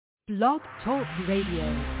Blog Talk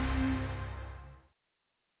Radio.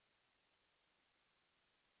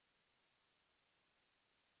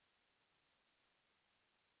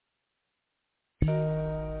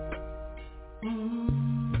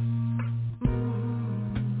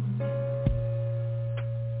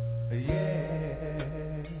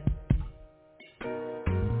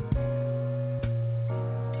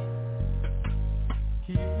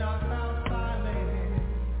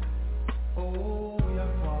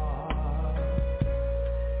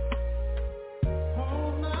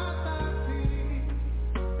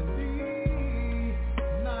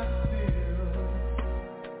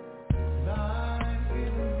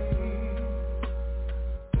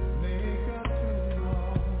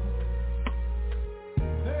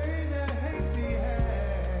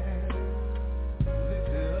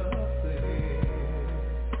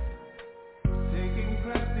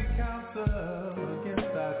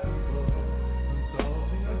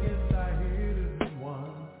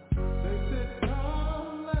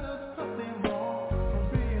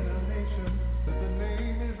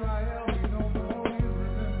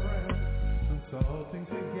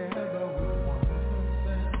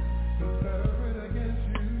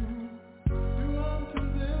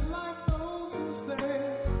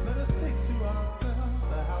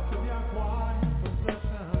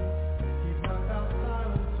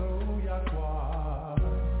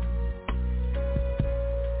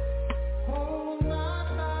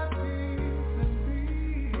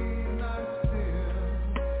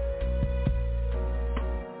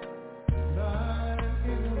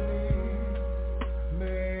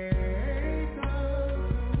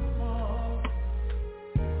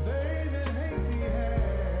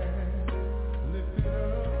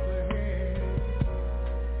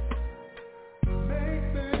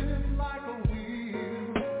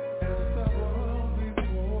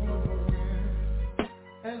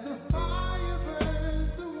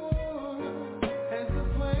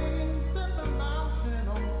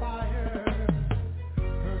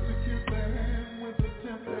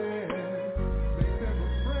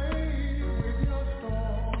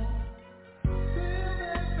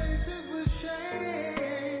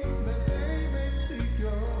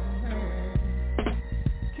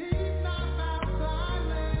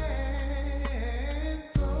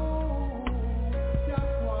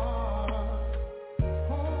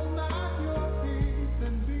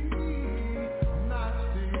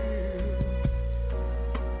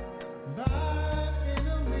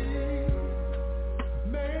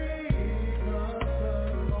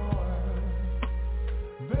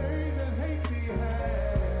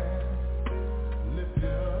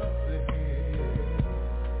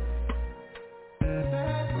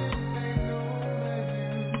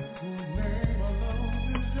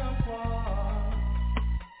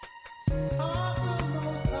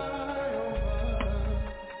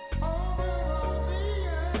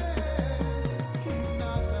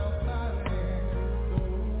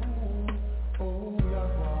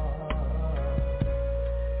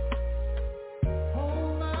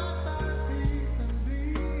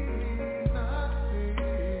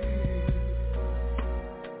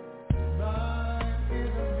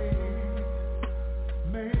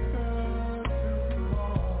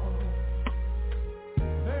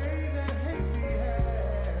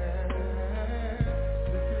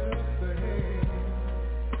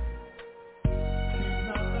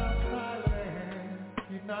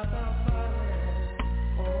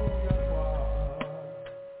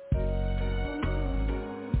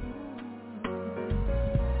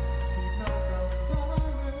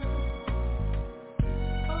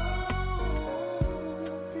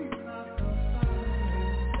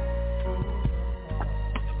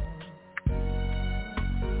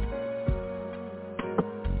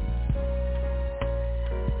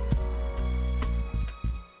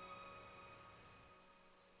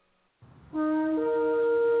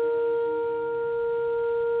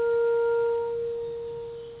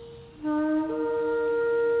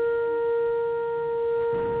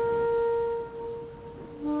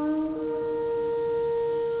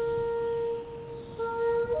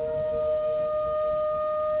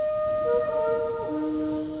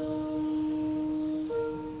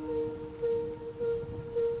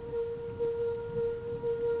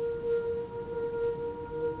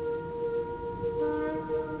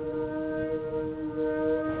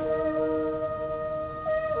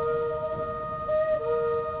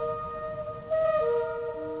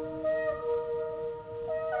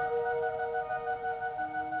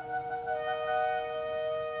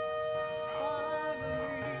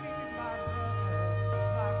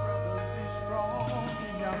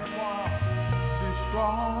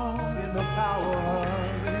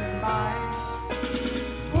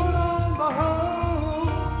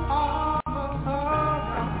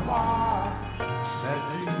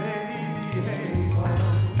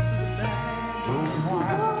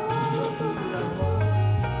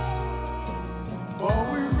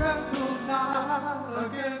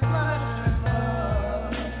 against flesh and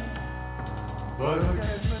blood, but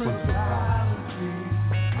against principalities,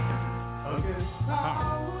 against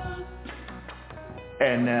powers.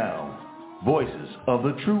 And now, Voices of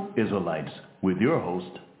the True Israelites, with your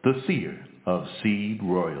host, the Seer of Seed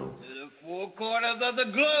Royal. To the four corners of the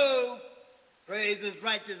globe, praise his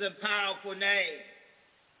righteous and powerful name.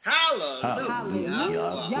 Hallelujah.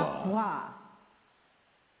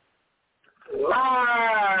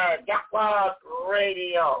 Live Yahweh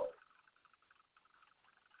Radio.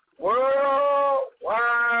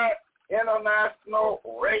 Worldwide International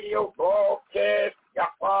Radio Broadcast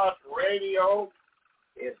Yahweh Radio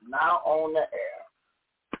is now on the air.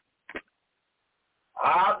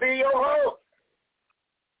 I'll be your host.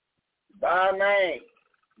 By name,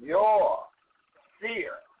 your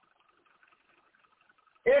Seer,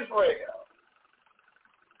 Israel,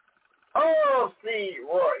 of Seed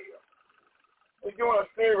Royal. We're doing a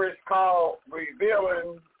series called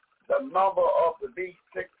Revealing the Number of the Beast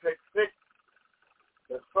 666,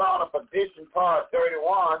 the Son of Perdition, Part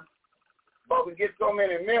 31. But we get so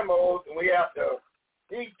many memos and we have to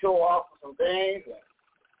detour off of some things and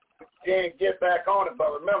then get back on it.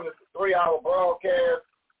 But remember, it's a 3-hour broadcast,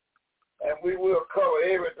 and we will cover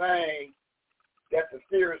everything that the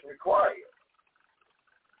series requires.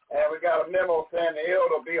 And we got a memo saying the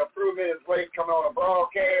elder will be a few minutes late coming on the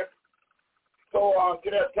broadcast. So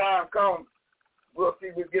until that time comes, we'll see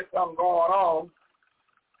if we get something going on.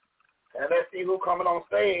 And let's see who's coming on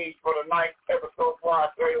stage for the ninth episode,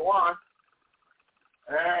 Part 31.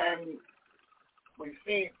 And we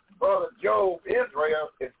see Brother Job Israel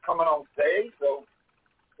is coming on stage. So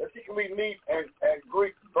let's see, can we meet and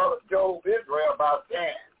greet Brother Job Israel about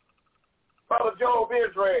that. Brother Job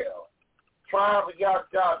Israel, tribe of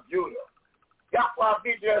Yahweh Judah. Yahweh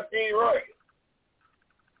be just Seed Royal.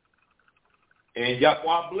 And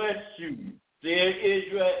Yahweh bless you, said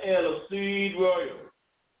Israel of Seed Royal.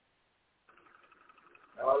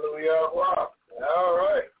 Hallelujah. All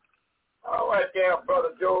right. All right there,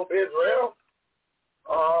 Brother Job Israel.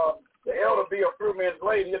 The elder be a few minutes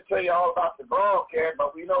late. He'll tell you all about the broadcast,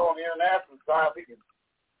 but we know on the international side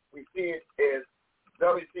we see it as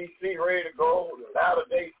WCC ready to go, the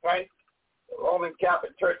Latter-day Saints, the Roman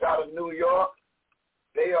Catholic Church out of New York.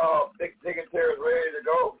 They are big dignitaries ready to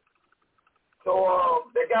go. So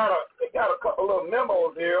they got a couple of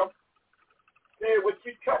memos here. See, would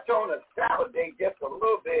you touch on the Sabbath day just a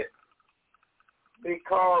little bit,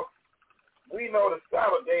 because we know the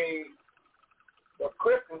Sabbath day, the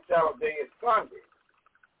Christian Sabbath day is Sunday.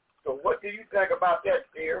 So what do you think about that,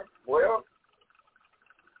 Seer? Well,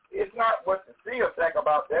 it's not what the Seer think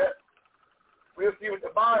about that. We'll see what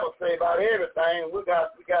the Bible say about everything. We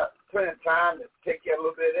got plenty of time to take care of a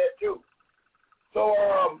little bit of that too. So,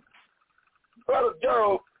 Brother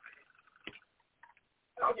Joe,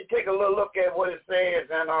 why don't you take a little look at what it says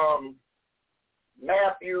in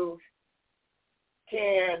Matthew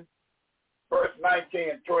 10, verse 19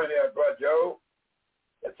 and 20 there, Brother Joe.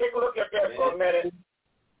 Let's take a look at that for a minute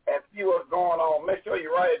and see what's going on. Make sure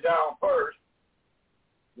you write it down first.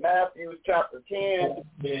 Matthew chapter 10,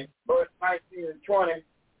 verse 19 and 20,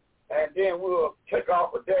 and then we'll take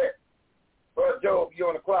off with that. Brother Joe, you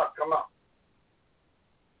on the clock, come on.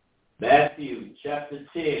 Matthew chapter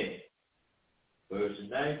 10, verse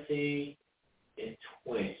 19 and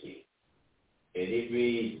 20. And it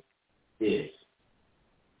reads this.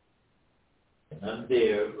 And I'm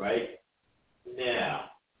there right now.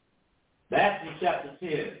 Matthew chapter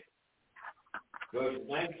 10, verse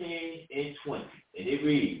 19 and 20. And it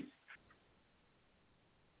reads.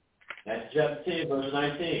 Matthew chapter 10, verse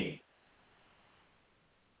 19.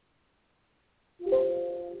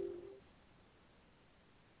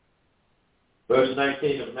 Verse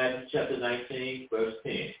 19 of Matthew chapter 19, verse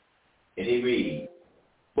 10. And it reads,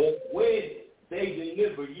 but when they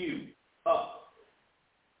deliver you up,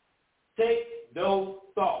 take no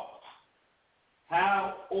thought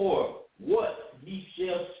how or what ye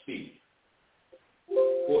shall speak,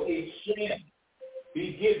 for it shall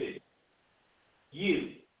be given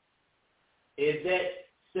you in that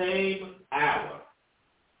same hour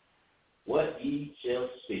what ye shall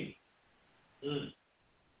speak.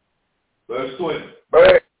 Verse 20.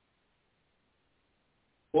 Right.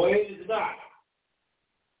 For it is not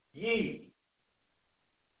ye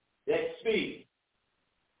that speak,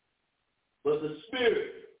 but the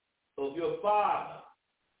Spirit of your Father,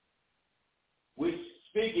 which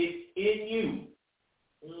speaketh in you.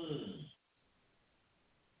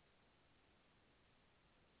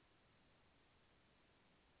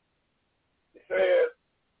 It says,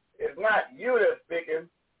 it's not you that's speaking,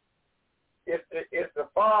 it's the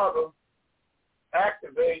Father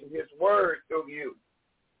activating his word through you.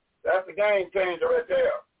 That's the game changer right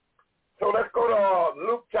there. So let's go to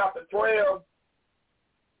Luke chapter 12.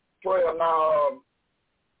 12 now,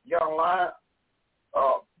 young lion,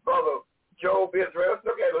 Brother Job Israel. Let's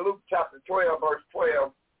look at Luke chapter 12, verse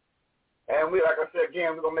 12. And we, like I said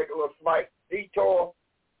again, we're going to make a little slight detour.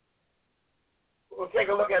 We'll take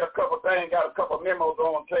a look at a couple things, got a couple memos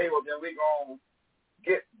on the table, then we're going to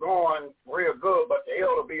get going real good, but the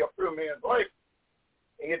elder will be a few minutes late,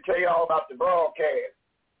 and he'll tell you all about the broadcast.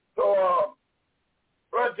 So,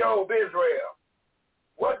 Brother Job Israel,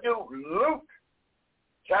 what do Luke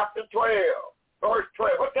chapter 12, verse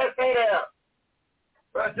 12, what's that say there,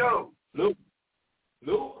 Brother Job?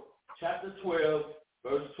 Luke chapter 12,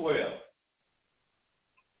 verse 12.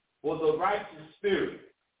 For the righteous spirit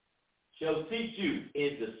shall teach you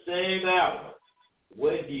in the same hour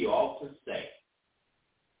what he ought to say.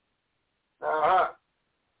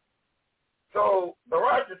 So the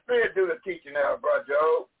righteous spirit do the teaching now, Brother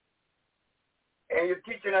Job. And you're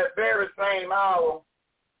teaching that very same hour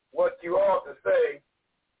what you ought to say.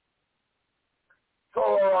 So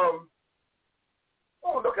I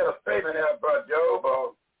want to look at a statement here, Brother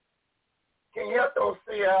Job. Can you help those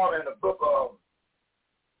see out in the book of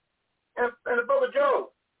Job?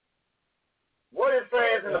 What it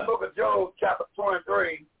says in the book of Job, chapter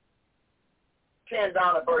 23, 10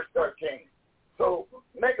 down to verse 13. So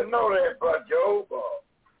make a note of that, Brother Job.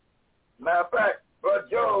 Matter of fact, Brother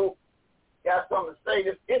Job got something to say.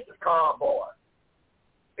 This Issachar's boy.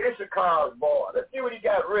 Issachar's boy. Let's see what he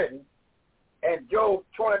got written in Job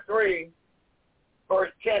 23,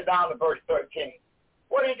 verse 10 down to verse 13.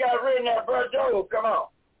 What he got written there, Brother Job? Come on.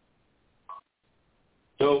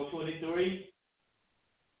 Job 23.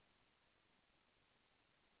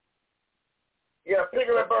 Yeah, pick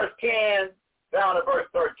up at verse 10 down to verse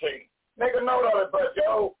 13. Make a note of it, Brother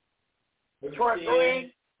Job.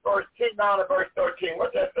 23, verse 10 down to verse 13.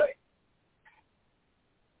 What's that say?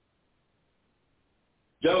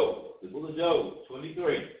 Job, the book of Job,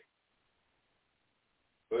 23,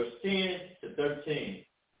 verse 10 to 13.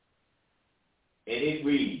 And it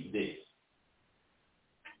reads this.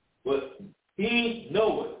 But he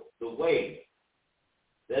knoweth the way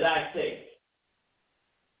that I take.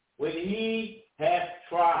 When he hath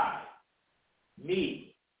tried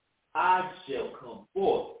me, I shall come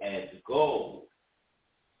forth as gold.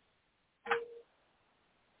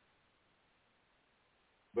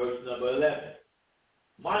 Verse number 11.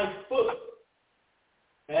 My foot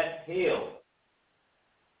hath held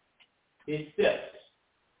his steps,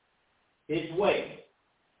 his way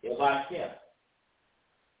have I kept,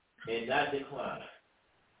 and not declined.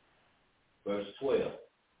 Verse 12.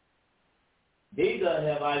 Neither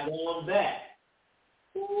have I gone back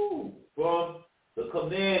from the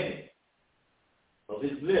commandment of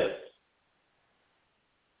his lips.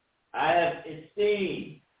 I have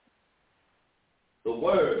esteemed the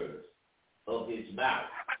words of his mouth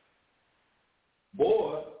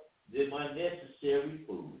more than my necessary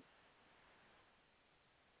food.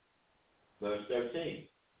 Verse 13.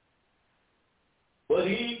 But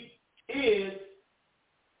he is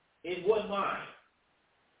in what mind?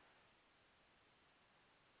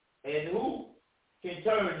 And who can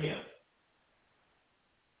turn him?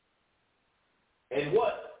 And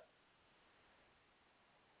what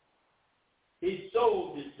his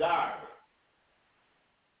soul desires,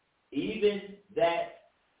 even that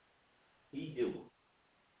he do.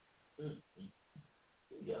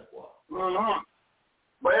 Guess what? Mm-hmm.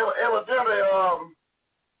 Well, evidently,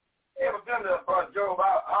 Brother Job,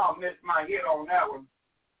 I'll miss my hit on that one.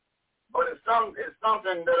 But it's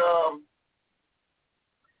something that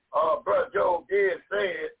Brother Job did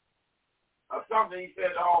say, something he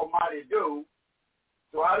said the Almighty do.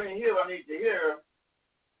 So I didn't hear what I need to hear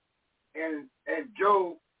in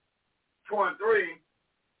Job 23,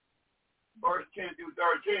 verse 10 through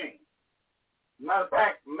 13. Matter of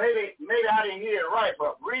fact, maybe I didn't hear it right,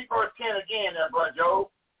 but read verse 10 again there, Brother Job.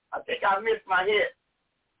 I think I missed my hit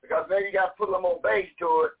because maybe you got to put a little more bass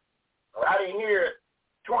to it. I didn't hear it.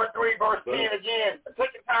 23, verse 10 again.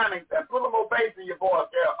 Take your time and put a little more bass in your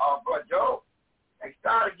voice there, Brother Job. And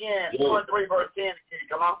start again, 23, verse 10 again.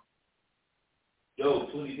 Come on.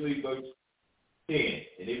 Job 23, verse 10,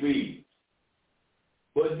 and it reads,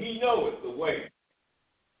 but he knoweth the way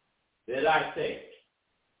that I take.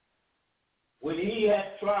 When he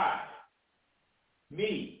hath tried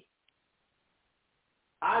me,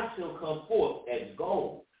 I shall come forth as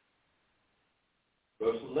gold.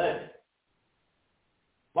 Verse 11.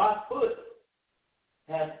 My foot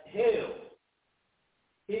hath held,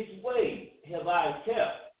 his way have I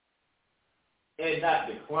kept, and not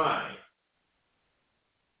declined.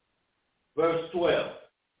 Verse 12.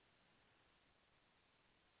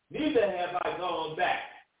 neither have I gone back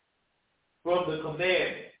from the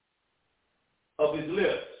commandment of his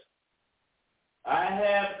lips. I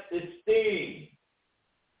have esteemed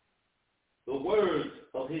the words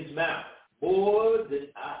of his mouth more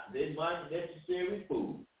than my necessary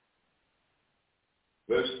food.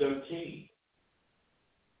 Verse 13.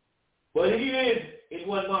 But he is in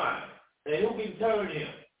one mind, and who can turn him?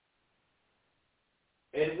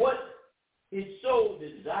 And what his soul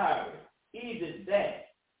desires, even that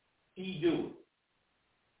he doeth.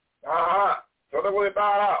 So that we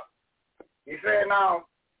about out. He said, now,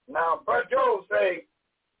 Brother Job say,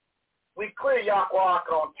 we clear Yahweh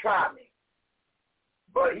gonna try me.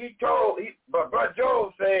 But Brother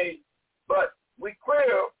Job say, but we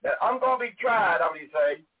clear that I'm gonna be tried, he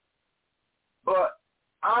say, but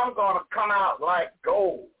I'm gonna come out like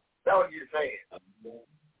gold. That's what you said.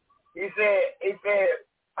 He said,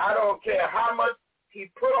 I don't care how much he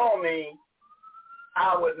put on me,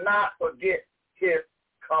 I would not forget his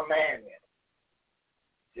commandment.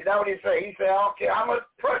 See, that's what he said. He said, I don't care how much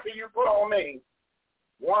pressure you put on me,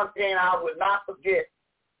 one thing I would not forget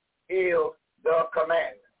is the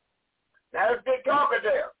commandment. Now, that's big talking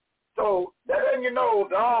there. So, that letting you know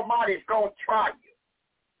the Almighty is going to try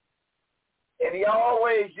you. And he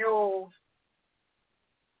always uses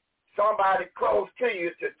somebody close to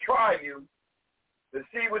you to try you to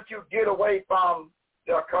see what you get away from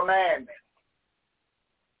the commandment.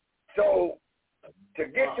 So, to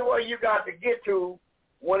get to where you got to get to,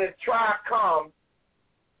 when the trial comes,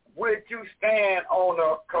 would you stand on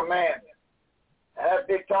the commandment? That's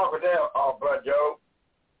big talk there, Brother Joe.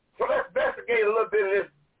 So let's investigate a little bit of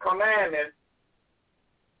this commandment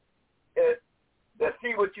to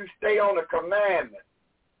see what you stay on the commandment.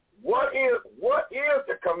 What is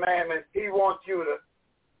the commandment he wants you to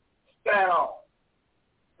stand on?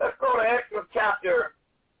 Let's go to Exodus chapter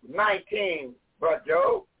 19, Brother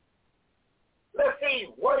Joe. Let's see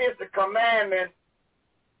what is the commandment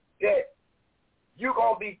that you're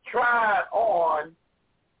going to be tried on,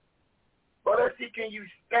 but let's see, can you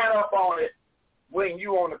stand up on it when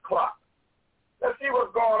you on the clock? Let's see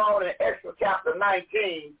what's going on in Exodus chapter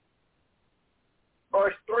 19,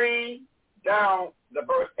 verse 3 down to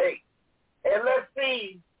verse 8. And let's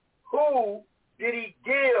see who did he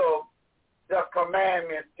give the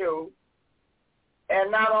commandments to,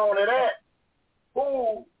 and not only that,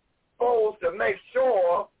 who supposed to make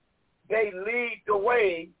sure they lead the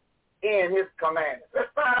way in his commandments. Let's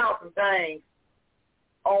find out some things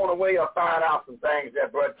on the way of find out some things there,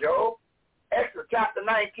 Brother Job. Exodus chapter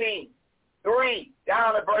 19, 3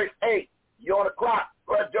 down to verse 8. You on the clock,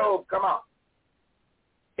 Brother Job, come on.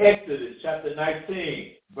 Exodus chapter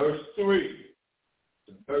 19, verse 3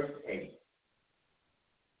 to verse 8.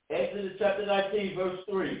 Exodus chapter 19, verse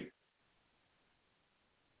 3.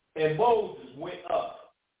 And Moses went up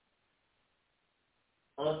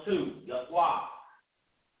unto Yahweh,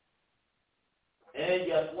 and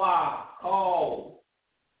Yahweh called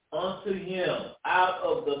unto him out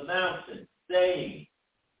of the mountain, saying,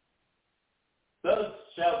 Thus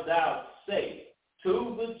shalt thou say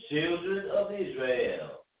to the children of Israel,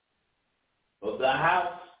 of the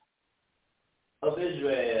house of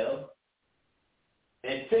Israel,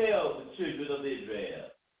 and tell the children of Israel.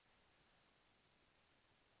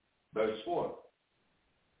 Verse 4.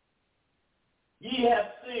 Ye have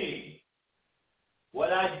seen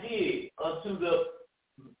what I did unto the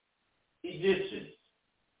Egyptians,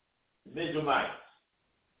 the Midianites,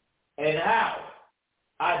 and how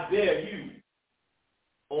I bear you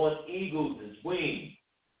on eagles' wings,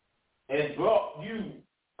 and brought you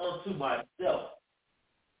unto myself.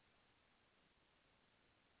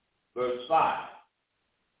 Verse 5.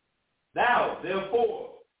 Now, therefore,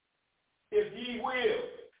 if ye will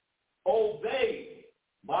obey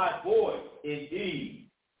my voice indeed,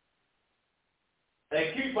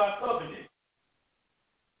 and keep my covenant,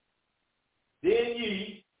 then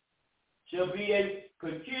ye shall be a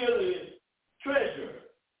peculiar treasure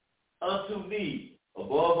unto me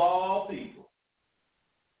above all people,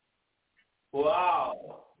 for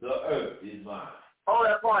all the earth is mine. Hold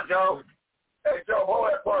that point, Joe. Hey, Joe, hold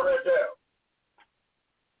that point right there.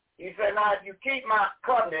 He said, now, if you keep my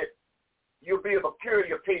covenant, you'll be a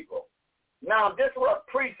peculiar people. Now, this is where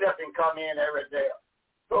precepting come in right there.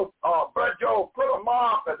 So, Brother Joe, put a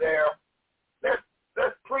marker there.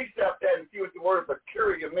 Let's precept that and see what the word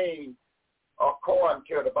peculiar means according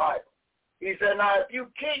to the Bible. He said, now, if you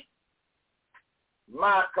keep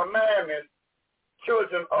my commandments,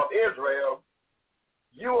 children of Israel,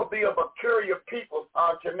 you will be a peculiar people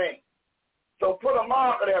unto me. So put a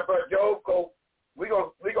marker there, Brother Joe, because we're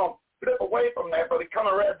gonna flip away from that, but we're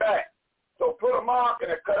coming right back. So put a marker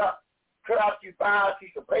and cut up cut out you 5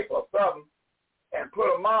 pieces of paper or something and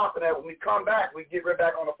put a mark in that. When we come back, we get right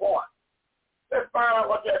back on the point. Let's find out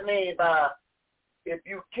what that means by, if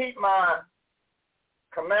you keep my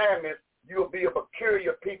commandments, you'll be a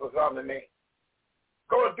peculiar people, something to me.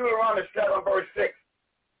 Go to Deuteronomy 7, verse 6.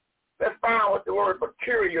 Let's find out what the word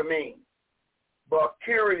peculiar means.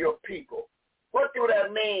 Peculiar people. What do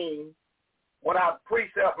that mean when I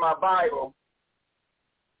precept my Bible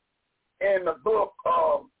in the book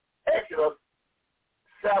of Exodus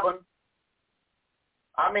 7,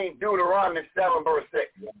 Deuteronomy 7, verse 6.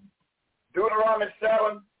 Deuteronomy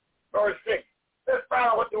 7, verse 6. Let's find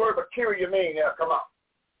out what the word peculiar means here. Come on.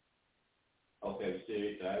 Okay,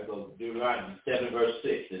 so I go to Deuteronomy 7, verse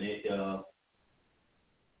 6, and it,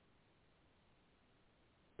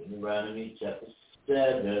 Deuteronomy chapter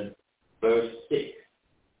 7, verse 6.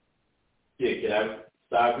 Yeah, can I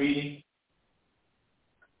start reading?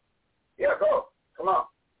 Yeah, go. Come on.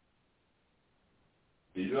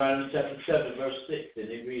 Deuteronomy chapter 7, verse 6, and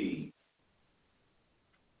it reads,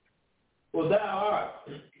 For thou art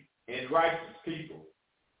in righteous people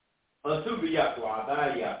unto the Yahweh,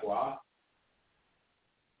 thy Yahweh.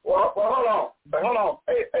 Well, hold on.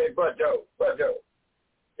 Hey, Bud Joe.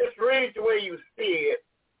 Just read the way you see it,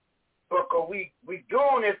 because we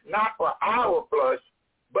doing this not for our flush,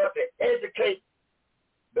 but to educate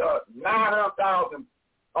the 900,000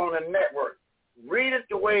 on the network. Read it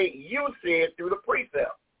the way you see it through the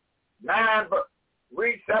precept.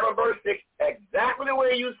 Read 7 verse 6 exactly the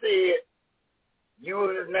way you see it.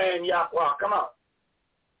 Use his name Yahweh. Come on.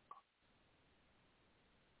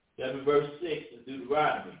 7 verse 6 is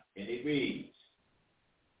Deuteronomy, and it reads,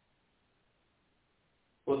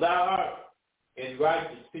 For thou art in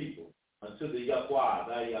righteous people unto the Yahweh,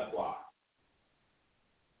 thy Yahweh.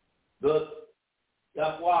 The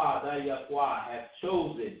Yahweh, thy Yahweh, hath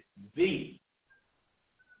chosen thee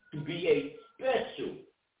to be a special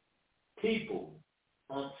people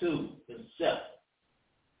unto himself,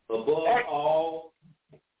 above all.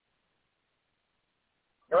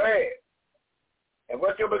 Go ahead. And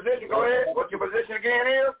what's your position? Go ahead. What's your position again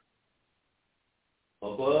is?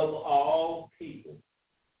 Above all people.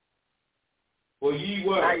 For ye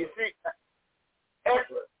were. Now you see,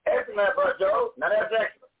 excellent, Brother Joe. Now that's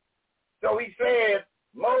excellent. So he says,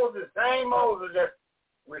 same Moses that's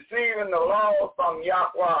receiving the law from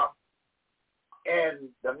Yahweh in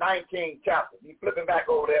the 19th chapter. He's flipping back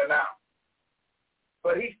over there now.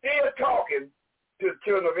 But he's still talking to the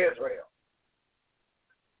children of Israel.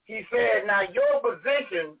 He said, now your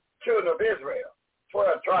position, children of Israel,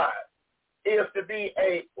 12 tribes, is to be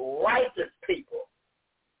a righteous people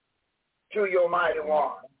to your mighty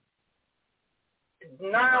one.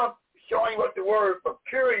 Now showing what the word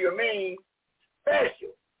peculiar means,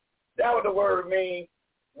 special. That what the word means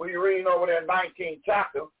when you're reading over there in 19th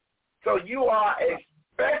chapter. So you are a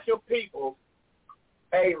special people,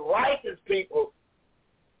 a righteous people,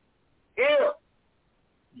 if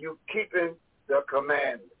you keeping the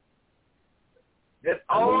commandments. This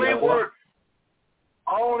only works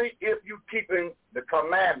only if you keeping the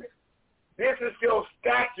commandments. This is your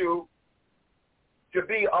statute to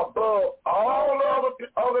be above all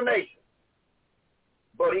other nations.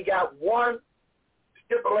 But he got one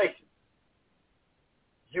stipulation.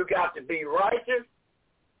 You got to be righteous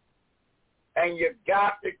and you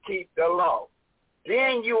got to keep the law.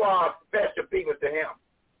 Then you are special people to him.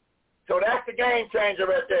 So that's the game changer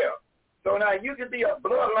right there. So now you can be a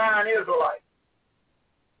bloodline Israelite.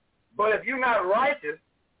 But if you're not righteous,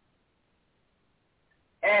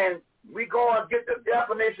 and we go and get the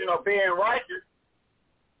definition of being righteous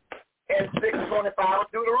in 625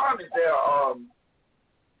 of Deuteronomy there.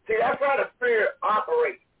 See, that's how the Spirit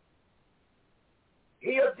operates.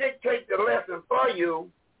 He'll dictate the lesson for you,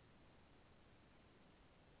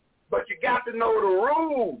 but you got to know the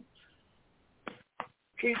rules.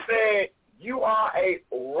 He said, you are a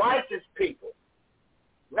righteous people.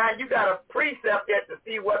 Now, you got to precept that to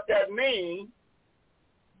see what that means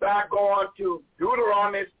by going to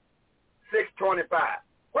Deuteronomy 6:25.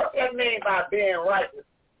 What that mean by being righteous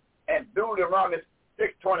and Deuteronomy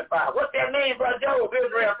 6:25? What that mean, Brother Joe,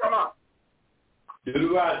 Israel? Come on.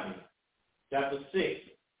 Deuteronomy chapter 6,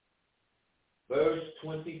 verse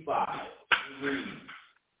 25. Read.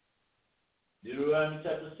 Deuteronomy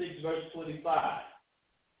chapter 6, verse 25.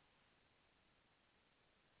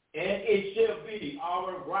 And it shall be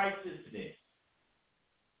our righteousness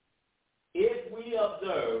if we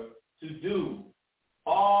observe to do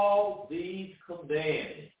all these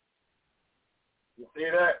commandments. You see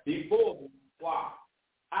that? Before we walk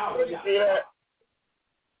out. You see that?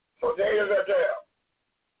 So there is a tell.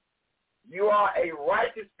 You are a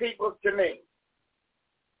righteous people to me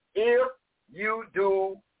if you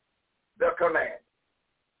do the command.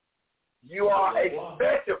 You are a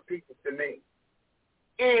special people to me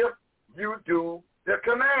if you do the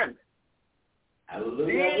commandment.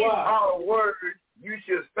 These are words you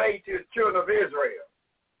should say to the children of Israel.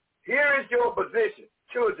 Here is your position,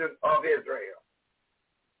 children of Israel.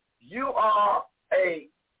 You are a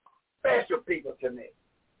special people to me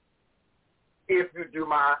if you do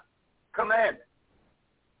my commandment.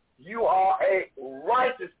 You are a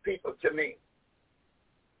righteous people to me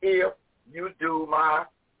if you do my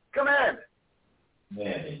commandment.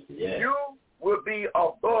 You will be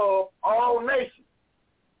above all nations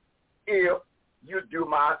if you do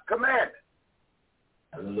my commandment.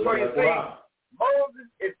 So you see, Moses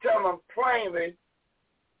is telling them plainly,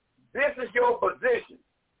 this is your position.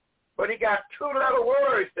 But he got two-letter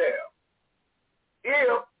words there.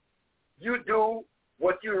 If you do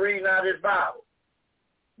what you read out of this Bible.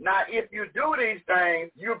 Now, if you do these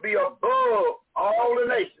things, you'll be above all the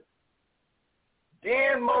nations.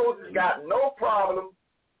 Then Moses got no problem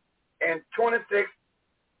in 26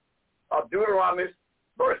 of Deuteronomy,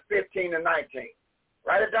 verse 15 and 19.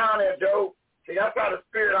 Write it down there, Joe. See, that's how the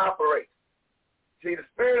Spirit operates. See, the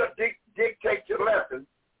Spirit dictates your lesson.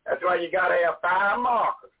 That's why you got to have 5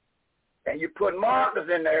 markers. And you put markers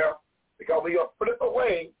in there because when you flip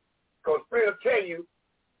away, because the Spirit will tell you,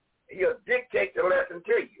 he'll dictate the lesson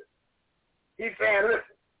to you. He's saying, listen,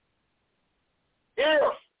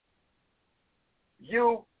 if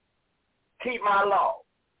you keep my law,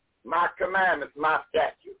 my commandments, my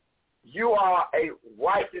statutes, you are a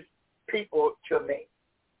righteous people to me.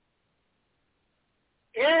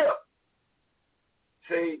 If,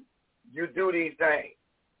 see, you do these things,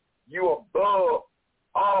 you are above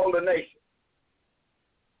all the nations.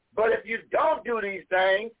 But if you don't do these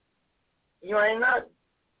things, you ain't nothing.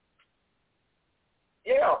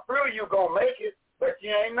 Yeah, through you going to make it, but you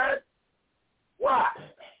ain't nothing. Why?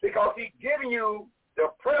 Because he's giving you the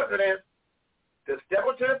precedence to step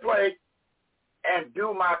into the plate and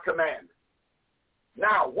do my commandments.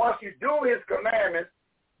 Now, once you do his commandments,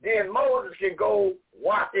 then Moses can go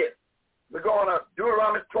watch it. We're going to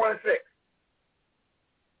Deuteronomy 26.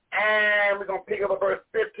 And we're going to pick up a verse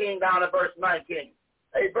 15 down to verse 19.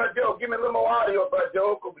 Hey, Brother Joe, give me a little more audio, Brother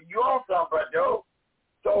Joe, because you on something, Brother Joe.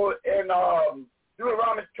 So in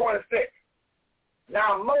Deuteronomy 26,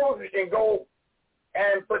 now Moses can go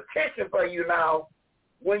and petition for you now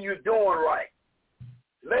when you're doing right.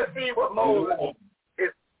 Let's see what Moses is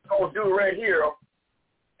going to do right here.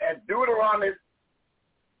 And Deuteronomy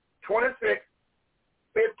 26,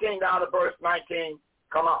 15 down to verse 19.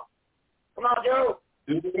 Come on. Come on, Joe.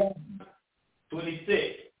 Deuteronomy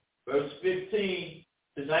 26, verse 15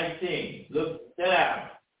 to 19. Look down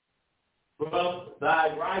from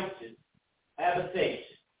thy righteous habitation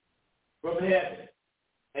from heaven,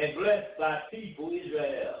 and bless thy people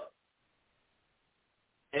Israel,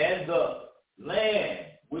 and the land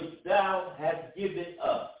which thou hast given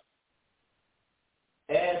us,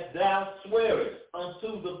 as thou swearest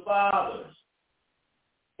unto the fathers,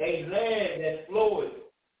 a land that floweth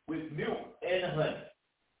with milk and honey.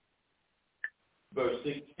 Verse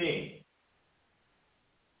 16.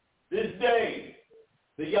 This day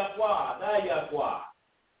the Yahweh, thy Yahweh,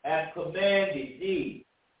 hath commanded thee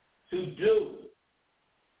to do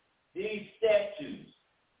these statutes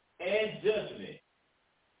and judgment.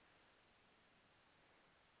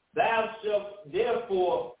 Thou shalt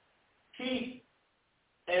therefore keep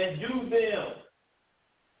and do them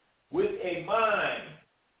with a mind,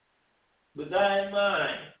 with thy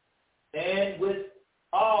mind, and with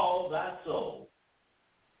all thy soul.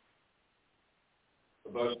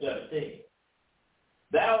 Verse 17.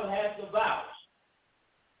 Thou hast avouched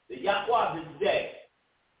the Yahweh this day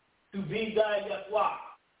to be thy Yahweh,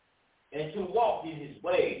 and to walk in his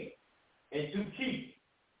ways, and to keep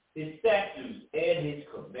his statutes and his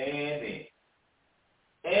commandments,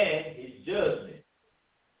 and his judgment,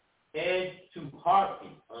 and to hearken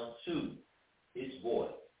unto his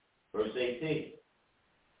voice. Verse 18.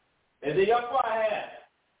 And the Yahweh hath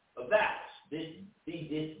avouched this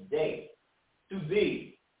day to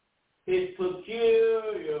be his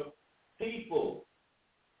peculiar people,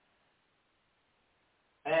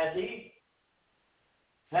 as he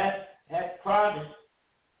hath promised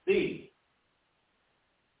thee,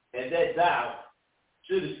 and that thou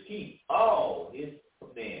shouldest keep all his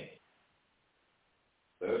commandments.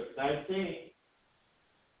 Verse 19.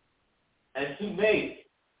 And to make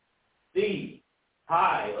thee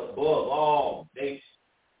high above all nations,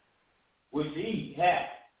 which he hath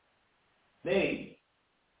made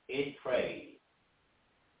in praise.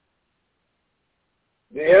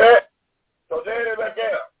 You hear that? So there it is right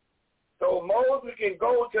there. So So Moses can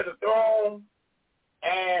go to the throne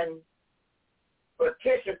and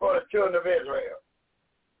petition for the children of Israel.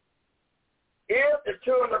 If the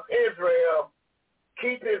children of Israel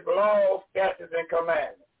keep his laws, statutes, and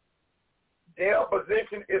commandments, their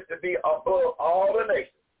position is to be above all the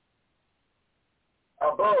nations.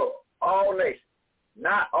 Above all nations.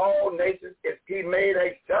 Not all nations. He made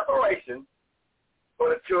a separation for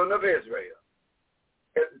the children of Israel.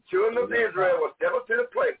 If the children of Israel will step up to the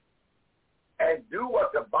plate and do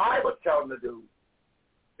what the Bible tells them to do,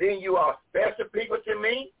 then you are special people to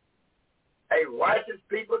me, a righteous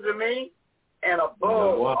people to me, and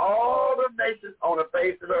above all the nations on the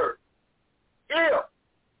face of the earth. If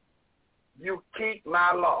you keep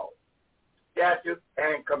my law, statutes,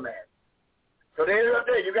 and commandments. So there's up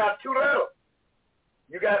there. You got two letters.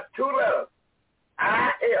 You got two letters.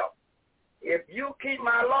 I-F. If you keep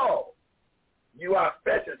my law, you are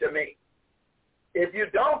special to me. If you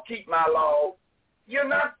don't keep my law, you're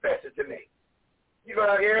not special to me. You go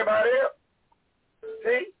like everybody else.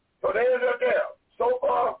 See? So there's up there. So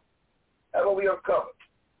far, that's what we uncovered.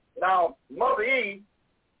 Now, Mother Eve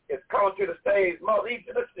is coming to the stage. Mother Eve,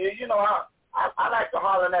 listen, you know, I like to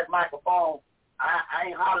holler in that microphone. I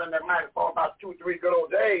ain't hollering that microphone about 2 or 3 good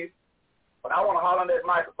old days, but I want to holler in that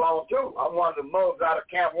microphone too. I'm one of the mothers out of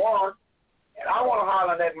Camp 1, and I want to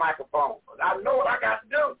holler in that microphone because I know what I got to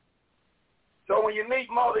do. So when you meet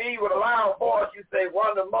Mother Eve with a loud voice, you say, one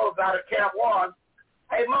of the mothers out of Camp 1,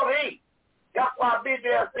 hey, Mother Eve, Yahweh be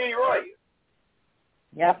there, see Roy.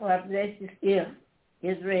 Yahweh bless you still,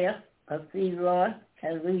 Israel, of see Roy,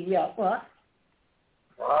 hallelujah, Yahweh.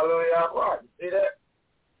 Hallelujah, Yahweh. You see that?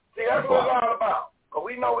 See, that's what it's all about. Because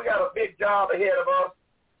we know we got a big job ahead of us.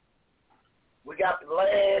 We got the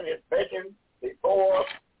land, it's vacant before us,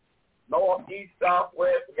 north, east, south,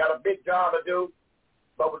 west. We got a big job to do.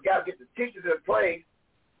 But we got to get the teachers in place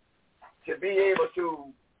to be able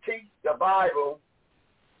to teach the Bible,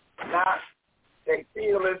 not their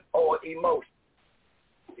feelings or emotions.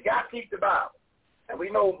 You got to teach the Bible. And we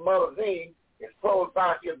know Mother Z is close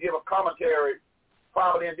by. She'll give a commentary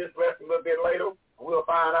probably in this lesson a little bit later. We'll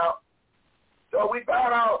find out. So we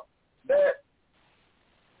found out that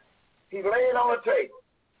he laid on the table.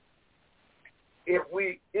 If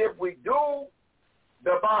we do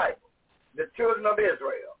the Bible, the children of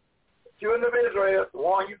Israel, the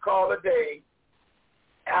one you call today,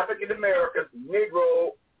 African Americans,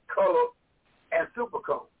 Negro, color, and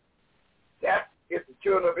supercode. That is the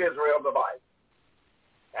children of Israel of the Bible.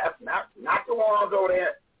 That's not the ones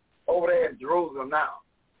over there in Jerusalem now.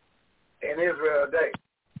 In Israel today.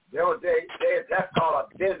 That's called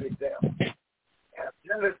a identity theft. And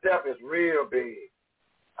identity theft is real big.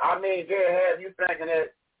 I mean, they have you thinking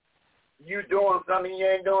that you doing something you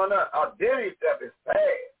ain't doing nothing. Identity theft is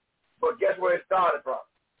bad. But guess where it started from?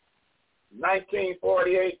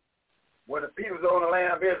 1948, when the peoples on the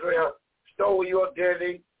land of Israel stole your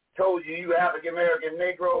identity, told you African American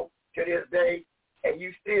Negro to this day, and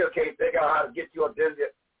you still can't figure out how to get your identity,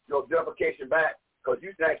 your identification back. Because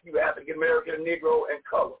you think you African American, Negro, and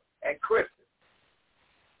color, and Christian.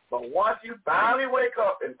 But once you finally wake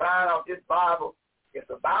up and find out this Bible, it's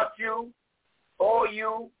about you, for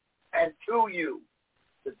you, and to you,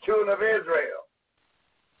 the children of Israel.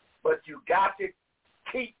 But you got to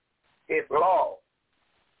keep his law.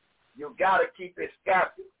 You got to keep his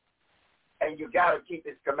statutes. And you got to keep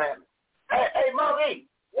his commandments. Hey, Mother E,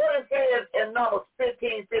 what it says in Numbers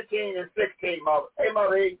 15, 15, and 16, Mother? Hey,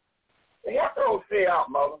 Mother E. You have to say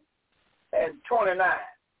out, Mother, and 29.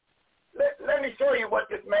 Let me show you what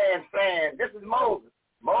this man's saying. This is Moses.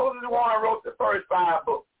 Moses is the one who wrote the first 5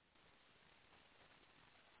 books.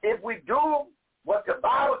 If we do what the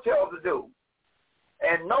Bible tells us to do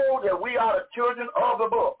and know that we are the children of the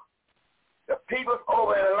book, the people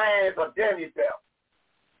over in the land is identity theft.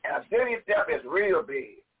 And identity theft is real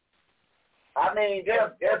big. I mean,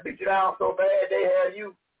 they'll beat you down so bad they have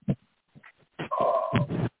you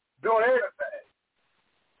doing everything.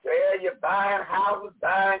 There you're buying houses,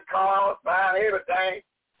 buying cars, buying everything,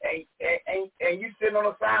 and you sitting on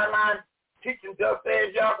the sideline teaching just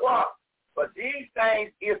as Yahweh. But these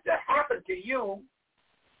things is to happen to you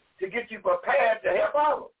to get you prepared to help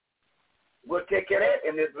others. We'll take care of that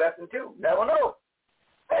in this lesson too. Never know.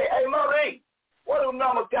 Hey, Mother E, what do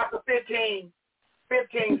Numbers chapter 15,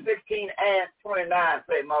 16, and 29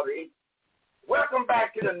 say, Mother E? Welcome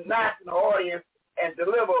back to the national audience and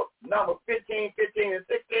deliver Numbers 15, 15, and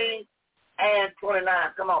 16, and 29.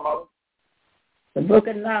 Come on, Mother. The book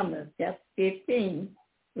of Numbers, chapter 15,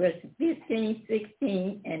 verses 15,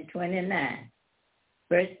 16, and 29.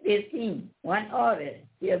 Verse 15, one order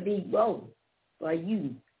shall be both for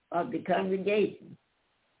you of the congregation,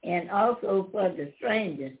 and also for the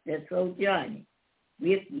strangers that sojourn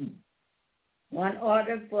with you. One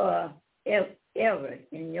order for ever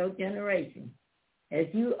in your generation. As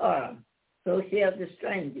you are, so shall the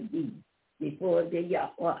stranger be before the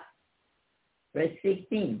Yahweh. Verse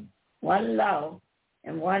 16, one law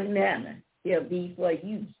and one manner shall be for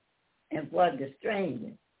you and for the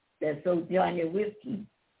stranger that sojourn with you.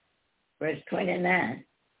 Verse 29,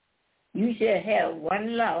 you shall have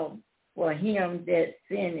one law for him that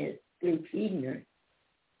sinneth through ignorance,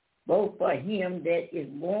 both for him that is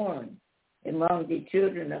born among the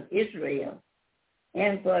children of Israel,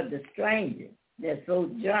 and for the stranger that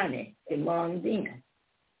sojourneth among them.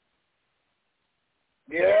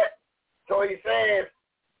 Yeah. So he says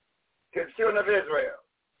to the children of Israel,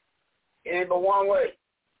 in but one way,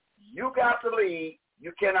 you got to lead.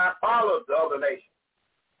 You cannot follow the other nations.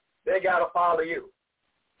 They got to follow you.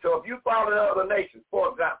 So if you follow the other nations, for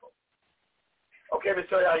example, okay, let me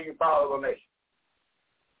show you how you can follow the other nations.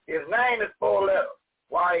 His name is 4 letters,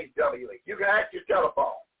 Y-H-W-H. You can ask your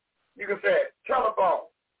telephone. You can say, telephone,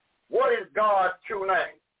 what is God's true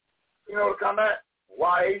name? You know what to come back?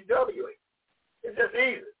 Y-H-W-H. It's just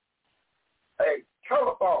easy. Hey,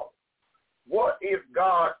 telephone, what is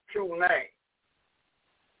God's true name?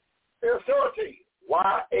 It'll show it to you.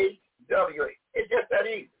 Y-H-W-H. It's just that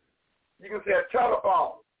easy. You can say a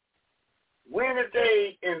telephone. When did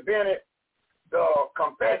they invented the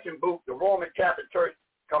confession book, the Roman Catholic Church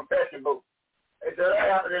confession book? They said that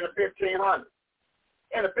happened in the 1500s.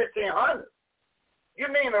 In the 1500s? You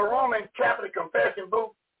mean the Roman Catholic confession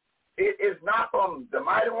book is not from the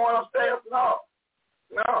mighty one upstairs? No.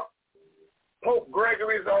 No. Pope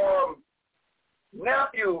Gregory's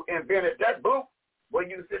nephew invented that book where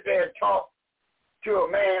you sit there and talk to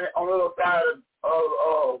a man on the other side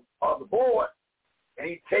of the board, and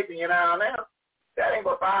he's taping you down there. That ain't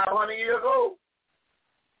but 500 years old.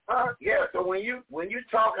 Huh? Yeah, so when you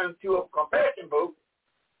talking to a confession book,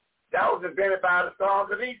 that was invented by the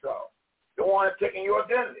sons of Esau, the one that's taking your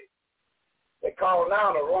identity. They call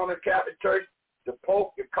now the Roman Catholic Church the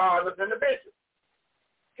Pope, the Cardinals, and the bishops.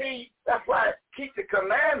 See, that's why keep the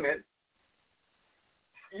commandments.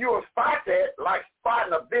 You'll spot that like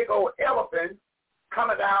spotting a big old elephant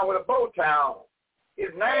coming down with a bow tie on. His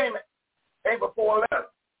name ain't but 4 letters.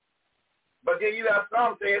 But then you have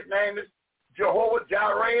some say his name is Jehovah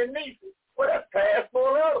Jireh and Nisi. Well, that's past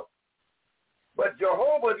 4 letters. But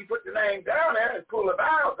Jehovah, if you put the name down there and pull the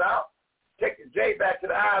vowels out, take the J back to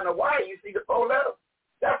the I and the Y, you see the 4 letters.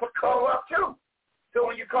 That's a cover up too. So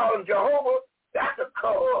when you call him Jehovah, that's a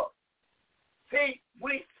cover up. See,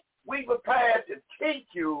 we prepared to teach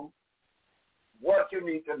you what you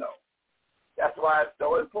need to know. That's why it's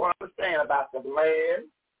so important to understand about the land,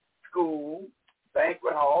 school,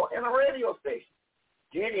 banquet hall, and a radio station.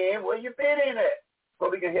 Get in where you fit in at so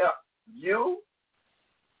we can help you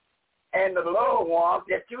and the loved ones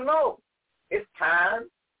that you know. It's time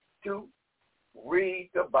to read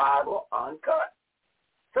the Bible uncut.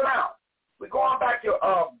 So now, we're going back to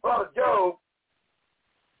Brother Job.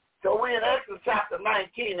 So we're in Exodus chapter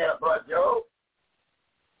 19 there, Brother Job.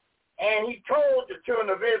 And he told the children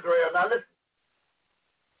of Israel, now listen,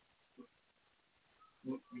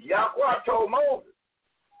 Yahweh told Moses,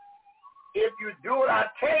 if you do what I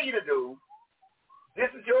tell you to do, this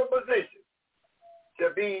is your position, to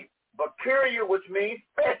be peculiar, which means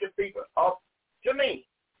special people, to me,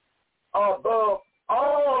 above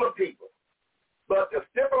all the people. But the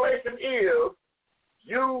stipulation is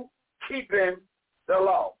you keeping the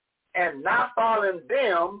law and not following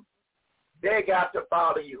them, they got to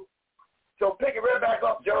follow you. So pick it right back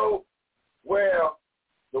up, Job, where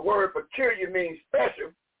the word peculiar means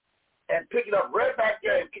special, and pick it up right back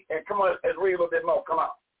there and come on and read a little bit more. Come on.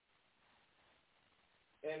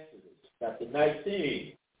 Exodus chapter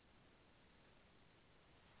 19.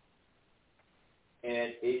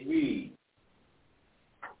 And it reads.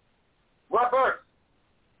 What verse?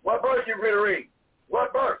 What verse you going to read?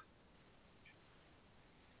 What verse?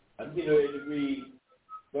 I'm getting ready to read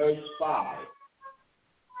verse 5.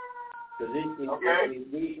 Because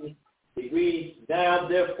it reads, now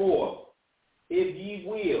therefore, if ye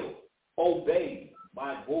will obey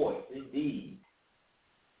my voice indeed,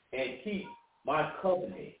 and keep my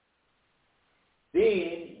covenant,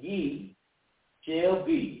 then ye shall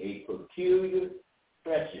be a peculiar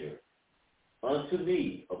treasure unto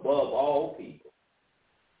me above all people,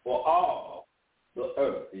 for all the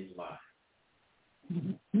earth is mine.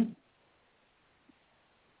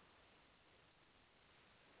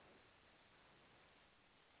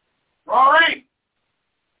 All right.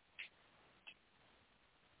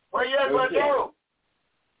 Where you at, Brother Joe?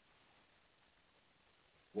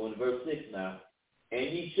 Going to verse 6 now. and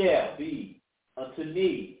ye shall be unto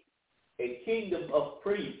me a kingdom of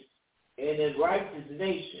priests and a righteous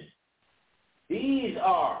nation. These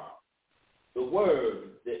are the words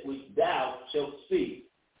that which thou shalt speak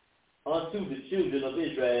unto the children of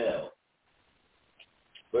Israel.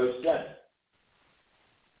 Verse 7.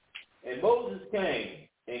 And Moses came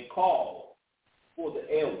and called for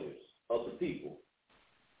the elders of the people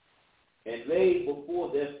and laid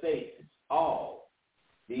before their faces all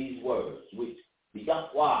these words which the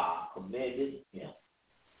Yahweh commanded him.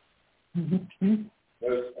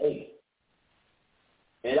 Verse 8.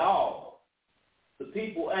 And all the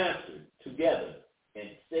people answered together and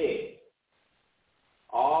said,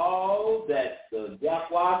 all that the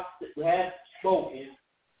Yahweh hath spoken,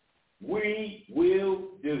 we will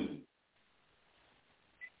do.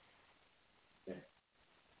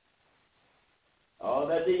 All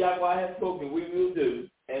that the Yahweh hath spoken, we will do.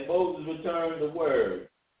 And Moses returned the word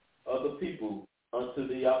of the people unto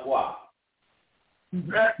the Yahweh.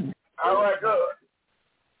 All right, good.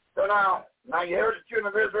 So now you heard the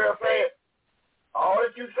children of Israel say it. All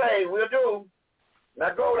that you say, we'll do.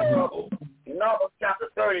 Now go to Numbers chapter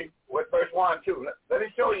 30 with verse 1 and 2. Let me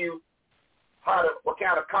show you what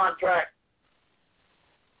kind of contract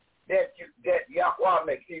that Yahweh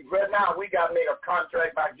makes. See, right now we got to make a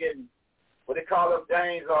contract by getting what they call them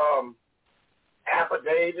things,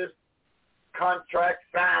 affidavits, contracts,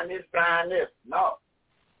 sign this. No.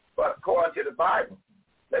 But according to the Bible,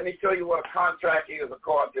 let me show you what a contract is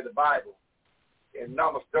according to the Bible in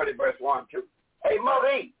Numbers 30, verse 1 and 2. Hey, Mother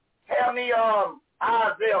E, tell me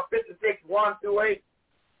Isaiah 56, 1 through 8.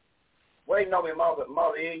 Wait on me,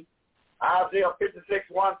 Mother E. Isaiah 56,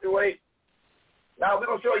 1 through 8. Now we're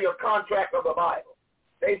going to show you a contract of the Bible.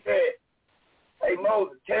 They said, hey,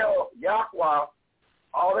 Moses, tell Yahweh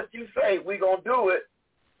all that you say, we're going to do it.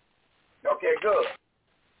 Okay, good.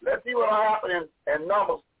 Let's see what will happen in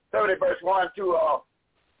Numbers 30, verse 1 and 2,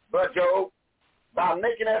 Brother Job. By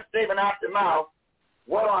making that statement out the mouth,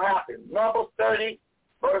 what will happen? Numbers 30,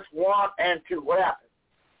 verse 1 and 2. What happens?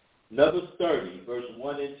 Numbers 30, verse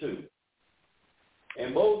 1 and 2.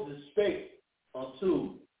 And Moses spake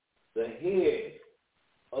unto the head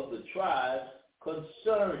of the tribes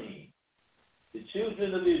concerning the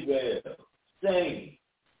children of Israel, saying,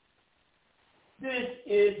 this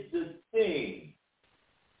is the thing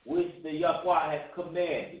which the Yahweh hath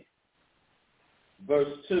commanded.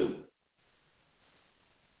 Verse 2.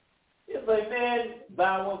 If a man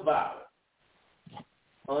vow a vow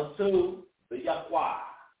unto the Yahweh,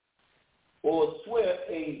 or swear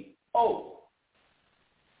a oath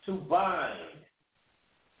to bind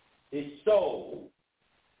his soul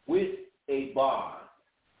with a bond,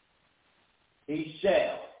 he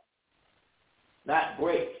shall not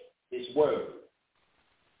break his word.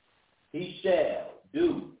 He shall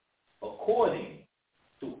do according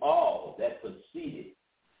to all that proceeded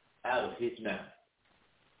out of his mouth.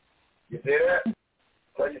 You see that?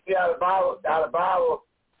 So you see how the Bible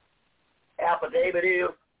affidavit is?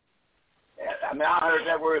 I mean, I heard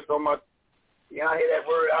that word so much. You know, I hear that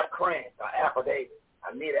word, I cringe, affidavit.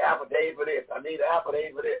 I need an affidavit for this. I need an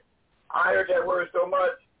affidavit for this. I heard that word so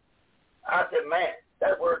much, I said, man,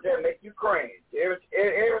 that word there make you cringe.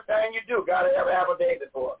 Everything you do, got to have an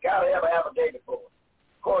affidavit for it. Got to have an affidavit for it.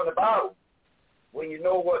 According to the Bible, when you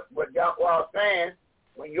know what Yahweh is saying,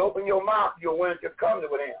 when you open your mouth, you're willing to come to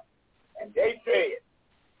him. And they said,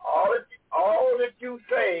 all that you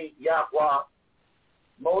say, Yahweh,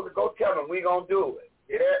 Moses, go tell them we're going to do it.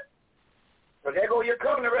 See that? So there go your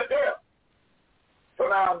covenant right there. So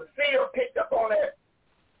now the seer picked up on that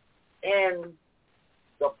in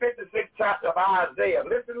the 56th chapter of Isaiah.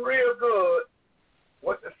 Listen real good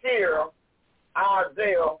what the seer,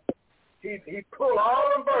 Isaiah, he pulled all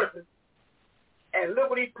them verses, and look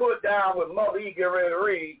what he put down with Mother E get ready to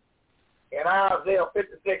read in Isaiah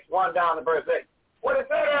 56, 1 down to verse 8. What did it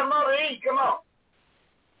say there, Mother E? Come on.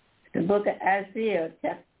 The book of Isaiah,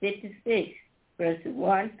 chapter 56, verses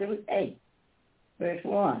 1 through 8. Verse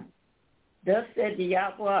 1. Thus said the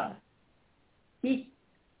Yahweh, keep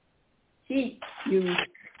you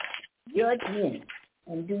judgment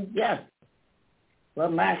and do justice, for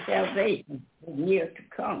my salvation is near to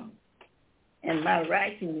come, and my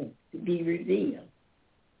righteousness to be revealed.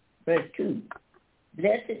 Verse 2.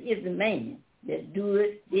 Blessed is the man that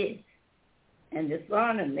doeth this, and the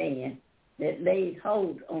son of man that lays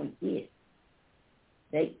hold on it,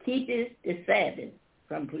 that keepeth the Sabbath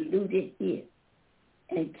from polluting it,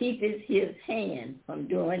 and keepeth his hand from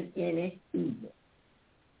doing any evil.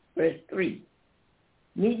 Verse 3.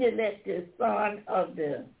 Neither let the son of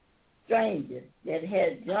the stranger that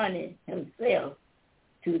has joined himself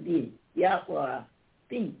to the Yahweh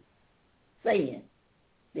speak, saying,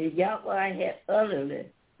 the Yahweh had utterly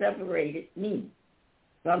separated me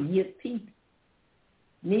from his people.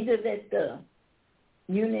 Neither let the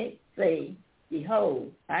eunuch say,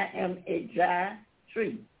 behold, I am a dry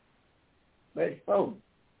tree. Verse 4.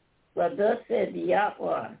 For thus said the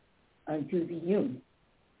Yahweh unto the eunuch,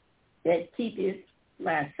 that keepeth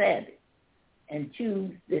my Sabbath, and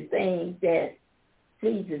choose the thing that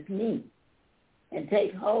pleases me, and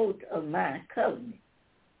take hold of my covenant.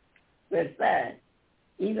 Verse 5.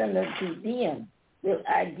 Even unto them will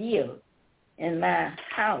I give in my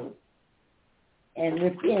house and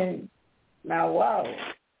within my walls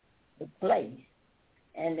a place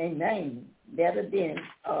and a name better than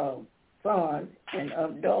of sons and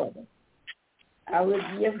of daughters. I will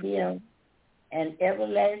give them an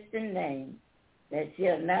everlasting name that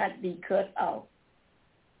shall not be cut off.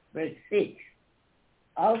 Verse 6.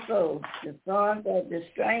 Also the sons of the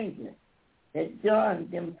strangers that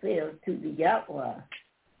joined themselves to the Yahweh,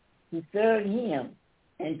 to serve him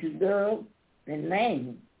and to love the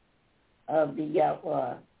name of the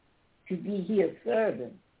Yahweh, to be his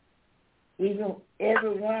servant, even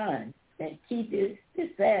everyone that keepeth the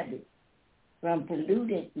Sabbath from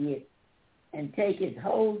polluting it, and taketh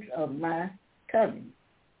hold of my covenant.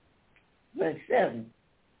 Verse 7.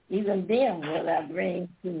 Even them will I bring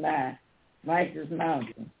to my righteous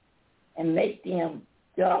mountain, and make them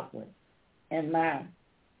joyful in my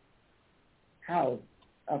house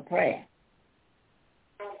of prayer.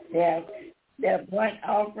 Their burnt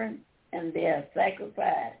offering and their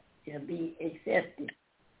sacrifice shall be accepted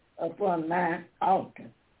upon my altar,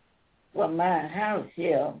 for my house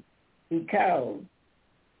shall be called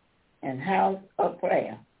an house of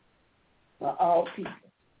prayer for all people.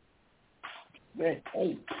 Verse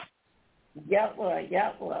 8.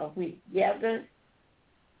 Yahweh, which gathers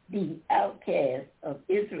the outcasts of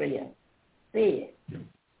Israel, said,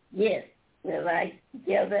 yes, will I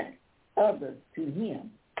gather others to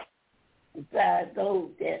him, besides those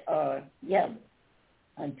that are gathered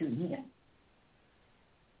unto him.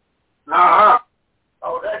 Uh-huh.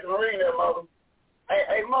 Oh, that's read that, Mother.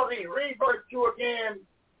 Hey, Mother, read verse 2 again.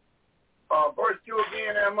 Verse 2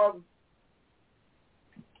 again there, Mother.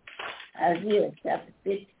 Isaiah chapter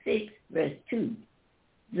 56, verse 2.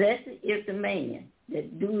 Blessed is the man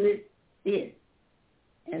that doeth this,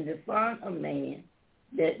 and the son of man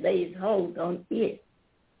that lays hold on it,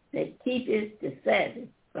 that keepeth the Sabbath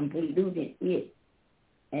from polluting it,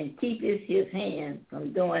 and keepeth his hand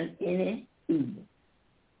from doing any evil.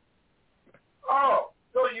 Oh,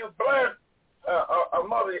 so you blessed,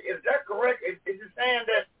 Mother, is that correct? Is it saying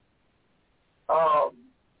that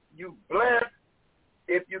you blessed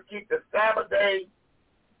if you keep the Sabbath day?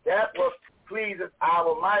 That's what pleases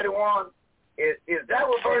our mighty one. Is that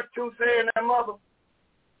what verse 2 saying there, Mother?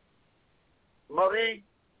 Mother E?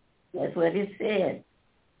 That's what it said.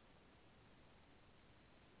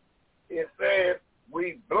 It says,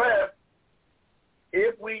 we bless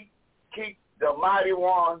if we keep the mighty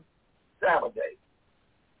one Sabbath day.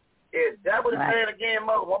 Is that what it's saying again,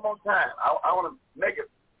 Mother? One more time. I want to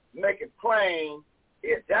make it plain.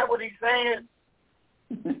 Is that what he's saying?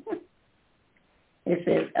 It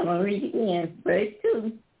says, I'm going to read it again, verse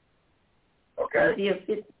 2. Okay. Isaiah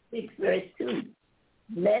 56, verse 2.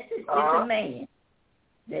 Blessed is the man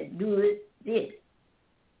that doeth this,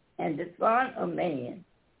 and the son of man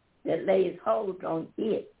that lays hold on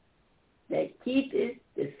it, that keepeth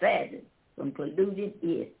the Sabbath from polluting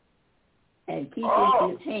it, and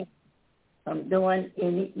keepeth his hand from doing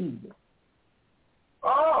any evil.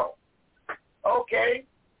 Oh, okay.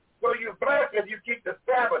 So you're blessed if you keep the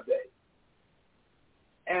Sabbath day.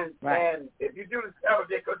 And if you do the Sabbath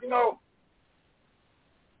day, because,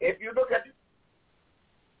 if you look at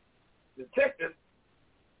the statistics,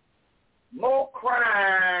 more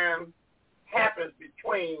crime happens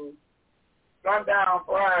between sundown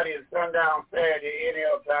Friday and sundown Saturday any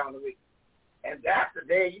other time of the week. And that's the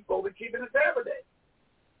day you're supposed to be keeping the Sabbath day.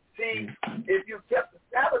 See, if you kept the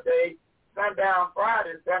Sabbath day, sundown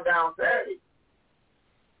Friday and sundown Saturday,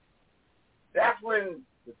 that's when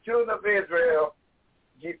the children of Israel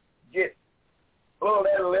get full of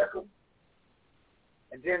that liquor,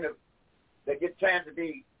 and then they get a chance to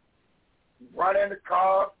be running the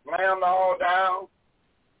car, slammed all down.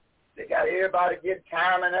 They got everybody getting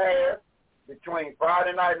time and a half between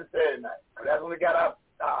Friday night and Saturday night. That's when we got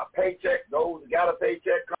our paycheck. Those got a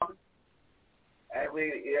paycheck coming,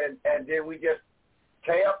 and then we just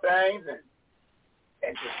tear up things,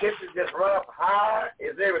 and the statistics just run up high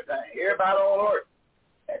as everything. Everybody on work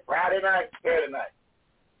at Friday night, Saturday night.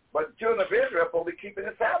 But the children of Israel are supposed to be keeping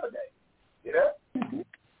the Sabbath day. You know? Mm-hmm.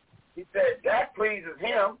 He said that pleases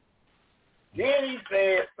him. Then he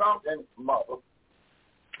said something, Mother,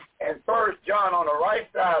 And 1 John on the right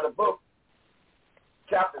side of the book,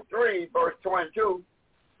 chapter 3, verse 22,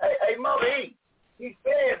 hey Mother E, he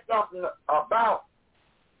said something about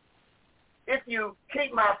if you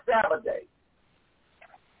keep my Sabbath day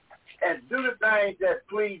and do the things that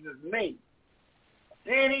pleases me.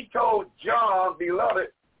 Then he told John, beloved,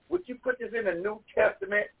 would you put this in the New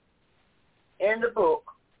Testament in the book,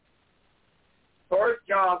 1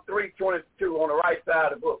 John 3:22 on the right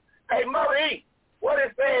side of the book. Hey, Mother E, what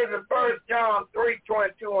it says in 1 John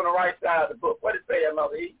 3:22 on the right side of the book? What it say,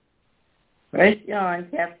 Mother E? 1 John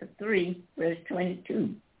chapter 3, verse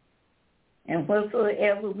 22. And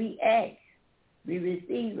whatsoever we ask, we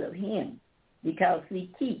receive of him, because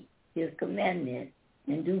we keep his commandments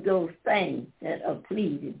and do those things that are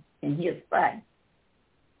pleasing in his sight.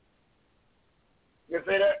 You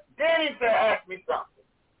see that? Then he said, ask me something.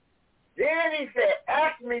 Then he said,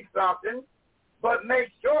 ask me something, but make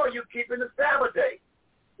sure you're keeping the Sabbath day.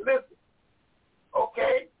 Listen,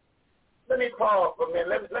 okay? Let me pause for a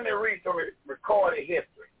minute. Let me read some recorded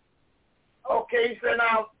history. Okay, he said,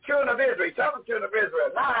 now, children of Israel, tell the children of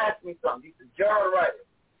Israel, now ask me something. He said, John writer.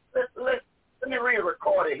 Let me read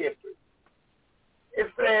recorded history. It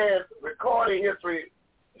says, recorded history,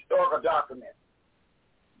 historical document.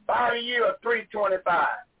 By the year of 325,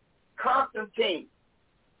 Constantine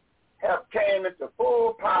have came into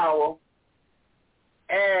full power,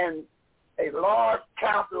 and a large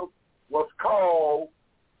council was called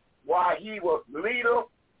while he was leader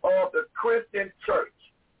of the Christian church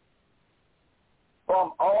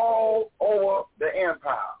from all over the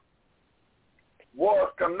empire,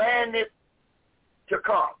 was commanded to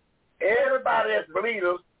come. Everybody that's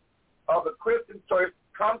leaders of the Christian church,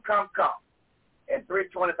 come. In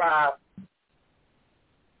 325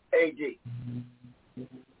 A.D.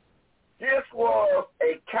 This was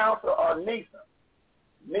a council of Nisan,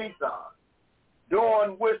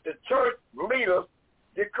 during which the church leaders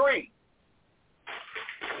decreed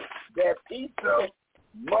that Easter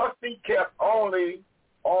must be kept only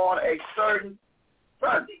on a certain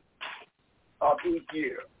Sunday of each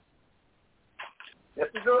year. This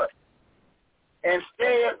is good.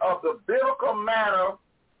 Instead of the biblical manner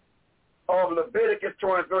of Leviticus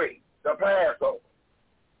 23, the Passover,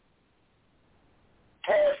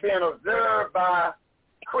 has been observed by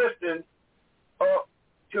Christians up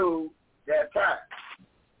to that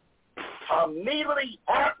time. Immediately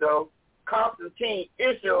after, Constantine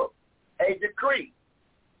issued a decree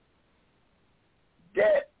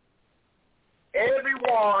that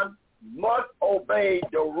everyone must obey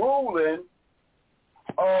the ruling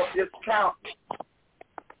of this council,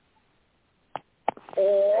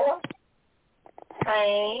 or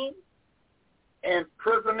pain,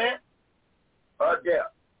 imprisonment, or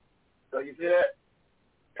death. So you see that?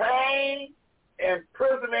 Pain,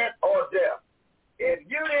 imprisonment, or death. If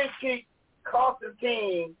you didn't keep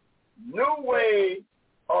Constantine's new way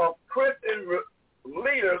of Christian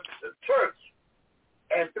leaders, the church,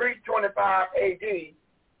 in 325 A.D.,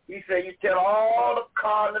 he said, you tell all the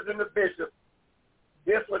cardinals and the bishops,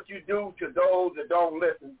 this what you do to those that don't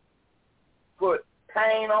listen. Put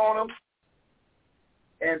pain on them,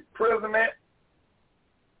 imprisonment,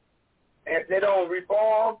 and if they don't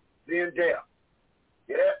reform, then death.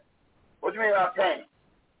 Get it? What do you mean by pain?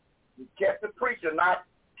 You kept the preacher not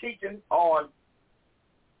teaching on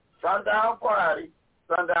sundown Friday,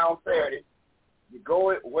 sundown Saturday. You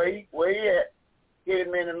go where he at, hit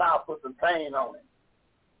him in the mouth, put some pain on him.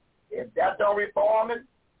 If that don't reform him,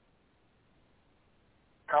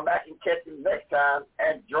 come back and catch him next time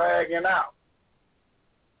and drag him out.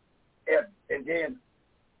 And then,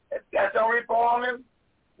 if that don't reform him,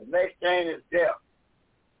 the next thing is death.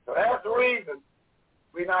 So that's the reason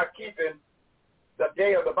we're not keeping the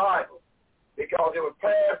day of the Bible, because it was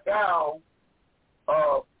passed down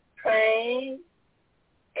of pain,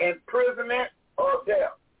 imprisonment, or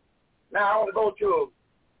death. Now, I want to go to,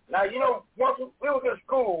 now, you know, once we was in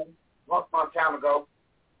school once upon a time ago,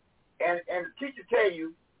 and the teacher tell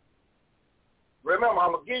you, remember,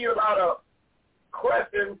 I'm going to give you a lot of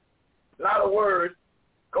questions, a lot of words.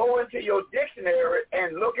 Go into your dictionary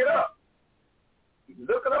and look it up. You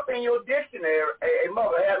look it up in your dictionary. Hey,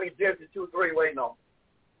 mother, have me just 2, 3 waiting on.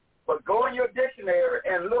 But go in your dictionary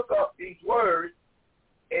and look up these words.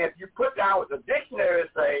 And if you put down what the dictionary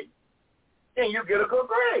say, then you get a good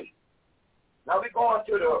grade. Now we're going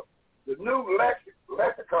to the new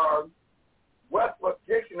lexicon, Westwood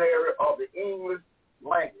Dictionary of the English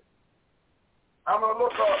Language. I'm going to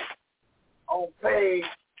look up on page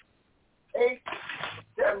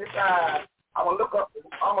 875. I'm gonna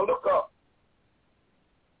look up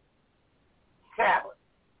Sabbath.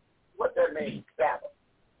 What that means, Sabbath.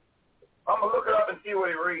 I'm going to look it up and see what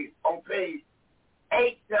it reads on page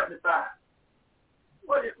 875.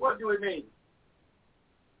 What do it mean?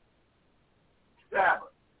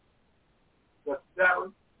 Sabbath. The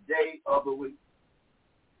seventh day of the week.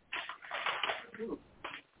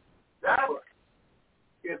 Sabbath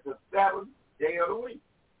is the seventh day of the week.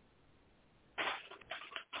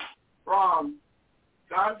 From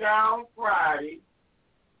sundown Friday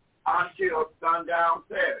until sundown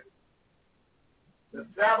Saturday. The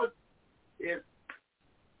Sabbath is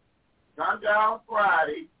sundown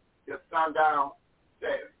Friday to sundown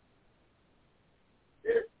Saturday.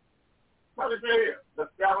 What does it say here? The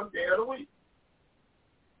seventh day of the week.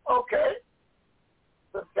 Okay.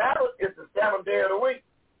 The Sabbath is the seventh day of the week.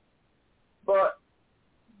 But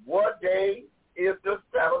what day is the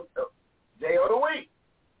seventh day of the week?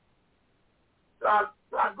 So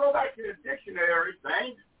I go back to the dictionary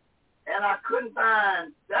thing, and I couldn't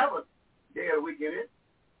find seventh day of the week in it,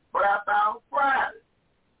 but I found Friday.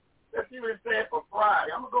 Let's see what it said for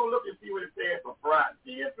Friday. I'm going to go look and see what it said for Friday.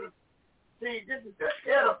 This is to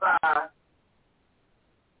edify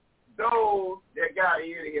those that got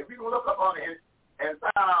ear to hear. We can look up on it and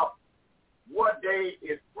find out what day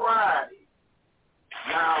is Friday.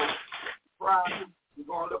 Now, Friday, we're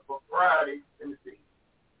going to look for Friday. Let me see.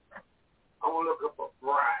 I'm going to look up for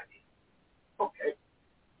Friday. Okay.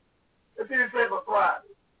 Let's see what it says for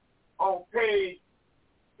Friday. On page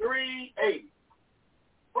 380,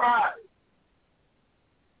 Friday,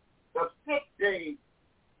 the sixth day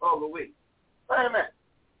of the week. Wait a minute.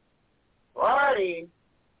 Friday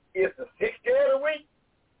is the sixth day of the week.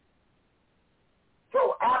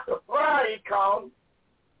 So after Friday comes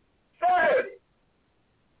Saturday.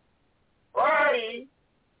 Friday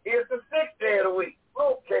is the sixth day of the week.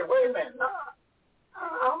 Okay, wait a minute. No,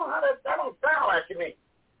 I don't know how that don't sound like to me.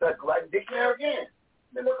 Let's go back to the dictionary again.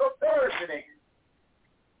 Then look up Thursday then.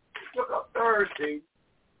 Look up Thursday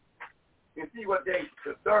and see what day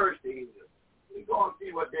the Thursday is. We're going to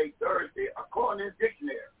see what day Thursday, according to the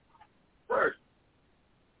dictionary. Thursday.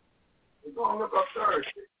 We're going to look up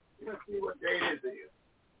Thursday. We're going to see what day this is.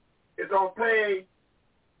 It's on page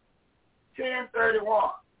 1031.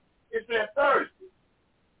 It says Thursday.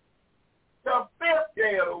 The fifth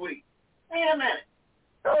day of the week. Wait a minute.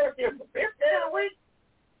 Thursday is the fifth day of the week?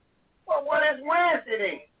 Well, what is Wednesday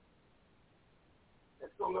then?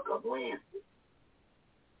 Let's go look up Wednesday.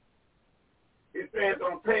 It says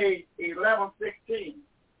on page 1116,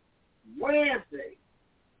 Wednesday,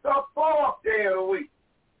 the fourth day of the week.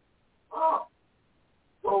 Oh,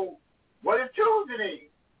 so what is Tuesday then?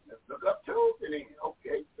 Let's look up Tuesday then.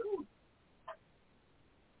 Okay, Tuesday.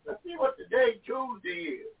 Let's see what the day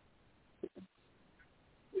Tuesday is.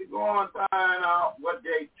 We're going to find out what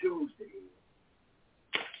day Tuesday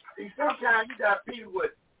is. See, sometimes you got people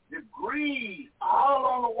with degrees all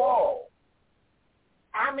on the wall.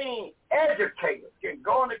 I mean, educators can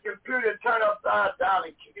go on the computer, turn upside down,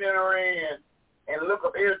 and kick it in and look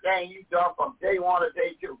up everything you've done from day one to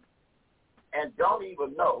day two, and don't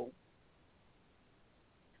even know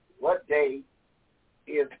what day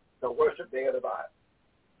is the worship day of the Bible.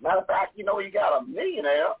 Matter of fact, you know, you got a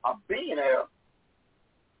millionaire, a billionaire.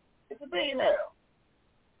 It's a billionaire.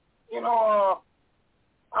 You know,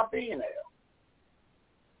 a billionaire.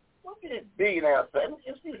 What did this billionaire say? Let me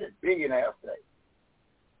just see what this billionaire say.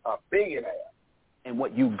 A billionaire. And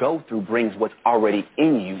what you go through brings what's already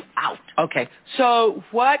in you out. Okay. So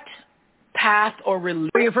what path or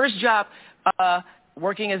for your first job,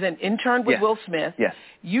 working as an intern with Will Smith,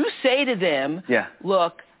 you say to them,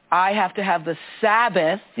 look, I have to have the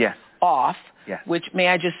Sabbath off, which may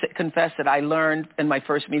I just confess that I learned in my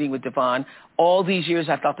first meeting with Devon. All these years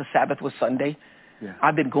I thought the Sabbath was Sunday.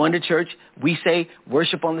 I've been going to church. We say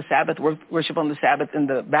worship on the Sabbath, worship on the Sabbath in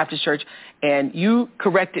the Baptist church. And you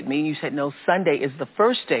corrected me. You said, no, Sunday is the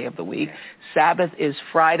first day of the week. Sabbath is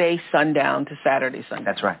Friday sundown to Saturday sundown.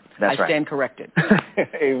 That's right. That's right. I stand corrected.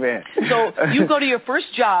 Amen. So you go to your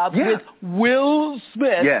first job with Will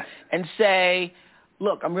Smith and say,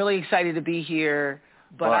 look, I'm really excited to be here,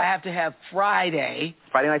 but I have to have Friday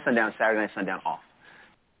night sundown, Saturday night sundown off.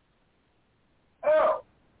 Oh,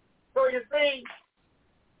 so you see,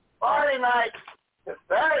 Friday night to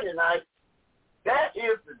Saturday night, that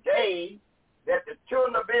is the day that the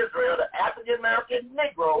children of Israel, the African-American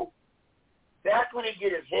Negro, that's when he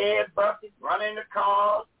get his head busted, run in the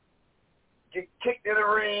cars, get kicked in the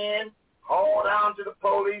ring, hauled down to the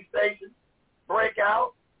police station, break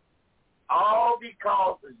out, all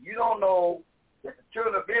because you don't know that the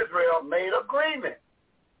children of Israel made agreement.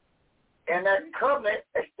 And that covenant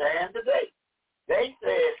stands today. They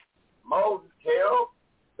said, Moses, tell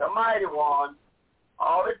the mighty one,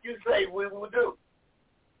 all that you say we will do.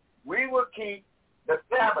 we would keep the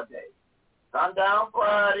Sabbath day, sundown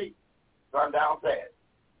Friday, sundown Saturday.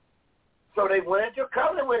 So they went into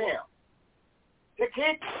covenant with him to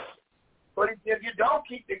keep it. But if you don't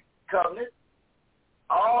keep the covenant,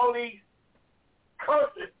 all these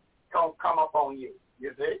curses going to come up on you,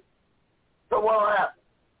 you see? So what will happen?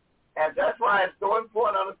 And that's why it's so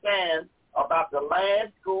important to understand about the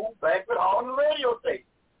land, school, banquet hall, and the radio station.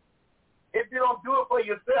 If you don't do it for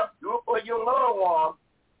yourself, do it for your loved ones,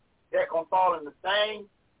 they're going to fall in the same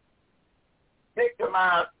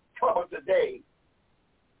victimized trouble today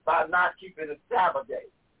by not keeping the Sabbath day.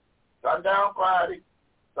 Sundown Friday,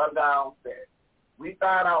 sundown Saturday. We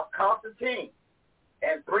find out Constantine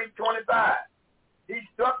in 325. He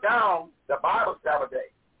struck down the Bible Sabbath day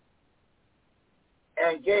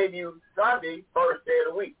and gave you Sunday, first day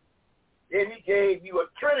of the week. Then he gave you a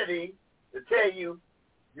trinity to tell you,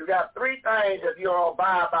 you got three things if you don't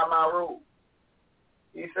abide by my rules.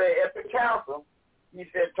 He said at the council, he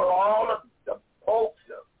said to all of the popes,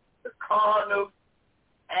 the cardinals,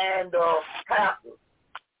 and the pastors,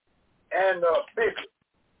 and the bishops,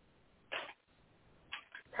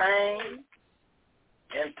 pain,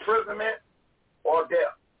 imprisonment, or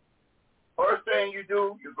death. First thing you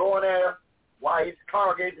do, you go in there while his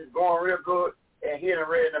congregation is going real good and hit him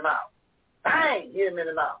right in the mouth. Bang! Hit him in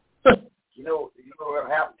the mouth. You know what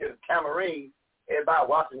happened to the Tamarine? Everybody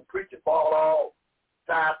watching the preacher fall off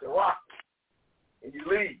sides to rock, and you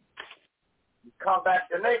leave. You come back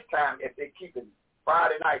the next time if they keep him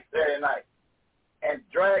Friday night, Saturday night, and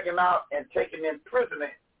drag him out and take him in prison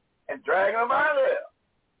and drag him out of there.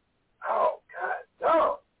 Oh, God,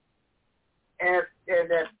 no. And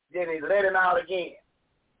then he let him out again.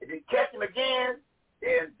 If you catch him again,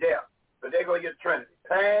 then death. So there go your trinity.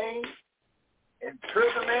 Pain,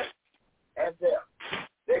 imprisonment, and death.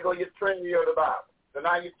 There go your trinity of the Bible. So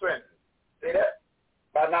now your trinity. See that?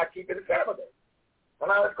 By not keeping the Sabbath day. So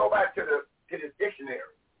now let's go back to this dictionary.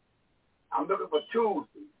 I'm looking for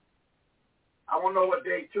Tuesday. I want to know what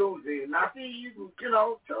day Tuesday is. Now see, you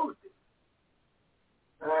Tuesday.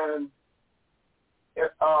 And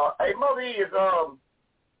if hey, Mother E is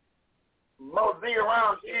Mother E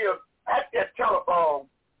around here, ask that telephone,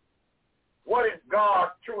 what is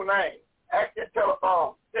God's true name? Ask that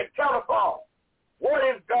telephone. Say, telephone, what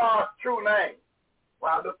is God's true name?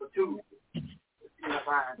 Well, I look for Tuesday. Let's see if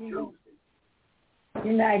I find Tuesday.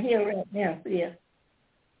 You're not here right now, Phil.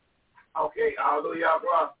 Okay, hallelujah,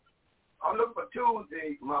 bro. I'm looking for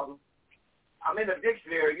Tuesday, Mother. I'm in the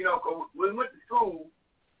dictionary, because when we went to school,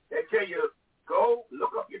 they tell you, go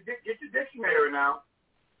look up get your dictionary now,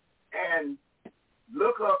 and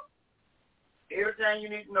look up everything you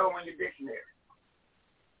need to know in your dictionary.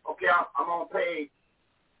 Okay, I'm on page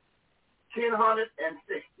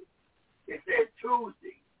 1060. It says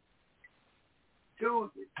Tuesday,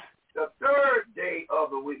 the third day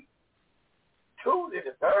of the week. Tuesday,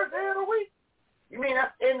 the third day of the week? You mean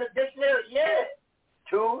that's in the dictionary? Yeah.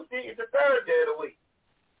 Tuesday is the third day of the week.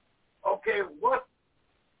 Okay, what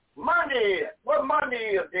Monday is? What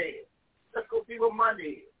Monday is there? Let's go see what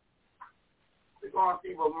Monday is. We're going to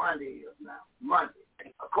see what Monday is now. Monday.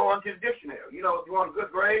 According to the dictionary. If you want a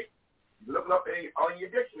good grade, you look it up on your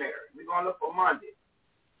dictionary. We're going to look for Monday.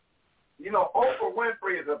 Oprah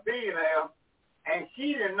Winfrey is a billionaire, and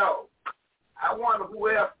she didn't know. I wonder who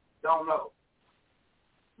else don't know.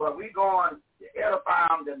 But we're going to edify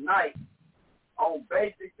them tonight on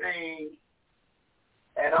basic things,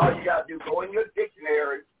 and all you got to do, go in your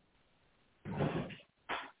dictionary and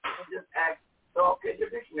just ask, okay, your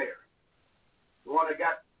dictionary. The one that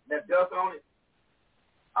got that dust on it.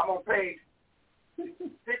 I'm on page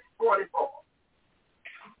 644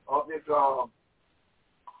 of this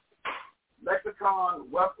Lexicon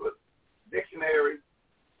Webster Dictionary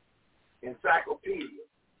Encyclopedia.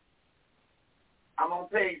 I'm on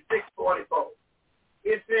page 644.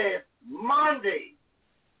 It says Monday,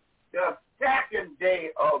 the second day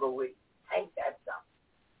of the week. Ain't that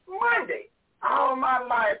something? Monday. All my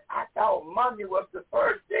life, I thought Monday was the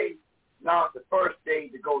first day. Now it's the first day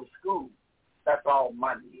to go to school. That's all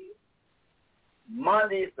Monday is.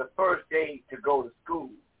 Monday is the first day to go to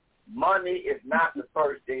school. Monday is not the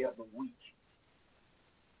first day of the week.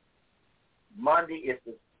 Monday is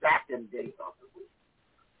the second day of the week.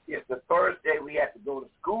 It's the first day we have to go to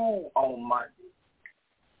school on Monday.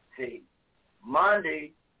 See,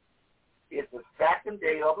 Monday is the second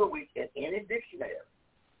day of the week in any dictionary.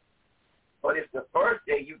 But it's the first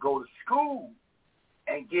day you go to school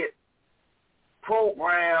and get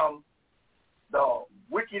programmed the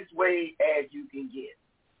wickedest way as you can get.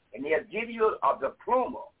 And they'll give you a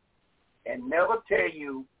diploma and never tell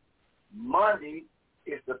you Monday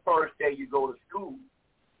is the first day you go to school.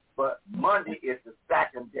 but Monday is the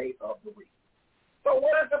second day of the week. So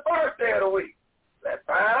what is the first day of the week? Let's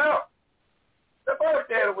find out. The first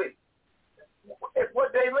day of the week. It's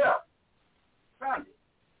what day left? Sunday.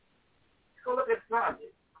 So look at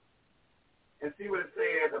Sunday and see what it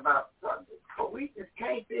says about Sunday. But we just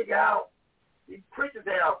can't figure out. These preachers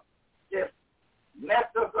have just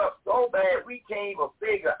messed us up so bad we can't even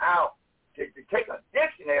figure out to take a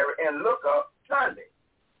dictionary and look up Sunday.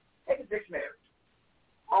 Take a dictionary.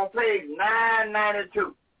 On page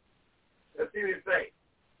 992. Let's see what it says.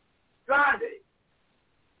 Sunday,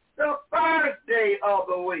 the first day of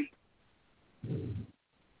the week.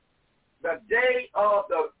 The day of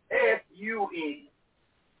the S-U-N.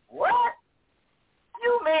 What?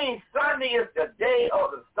 You mean Sunday is the day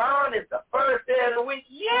of the sun? It's the first day of the week?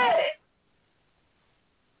 Yes.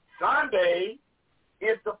 Sunday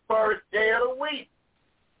is the first day of the week.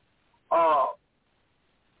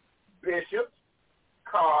 Bishops,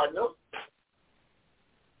 cardinals,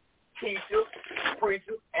 teachers,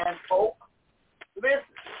 preachers, and folk. Listen,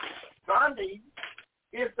 Sunday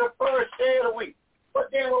is the first day of the week. But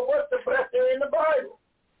then, well, what's the blessed day in the Bible?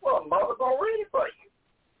 Well, Mother's going to read it for you.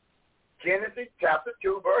 Genesis chapter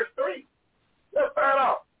 2, verse 3. Let's find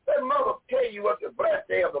out. Let Mother tell you what the blessed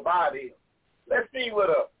day of the Bible is. Let's see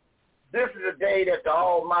what this is the day that the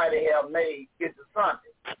Almighty have made. It's a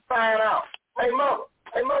Sunday. Find out. Hey, Mother,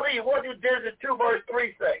 what did Genesis 2, verse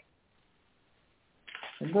 3 say?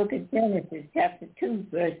 The book of Genesis, chapter 2,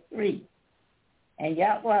 verse 3. And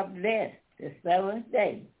Yahweh blessed the seventh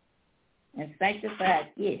day and sanctified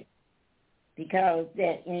it, because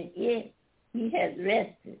that in it he has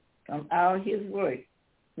rested from all his work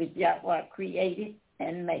which Yahweh created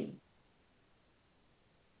and made.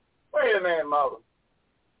 Wait a minute, Mother.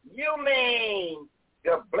 You mean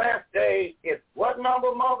the blessed day is what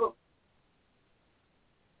number, Mother?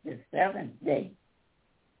 The seventh day.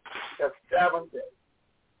 The seventh day.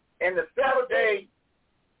 And the seventh day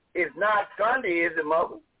is not Sunday, is it,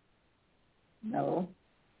 Mother? No.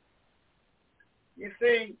 You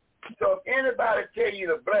see, so if anybody tell you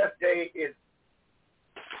the blessed day is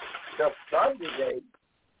the Sunday day,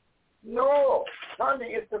 no, Sunday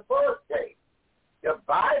is the first day. The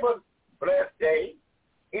Bible blessed day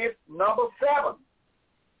is number 7.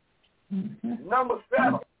 Mm-hmm. Number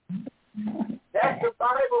 7. That's the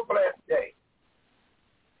Bible blessed day.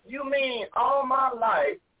 You mean all my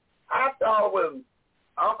life I thought when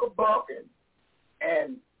Uncle Buck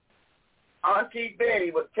and Auntie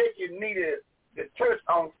Betty was taking me to the church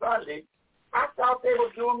on Sunday, I thought they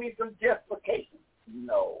were doing me some justification.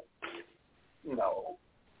 No.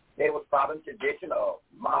 They was following tradition of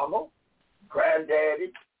mama,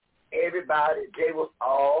 granddaddy, everybody. They was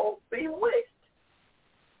all bewitched.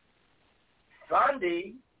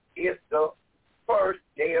 Sunday is the first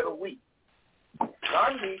day of the week.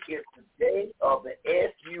 Sunday is the day of the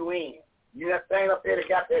S-U-N. You know that thing up there that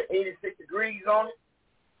got that 86 degrees on it?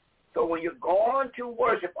 So when you're going to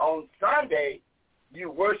worship on Sunday, you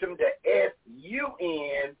worship the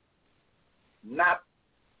S-U-N, not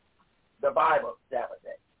the Bible Sabbath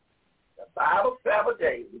day. The Bible Sabbath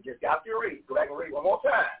day, we just got to read. Go back and read one more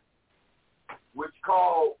time. Which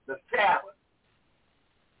called the Sabbath.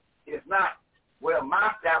 It's not, well,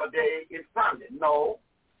 my Sabbath day is Sunday. No.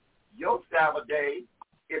 Your Sabbath day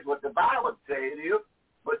is what the Bible says it is,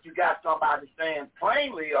 but you got somebody saying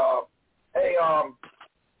plainly,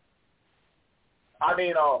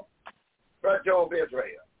 Brother Job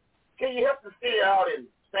Israel, can you help to see it out in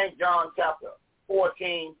St. John chapter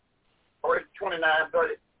 14, verse 29,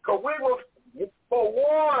 30? Because we were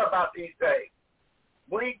forewarned about these things.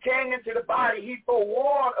 When he came into the body, he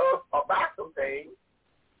forewarned us about some things.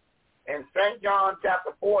 In St. John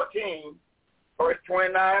chapter 14, verse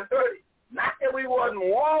 29, 30. Not that we wasn't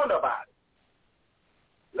warned about it.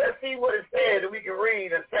 Let's see what it says that we can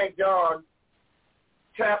read in St. John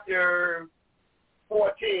chapter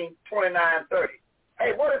 14, 29, 30.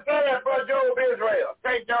 Hey, what is that, Brother Job Israel?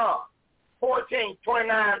 St. John 14,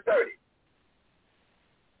 29, 30.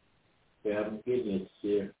 We haven't given it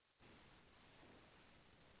here.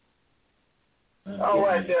 All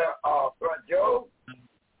right there, Brother Job.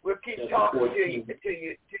 We'll keep talking to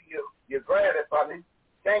you grab it for me.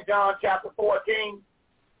 St. John chapter 14,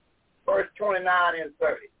 verse 29 and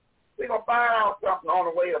 30. We're going to find out something on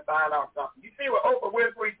the way to find out something. You see what Oprah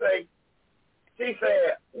Winfrey say? She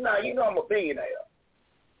said, no, you know I'm a billionaire.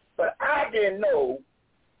 But I didn't know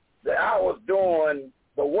that I was doing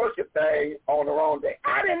the worship thing on the wrong day.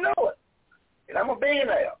 I didn't know it. And I'm a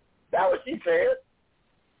billionaire. That's what she said.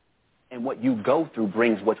 And what you go through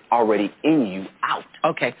brings what's already in you out.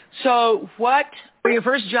 Okay. So what, for your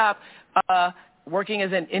first job, working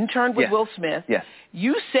as an intern with Will Smith. Yes.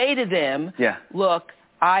 You say to them, look,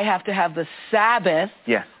 I have to have the Sabbath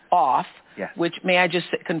off, which may I just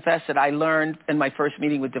confess that I learned in my first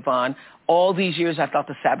meeting with Devon. All these years I thought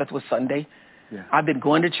the Sabbath was Sunday. Yeah. I've been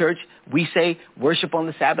going to church. We say worship on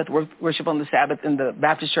the Sabbath, worship on the Sabbath in the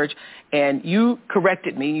Baptist church. And you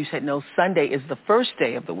corrected me. You said, no, Sunday is the first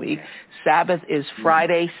day of the week. Yeah. Sabbath is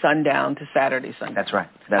Friday sundown to Saturday sundown. That's right.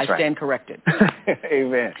 That's right. I stand corrected.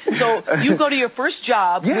 Amen. So you go to your first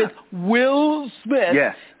job with Will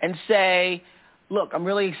Smith and say, look, I'm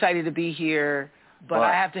really excited to be here, but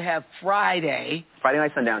I have to have Friday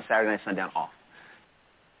night sundown, Saturday night sundown off.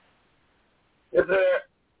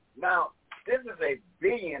 Now, this is a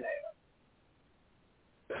billionaire.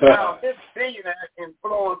 Now, this billionaire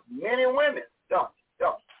influenced many women, don't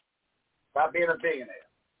by being a billionaire.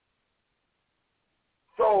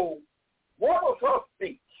 So, what was her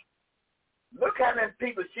speech? Look how many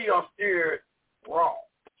people she done steered wrong.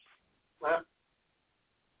 Huh?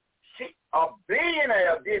 A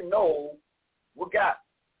billionaire didn't know we got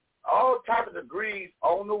all types of degrees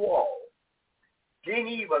on the wall. Didn't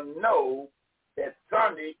even know that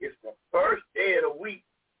Sunday is the first day of the week,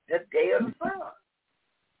 the day of the sun.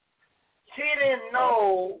 She didn't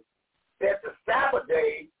know that the Sabbath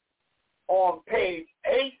day on page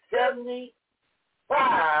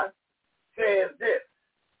 875 says this: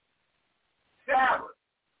 Sabbath,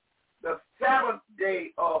 the seventh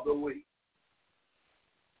day of the week,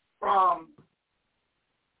 from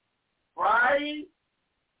Friday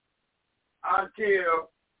until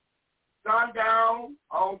sundown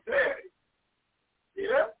on Saturday. See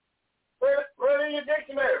that? Read in your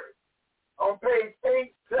dictionary on page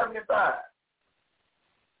 875.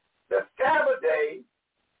 The Sabbath day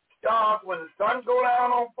starts when the sun goes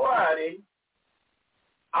down on Friday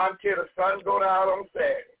until the sun goes down on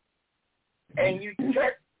Saturday. And you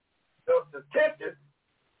check the statistics.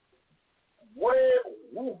 What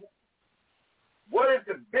is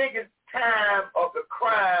the biggest time of the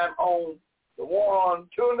crime on the one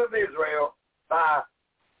children of Israel by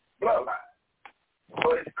bloodline?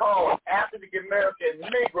 So it's called African American,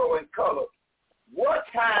 Negro, and color. What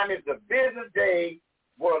time is the business day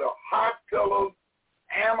where the hospitals,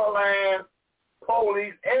 ambulance,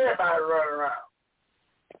 police, everybody running around?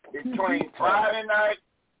 Between Friday night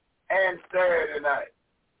and Saturday night.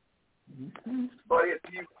 But if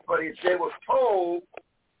they was told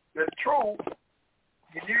the truth,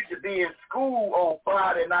 you need to be in school on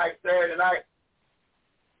Friday night, Saturday night,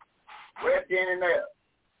 right then and there.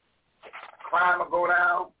 Crime will go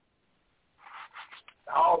down.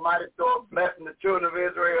 The Almighty start blessing the children of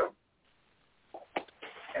Israel.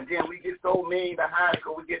 And then we get so mean behind it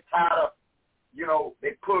because we get tired of,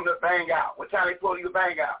 they pulling the bang out. What time they pull your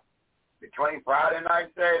bang out? Between Friday night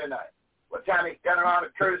and Saturday night. What time they stand around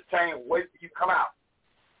the church chain wait till you come out?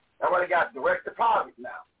 That's why they got direct deposit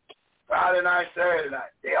now. Friday night, Saturday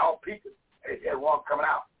night. They all peeking. They want coming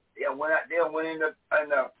out. They'll went in the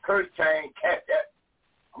church chain, catch that.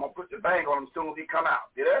 I'm going to put the bang on them as soon as he come out.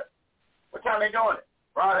 See that? What time they doing it?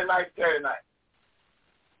 Friday night, Saturday night.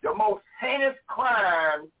 The most heinous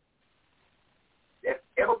crime that's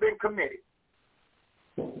ever been committed.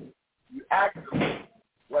 You ask them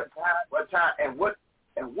what time, and what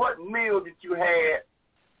meal did you have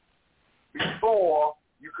before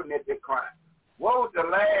you commit that crime? What was the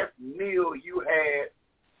last meal you had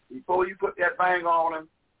before you put that bang on them,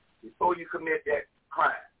 before you commit that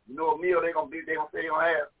crime? You know a meal they're gonna say they're gonna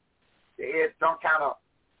have? They had some kind of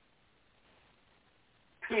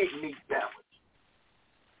pig meat sandwich.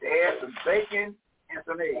 They had some bacon and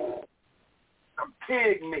some eggs. Some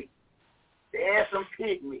pig meat. They had some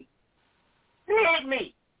pig meat. Pig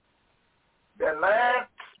meat. The last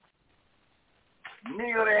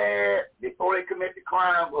meal they had before they commit the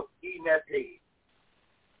crime was eating that pig.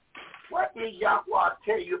 What did Yahweh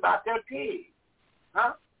tell you about that pig?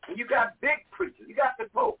 Huh? And you got big preachers. You got the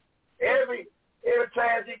Pope. Every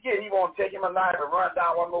chance he get, he want to take him a knife and run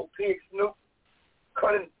down one little pig snoop,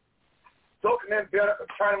 cut him, soak him in vinegar,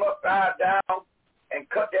 turn him upside down, and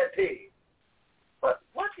cut that pig. But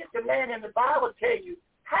what did the man in the Bible tell you?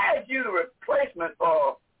 How is you the replacement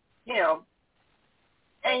for him,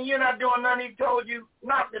 and you're not doing nothing he told you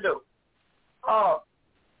not to do?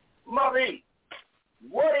 Mother E,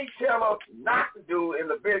 what did he tell us not to do in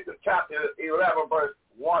Leviticus chapter 11, verse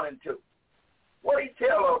 1 and 2? What did he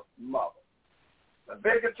tell us, Mother?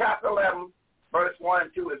 Leviticus chapter 11, verse 1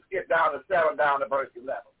 and 2, and skip down to 7, down to verse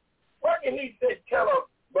 11. What did he tell us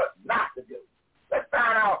but not to do? Let's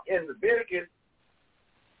find out in Leviticus,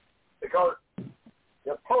 because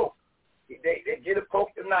the Pope, they get a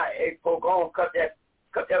Pope tonight. Hey, Pope, go on, cut that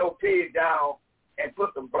old pig down and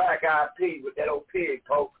put some black-eyed peas with that old pig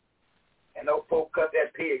poke. And those folks cut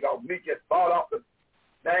that pig off. Meat just fall off.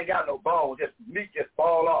 They ain't got no bones. Just meat just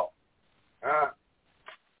fall off.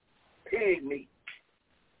 Pig meat.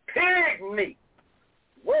 Pig meat.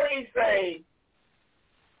 What did he say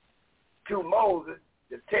to Moses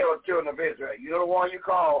to tell the children of Israel? You know the one you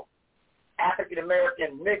call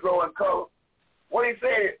African-American, Negro in color? What did he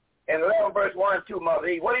say in 11 verse 1 and 2, Mother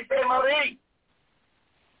E? What did he say, Mother E?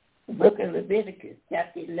 The book of Leviticus,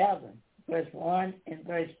 chapter 11, verse 1 and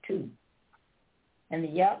verse 2. And the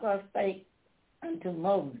Yahweh spake unto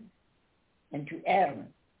Moses and to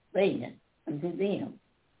Aaron, saying unto them,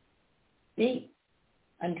 Speak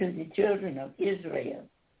unto the children of Israel,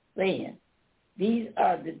 saying, These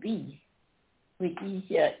are the beasts which ye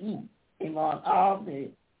shall eat among all the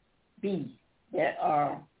beasts that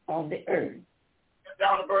are on the earth.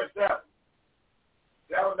 Down to verse 7.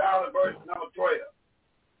 Down to verse number 12.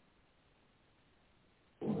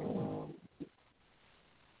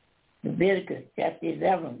 Leviticus chapter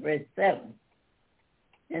 11, verse 7.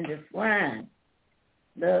 And the swine,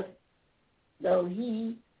 thus, though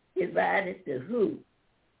he divided the hoof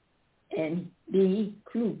and be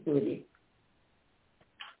clue-footed,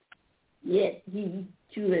 yet he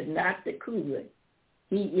cheweth not the cud,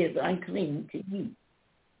 he is unclean to you.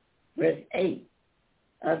 Verse 8.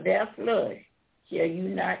 Of their flesh shall you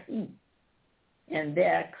not eat, and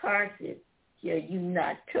their carcass shall you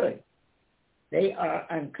not touch. They are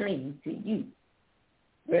unclean to you.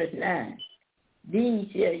 Verse 9.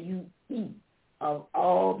 These shall you eat of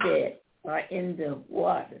all that are in the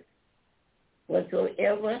waters.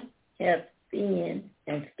 Whatsoever hath fin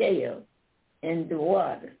and scales in the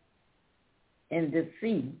water, in the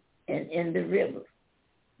sea, and in the rivers,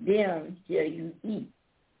 them shall you eat.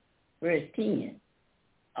 Verse 10.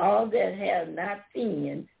 All that have not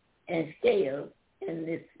fin and scales in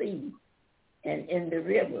the sea and in the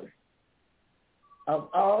rivers, of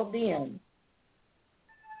all them,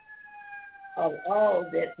 of all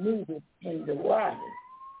that moveth in the waters,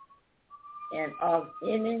 and of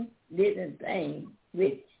any living thing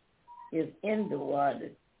which is in the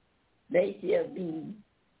waters, they shall be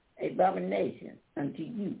abomination unto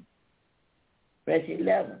you. Verse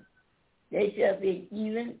 11, they shall be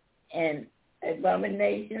even an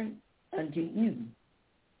abomination unto you.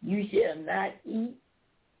 You shall not eat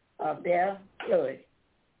of their flesh,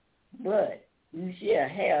 but you shall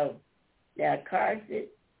have their carcass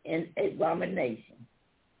in abomination.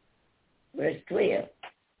 Verse 12.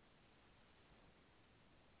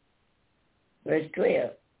 Verse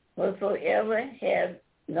 12. Whatsoever has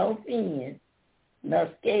no fin nor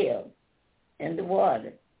scale in the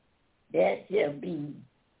water, that shall be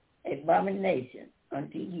abomination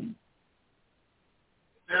unto you.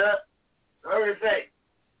 What did it say?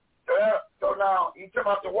 So now, you talk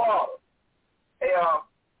about the water. Hey,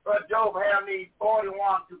 Brother Job had me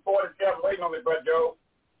 41 to 47 waiting on me, Brother Job.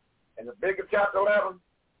 And the bigger chapter 11,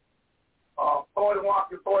 41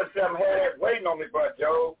 to 47 had that waiting on me, Brother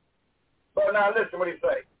Job. But now listen what he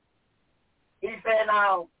say. He said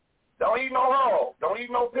now, don't eat no hog, don't eat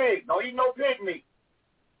no pig, don't eat no pig meat.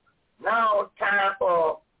 Now it's time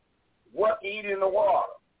for what to eat in the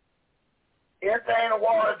water. Anything in the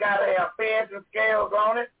water got to have fins and scales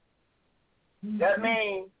on it. That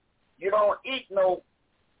means you don't eat no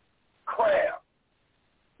crab.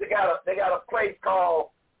 They got a place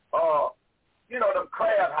called them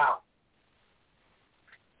crab house.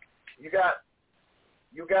 You got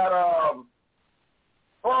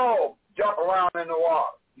frogs jump around in the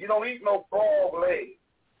water. You don't eat no frog legs.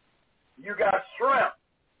 You got shrimp.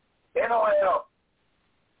 They don't have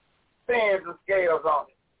fins and scales on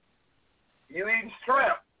it. You eating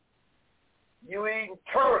shrimp. You eating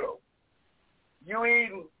turtle. You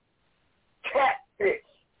eating catfish.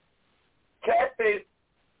 Catfish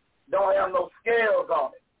don't have no scales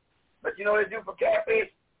on it. But you know what they do for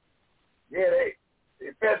catfish? Yeah, they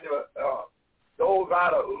especially those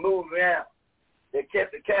out of Louisiana. They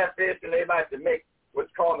catch the catfish and they like to make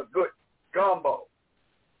what's called a good gumbo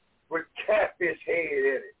with catfish head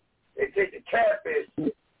in it. They take the catfish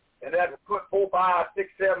and they have to put 4, 5, 6,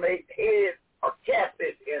 7, 8 heads of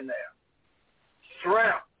catfish in there.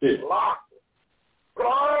 Shrimp, lobster. Put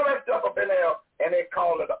all that stuff up in there and they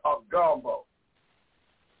call it a gumbo.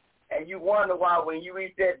 And you wonder why when you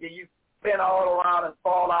eat that, do you spin all around and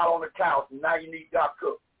fall out on the couch and now you need duck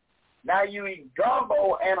cook. Now you eat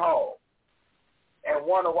gumbo and hog. And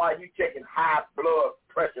wonder why you taking high blood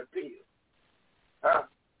pressure pills. Huh?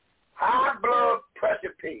 High blood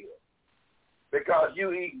pressure pills. Because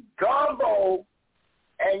you eat gumbo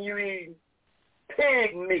and you eat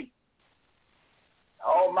pig meat.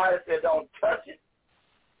 Almighty said don't touch it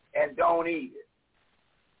and don't eat it.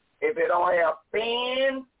 if it don't have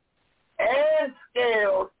fins and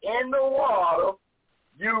scales in the water,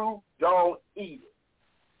 you don't eat it.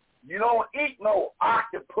 You don't eat no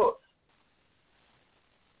octopus.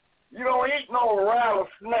 You don't eat no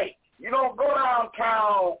rattlesnake. You don't go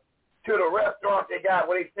downtown to the restaurant they got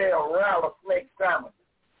where they sell rattlesnake sandwiches.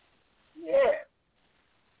 Yeah.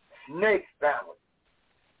 Snake sandwiches.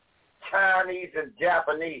 Chinese and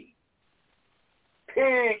Japanese.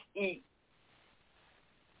 Pig eat.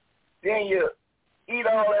 Then you eat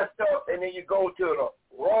all that stuff, and then you go to the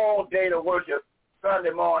wrong day to worship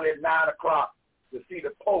Sunday morning at 9 o'clock to see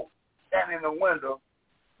the Pope standing in the window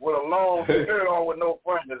with a long shirt on with no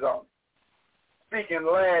fringes on it, speaking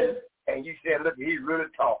Latin, and you said, look, he's really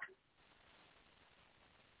talking.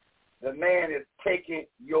 The man is taking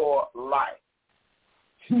your life.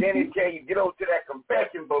 Then he tell you, get over to that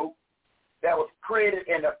confession booth that was created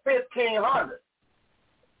in the 1500s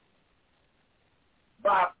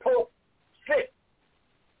by Pope VI.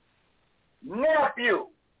 Nephew,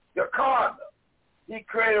 the cardinal. He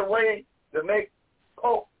created a way to make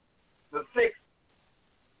Pope the sixth,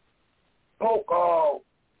 Pope,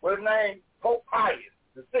 what's his name? Pope Pius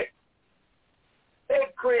the sixth. They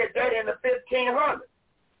created that in the 1500s.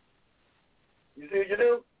 You see what you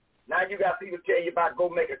do? Now you got people tell you about go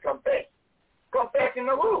make a confession. Confession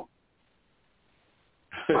the who?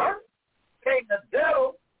 Huh? Take the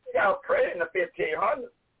devil. They got created in the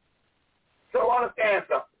 1500s. So understand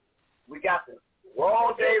something. We got the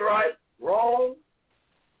wrong day right, wrong,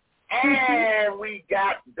 and we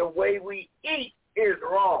got the way we eat is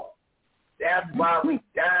wrong. That's why we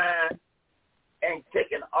dying and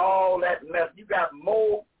taking all that mess. You got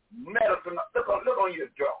more medicine. Look on your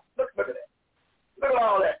drum. Look at that. Look at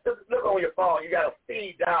all that. Look on your phone. You got a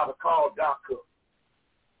speed dial to call doctor.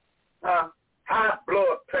 High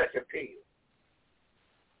blood pressure pills.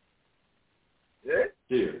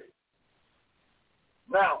 Yeah?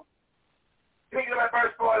 Now, speaking of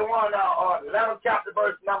verse 41 now, 11th chapter,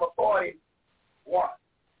 verse number 41.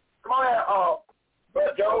 Come on here,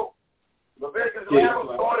 Brother Joe. Leviticus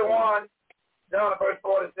 11, 41, down to verse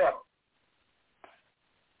 47.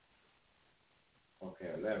 Okay,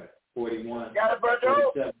 11, 41. Got it, Brother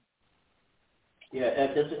Joe? 47. Yeah,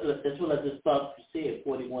 that's what I just started to say,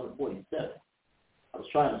 41 and 47. I was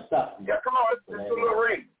trying to stop you. Yeah, come on, let's do a little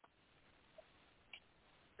reading.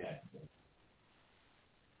 Okay.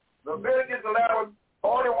 Leviticus 11,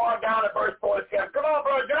 41 down to verse 47. Come on,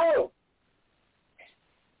 Brother Joe.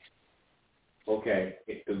 Okay.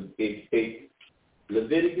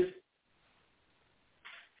 Leviticus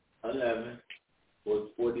 11 was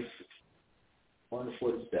 41 to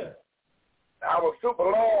 47. I was super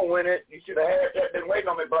long with it. You should have had that been waiting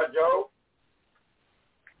on me, Brother Joe.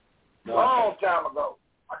 No, long time ago.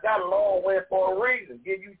 I got a long way for a reason.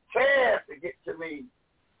 Give you a chance to get to me.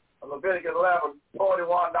 Leviticus 11,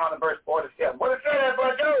 41 down to verse 47. What does it say there,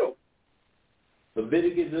 Brother Joe?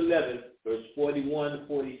 Leviticus 11, verse 41 to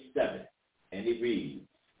 47. And it reads,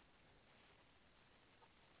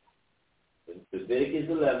 Leviticus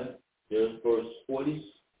 11, verse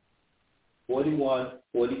 41,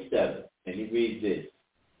 47. And it reads this.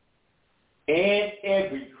 And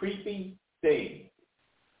every creeping thing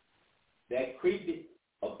that creepeth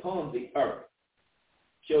upon the earth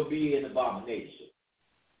shall be an abomination.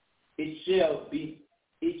 It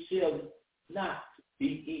shall not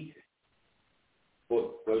be eaten.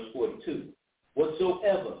 Verse 42.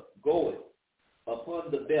 Whatsoever goeth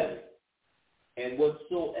upon the belly, and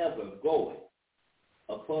whatsoever goeth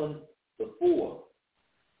upon the floor,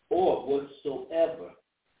 or whatsoever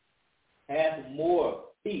hath more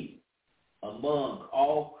feet among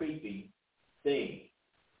all creeping things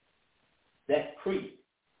that creep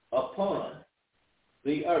upon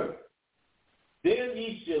the earth, them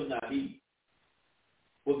ye shall not eat,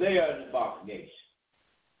 for they are an abomination.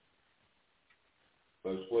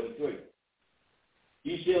 Verse 43.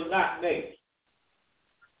 Ye shall not make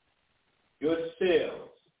yourselves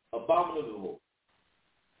abominable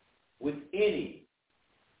with any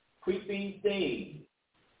creeping thing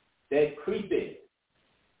that creepeth,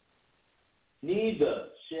 neither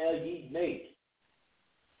shall ye make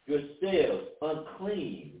yourselves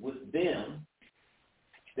unclean with them,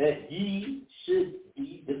 that ye should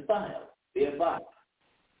be defiled thereby.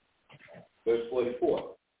 Verse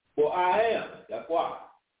 44. For I am Yahweh,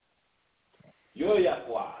 your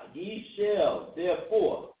Yahweh. Ye shall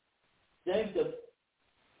therefore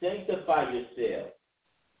sanctify yourselves,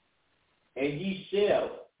 and ye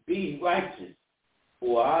shall be righteous,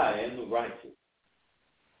 for I am the righteous.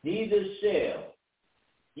 Neither shall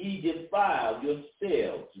ye defile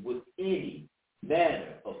yourselves with any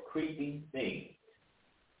manner of creeping things.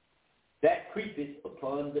 that creepeth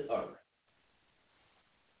upon the earth.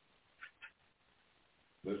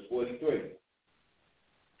 Verse 43.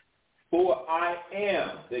 For I am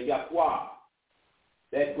the Yahweh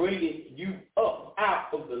that bringeth you up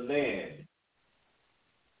out of the land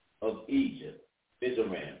of Egypt,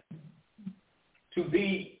 Mizraim, to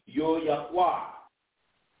be your Yahweh.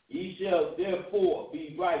 Ye shall therefore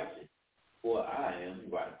be righteous, for I am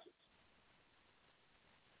righteous.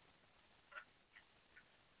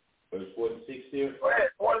 Verse 46 here. Go ahead,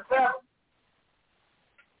 47.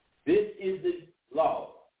 This is the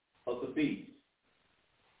law of the beast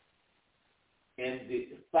and the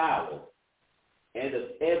fowl and of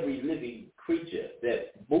every living creature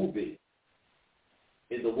that moveth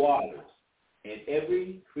in the waters, and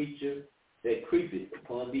every creature that creepeth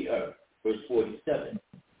upon the earth. Verse 47.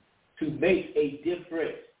 To make a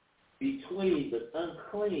difference between the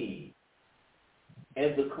unclean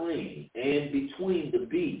and the clean, and between the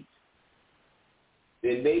beast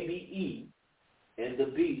that may be eaten and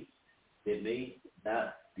the beast that may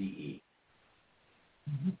not be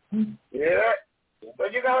eaten. Yeah. So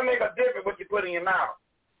you got to make a difference what you put in your mouth.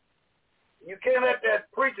 You can't let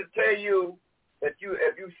that preacher tell you that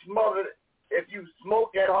if you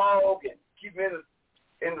smoke that hog and keep it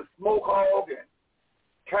in the smoke hog and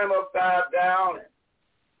turn him upside down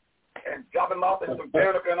and drop him off in some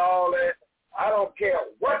vinegar and all that. I don't care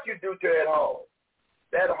what you do to that hog.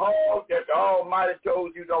 That hog that the Almighty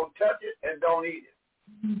told you don't touch it and don't eat it.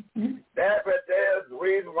 Mm-hmm. That right there is the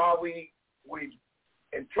reason why we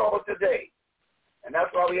in trouble today. And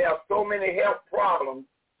that's why we have so many health problems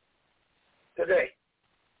today.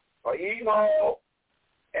 For eating hog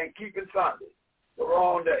and keeping Sunday, the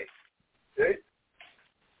wrong day. See?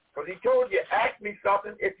 Because he told you, ask me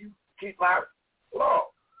something if you keep my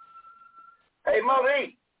law. Hey, Mother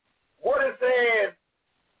E, what it says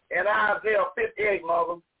in Isaiah 58,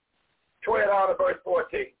 Mother, 12 out of verse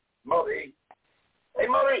 14, Mother E. Hey,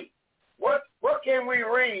 Mother E, what can we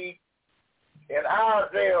read in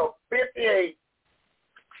Isaiah 58,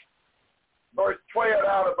 verse 12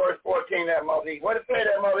 out of verse 14 there, Mother E? What it say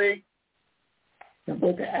there, Mother E? The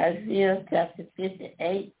book of Isaiah, chapter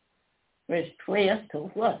 58, verse 12 to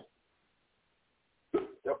what?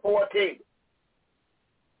 The 14.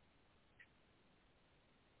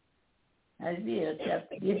 Isaiah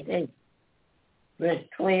chapter 58, verse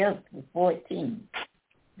 12 to 14.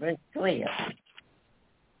 Verse 12.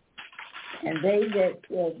 And they that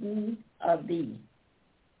shall be of thee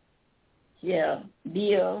shall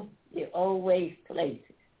build the old waste places.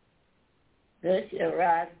 Thus shall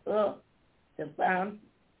rise up the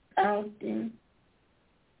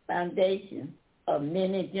foundation of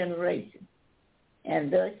many generations,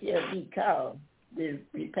 and thus shall be called the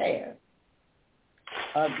repair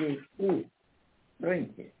of the fruit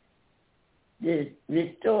branches, the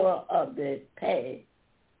restorer of the past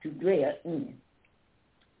to dwell in.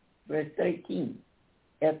 Verse 13.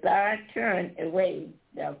 If thou turn away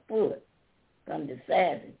thy foot from the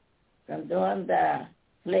Sabbath, from doing thy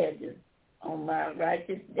pleasures on my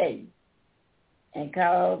righteous day, and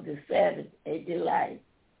call the Sabbath a delight,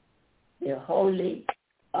 the holy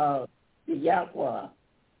of the Yahweh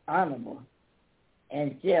honorable,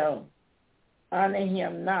 and shall honor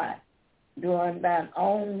him not, doing thine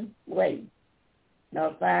own way,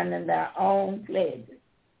 nor finding thy own pleasure,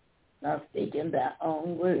 nor speaking thy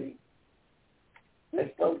own word. Verse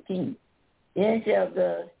 14. Then shall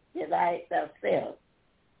thou delight thyself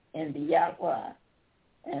in the Yahweh,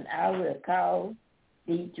 and I will cause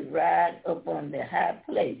thee to ride upon the high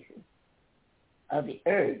places of the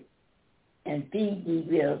earth, and feed thee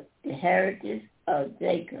with the heritage of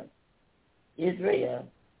Jacob, Israel,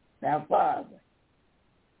 thy father,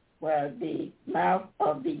 where the mouth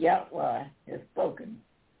of the Yahweh has spoken.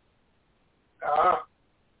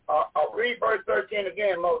 I'll read verse 13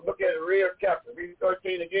 again. Look at it real carefully. Read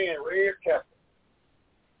 13 again, real carefully.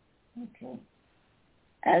 Okay.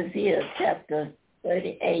 Isaiah chapter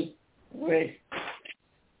 38, verse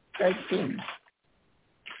 13.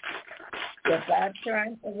 If I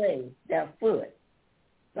turn away thy foot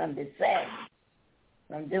from the Sabbath,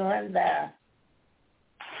 from doing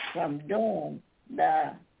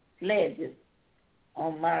thy pleasures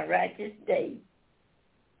on my righteous day,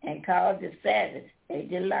 and call the Sabbath a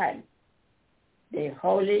delight, the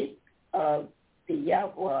holy of the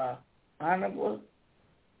Yahweh honorable,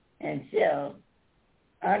 and shall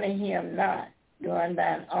honor him not, doing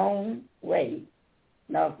thine own way,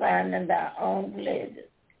 nor finding thy own pleasure,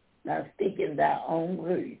 nor speaking thy own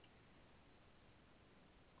word.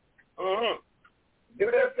 Mm-hmm. Do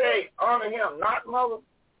that say honor him not, Mother?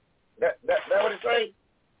 That what it say?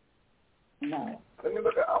 No.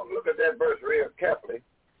 I'll look at that verse real carefully.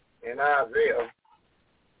 in Isaiah.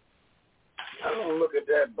 I'm going to look at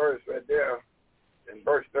that verse right there in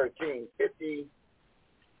verse 13, 58:13.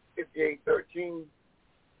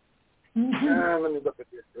 Let me look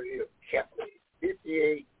at this real carefully.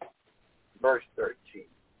 58, verse 13.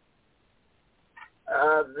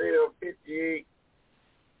 Isaiah 58.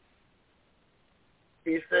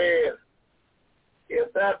 He says,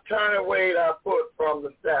 if thou turn away thy foot from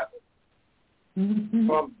the Sabbath,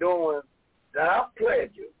 from doing thy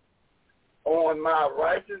pleasure on my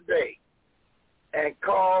righteous day, and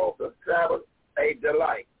call the Sabbath a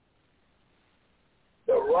delight,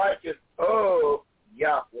 the righteous of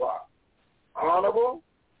Yahweh honorable,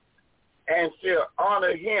 and shall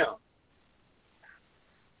honor him,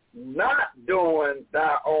 not doing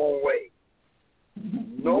thy own way,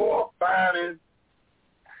 nor finding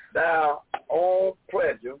thy own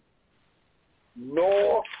pleasure,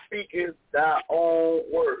 nor speaking thy own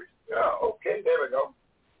words. Okay, there we go.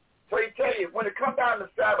 So he tell you, when it comes down to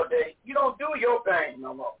Sabbath day, you don't do your thing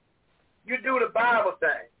no more. You do the Bible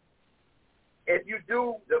thing. If you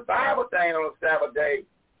do the Bible thing on the Sabbath day,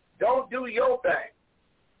 don't do your thing.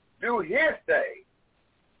 Do his thing.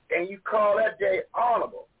 And you call that day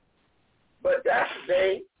honorable. But that's the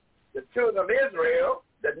day the children of Israel,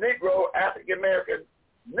 the Negro, African-American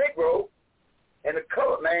Negro, and the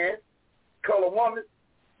colored man, colored woman,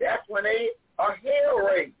 that's when they are hell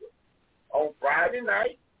raisers. On Friday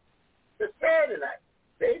night to Saturday night,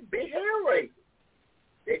 they be hell raisers.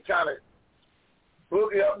 They trying to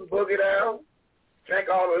boogie up and boogie down, drink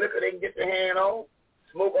all the liquor they can get their hand on,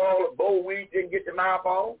 smoke all the bowl weed they can get their mouth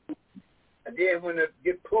on, and then when they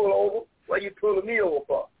get pulled over, what you pulling me over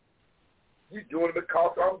for? You doing it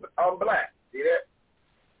because I'm black. See that?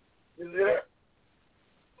 You see that?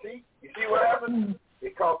 See? You see what happened?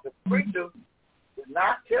 Because the preachers did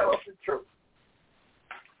not tell us the truth.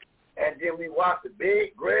 And then we watch the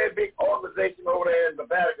great big organization over there in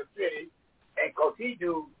Nevada City, and because he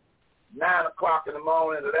do 9 o'clock in the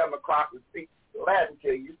morning, 11 o'clock to speak Latin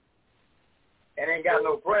to you, and ain't got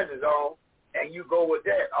no fringes on, and you go with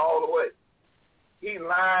that all the way. He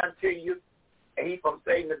lying to you, and he from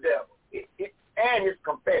Satan the devil, and his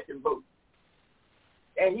confession booth.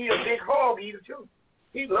 And he a big hog eater too.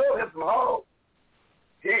 He love him some hogs.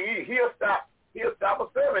 He'll stop a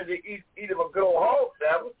servant to eat him a good old hog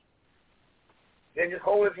sandwich. Then just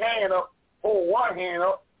hold his hand up, hold one hand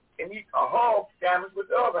up, and eat a hog sandwich with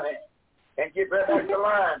the other hand, and get right back to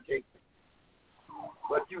lion chicken.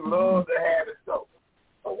 But you love to have it so.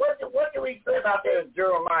 So what do we say about that in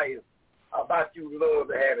Jeremiah about you love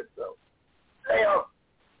to have it so? Hey,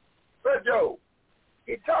 Brother Joe,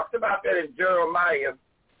 he talks about that in Jeremiah,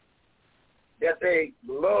 that they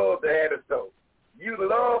love to have it so. You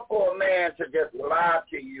love for a man to just lie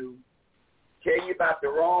to you, tell you about the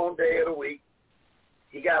wrong day of the week.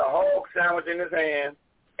 He got a hog sandwich in his hand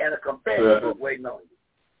and a confession book waiting on you.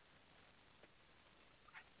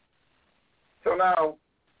 So now,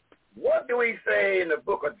 what do we say in the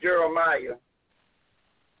book of Jeremiah?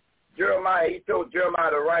 He told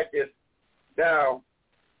Jeremiah to write this down.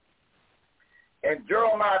 In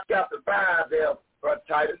Jeremiah chapter 5 there, Brother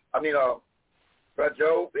Brother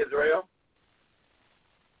Job, Israel.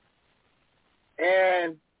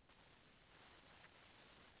 And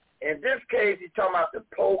in this case, he's talking about the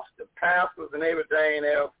popes, the pastors, and everything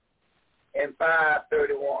else in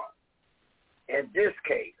 531. In this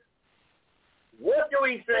case, what do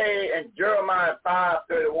we say in Jeremiah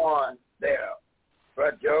 5:31 there,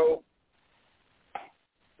 Brother Job?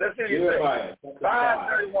 Let's see what you say.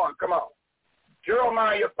 5:31, come on.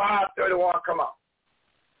 Jeremiah 5:31, come on.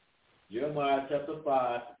 Jeremiah chapter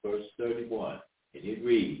 5, verse 31, and it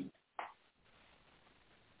reads,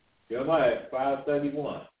 Jeremiah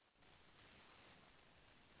 5:31.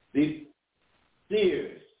 The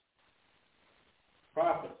seers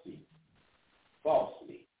prophesy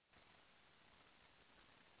falsely,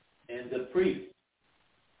 and the priests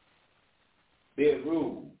bear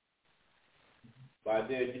rule by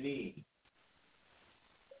their demeanor.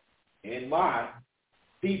 And my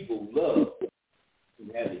people love to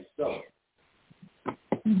have it so.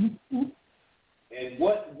 And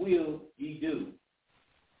what will ye do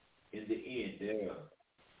in the end thereof?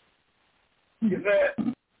 He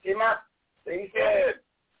said,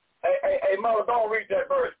 hey, mother, don't read that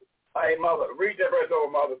verse. Hey, mother, read that verse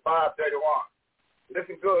over, mother, 5:31.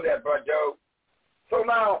 Listen good to that, Brother Joe. So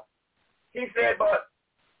now, he said, but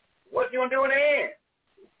what you going to do in the end?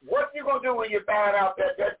 What you going to do when you find out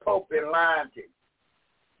that Pope been lying to you?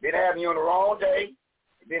 Been having you on the wrong day.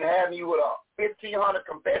 Been having you with a 1,500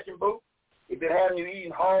 confession book. He been having you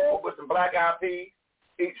eating hog with some black-eyed peas,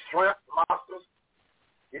 eat shrimp, lobsters,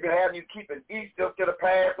 He's been having you keeping Easter to the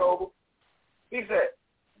Passover. He said,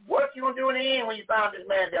 what you going to do in the end when you found this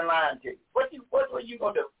man been lying to you? What were you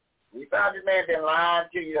going to do? When you found this man been lying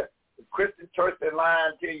to you, the Christian church been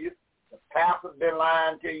lying to you, the pastor's been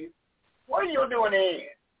lying to you, what are you going to do in the end?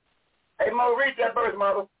 Hey, Mo, read that verse,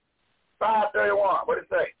 Mother. 5:31. What did it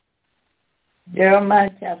say?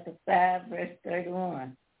 Jeremiah chapter 5, verse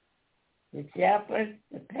 31. The shepherds,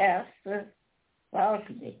 the pastors,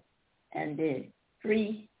 falsely, and the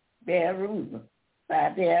priests bear rule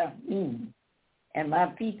by their means. And my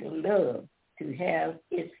people love to have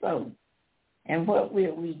it so. And what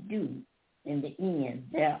will we do in the end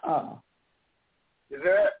thereof? Is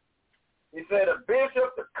that? He said the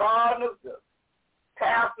bishops, the cardinals, the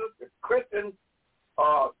pastors, the Christian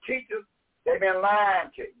teachers, they've been lying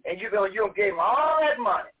to you. And you're going to give them all that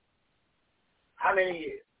money. How many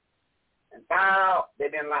years? And now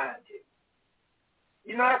they've been lying to you.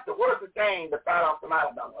 You know, that's the worst thing to find out somebody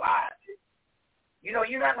done lied to you. You know,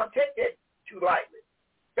 you're not going to take that too lightly.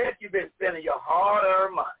 Especially you've been spending your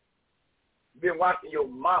hard-earned money. You've been watching your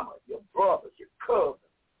mama, your brothers, your cousins,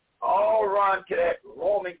 all run to that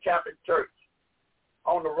Roman Catholic Church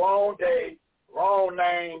on the wrong day, wrong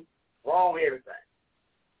name, wrong everything.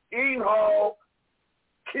 Eating hog,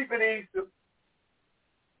 keeping Easter,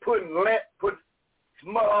 putting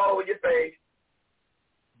smut all over your face,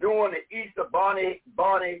 doing the Easter bunny.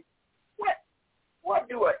 What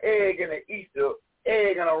do an egg and an Easter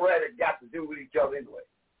egg and a rabbit got to do with each other anyway?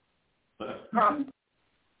 Huh?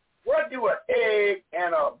 What do an egg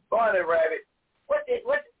and a bunny rabbit?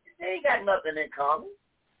 They ain't got nothing in common.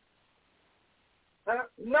 Huh?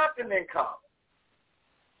 Nothing in common.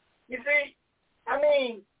 You see, I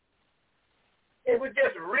mean, if we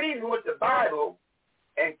just reason with the Bible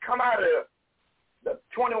and come out of the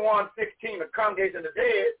 21:16, the congregation of the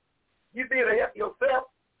dead, you'd be able to help yourself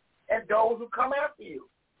and those who come after you.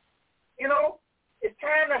 You know, it's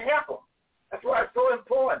time to help them. That's why it's so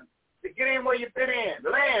important to get in where you fit in.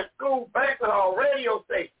 Land, school, banquet hall, radio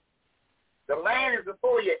station. The land is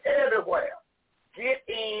before you everywhere. Get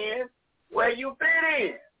in where you fit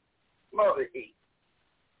in. Mother E.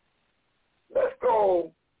 Let's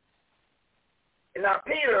go. And now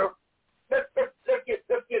Peter, let's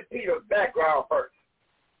get Peter's background first.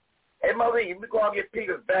 Hey, Mother E, we're going to get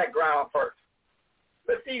Peter's background first.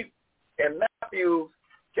 Let's see in Matthew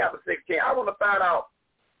chapter 16. I want to find out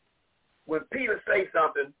when Peter says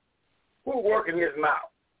something, who working his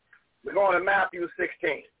mouth. We're going to Matthew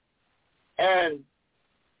 16. And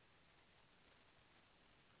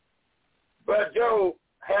Brother Joe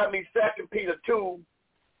had me 2 Peter 2,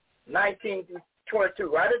 19 to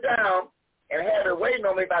 22. Write it down and have it waiting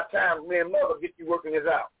on me by the time me and Mother get you working this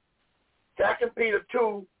out. 2 Peter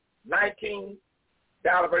 2, 19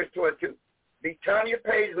 down to verse 22. Be turning your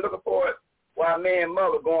page looking for it while me and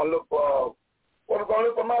Mother going to look for, what are we going to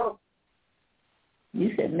look for, Mother?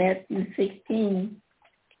 You said Matthew 16.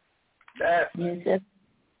 That's you said,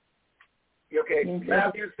 okay.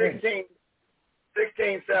 Matthew 16,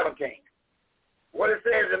 17. What it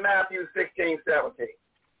says in Matthew 16, 17.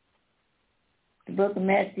 The book of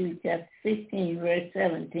Matthew, chapter 16, verse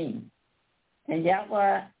 17. And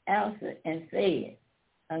Yahweh answered and said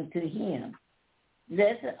unto him,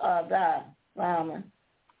 Blessed art thou, Simon,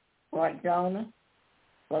 or Jonah,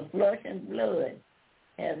 for flesh and blood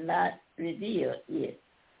have not revealed it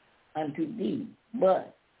unto thee,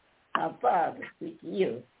 but our Father which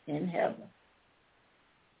is in heaven.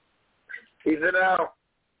 He said, now,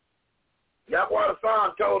 Yahweh the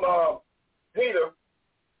Son told Peter,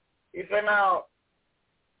 he said, now,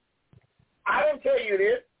 I didn't tell you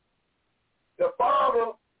this. The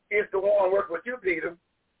Father is the one working with you, Peter.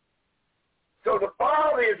 So the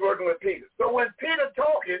Father is working with Peter. So when Peter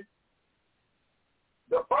talking,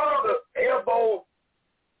 the Father elbowed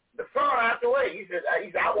the Son out the way. He said,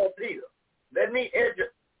 I want Peter. Let me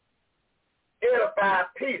edify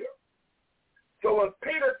Peter. So when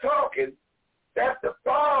Peter talking, that's the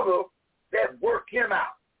Father that worked him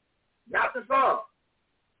out, not the Son.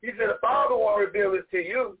 He said, the Father won't reveal this to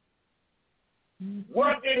you. Mm-hmm.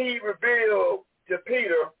 What did he reveal to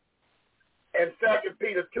Peter in 2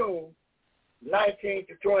 Peter 2, 19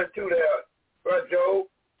 to 22 there, Brother Joe?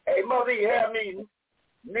 Hey, Mother, you have me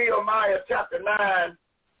Nehemiah chapter 9,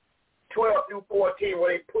 12 through 14,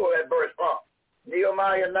 where they pull that verse from.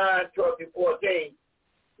 Nehemiah 9, 12 through 14.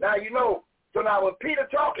 Now, you know, so now when Peter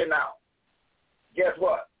talking now, guess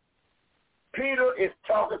what? Peter is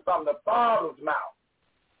talking from the Father's mouth.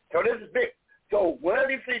 So this is big. So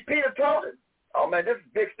whenever you see Peter talking, oh, man, this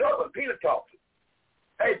is big stuff when Peter talks.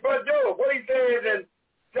 Hey, Brother Joe, what he says in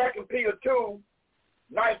 2 Peter 2,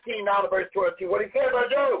 19 down to verse 22. What he said, Brother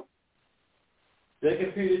Joe?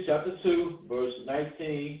 2 Peter chapter 2, verse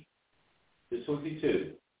 19 to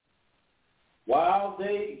 22. While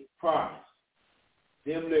they promise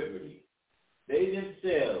them liberty, they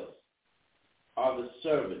themselves are the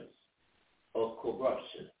servants of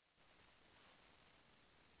corruption.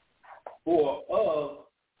 For of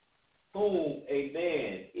whom a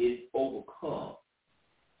man is overcome,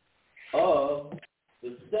 of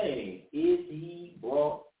the same is he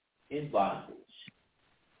brought in bondage.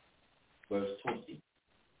 Verse 20.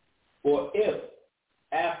 For if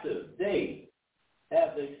after they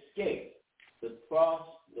have escaped the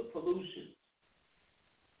pollution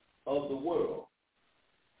of the world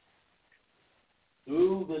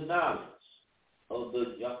through the knowledge of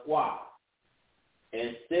the Yahweh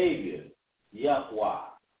and Savior Yahweh,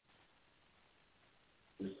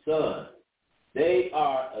 the Son, they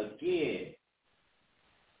are again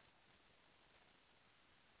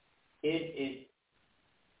entangled.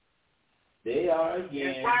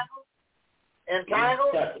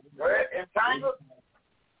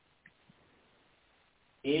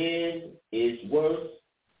 In is worse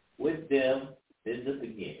with them than the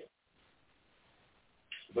beginning.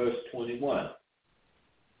 Verse 21.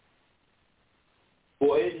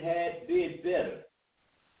 For it had been better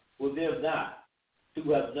for them not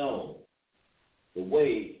to have known the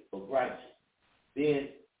way of righteousness, then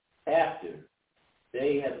after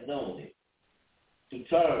they have known it, to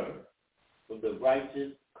turn from the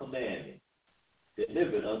righteous commandment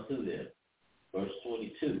delivered unto them. Verse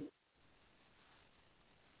 22.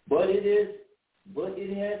 But it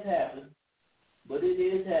has happened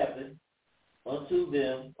unto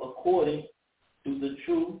them according to the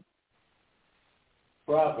true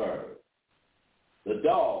proverb. The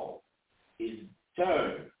dog is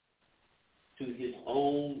turned to his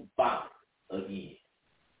own vomit again,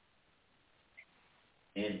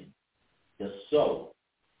 and the soul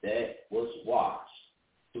that was washed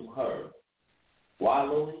to her,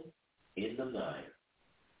 wallowing in the mire.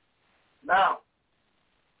 Now,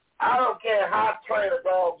 I don't care how trained a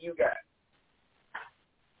dog you got.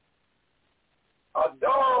 A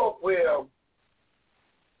dog will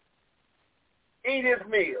eat his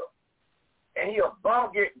meal, and he'll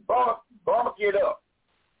bump it up.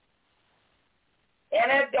 And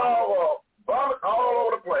that dog will vomit all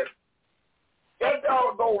over the place. That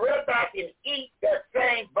dog will go right back and eat that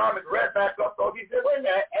same vomit right back up. So if you say, wait a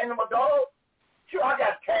minute, ain't my dog? Sure, I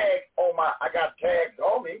got tags on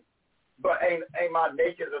me, but ain't my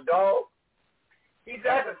nature as a dog. He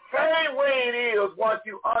said the same way it is once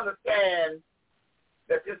you understand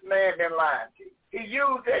that this man been lying to you. He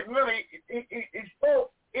used that really, he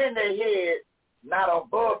spoke in the head, not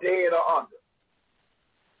above the head or under.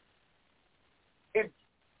 If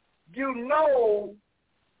you know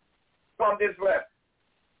from this lesson,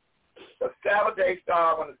 the Sabbath day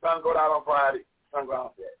starts when the sun goes out on Friday, sun goes out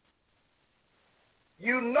on Saturday.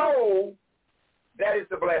 You know that is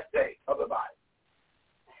the blessed day of the Bible.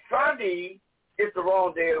 Sunday is the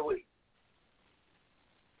wrong day of the week.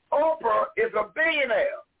 Oprah is a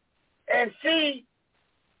billionaire, and she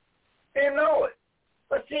didn't know it.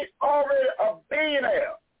 But she's already a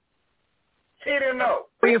billionaire. She didn't know.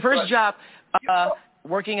 For your first job,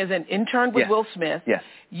 working as an intern with Will Smith,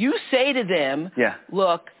 you say to them,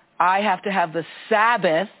 look, I have to have the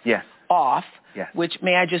Sabbath off, which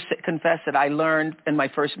may I just confess that I learned in my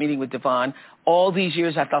first meeting with Devon. All these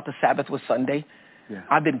years I thought the Sabbath was Sunday.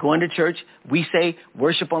 I've been going to church. We say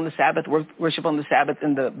worship on the Sabbath, worship on the Sabbath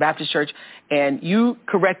in the Baptist church. And you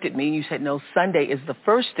corrected me. You said, no, Sunday is the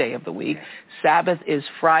first day of the week. Sabbath is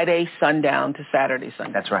Friday sundown to Saturday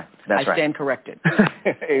sundown. That's right. I stand corrected.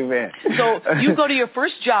 Amen. So you go to your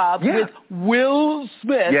first job with Will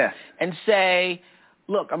Smith and say,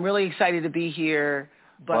 look, I'm really excited to be here,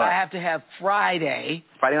 but I have to have Friday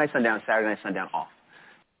night sundown, Saturday night sundown off.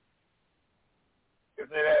 You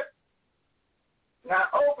see that? Now,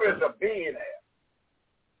 Oprah is a billionaire.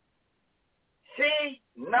 She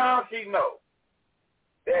knows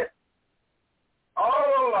that all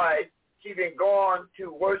her life she's been going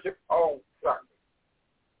to worship on Sunday.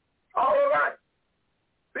 All her life.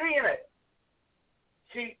 Billionaire.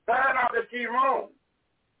 She found out that she's wrong.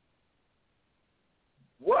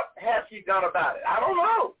 What has she done about it? I don't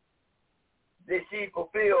know. Did she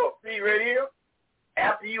fulfill C radio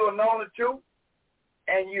after you have known the truth?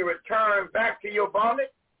 And you return back to your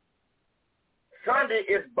vomit? Sunday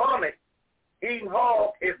is vomit. Eating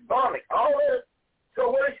hog is vomit. All this. So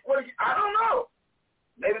what is I don't know.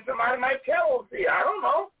 Maybe somebody might tell us here. I don't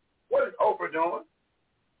know. What is Oprah doing?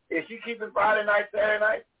 Is she keeping Friday night, Saturday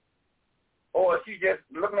night? Or is she just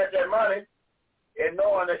looking at that money and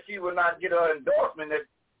knowing that she will not get her endorsement?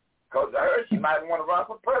 Because I heard she might want to run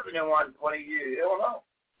for president one of these years. You don't know.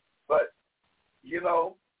 But,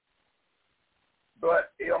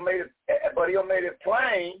 but he'll made it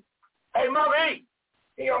plain. Hey, Mother E,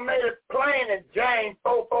 he'll made it plain in James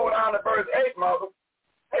 4:4 down to verse 8, Mother.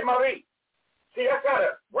 Hey, Mother E, see, that's how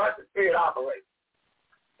the righteous spirit operates.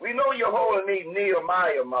 We know you're holding me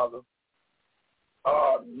Nehemiah, Mother,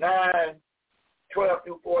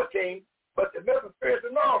 9:12-14. But the middle spirit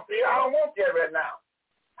said, no, see, I don't want that right now.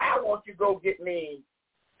 I want you to go get me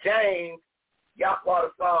James, Yahweh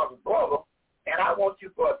the Son's brother, and I want you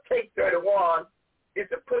for take 31 is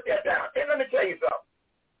to put that down. And let me tell you something.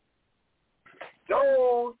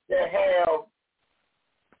 Those that have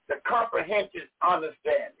the comprehensive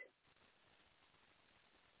understanding,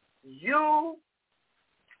 you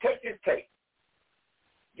take this tape,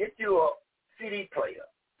 get you a CD player,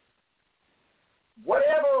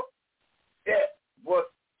 whatever that was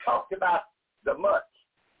talked about the much,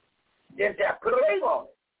 then that put a label on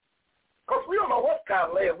it. Because we don't know what kind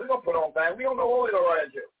of label we're going to put on things. We don't know what we're going to run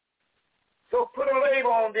into. So put a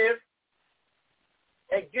label on this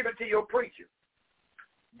and give it to your preacher.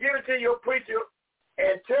 Give it to your preacher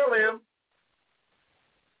and tell him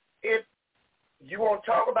if you want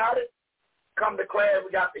to talk about it, come to class. We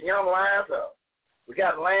got the young lions up. We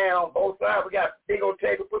got land on both sides. We got big old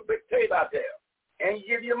table, put big tape out there. And you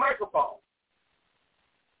give you a microphone.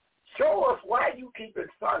 Show us why you keep it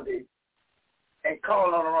Sunday and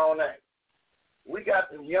calling on the wrong name. We got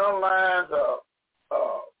the young lines.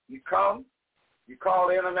 You come, you call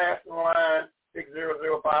the international line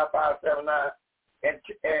 600-5579 and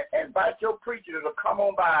invite your preacher to come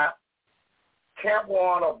on by Camp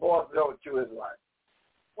 1 or Boys over to his line.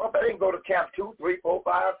 Well, they can go to Camp 2, 3, 4,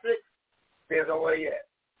 5, 6. Depends on where you at.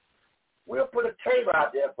 We'll put a table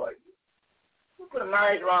out there for you. We'll put a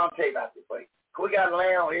nice round table out there for you. We got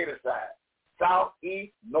land on either side. South,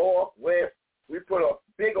 east, north, west. We put a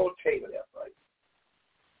big old table there for you.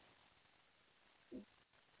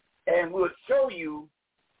 And we'll show you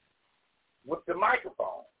with the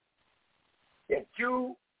microphone that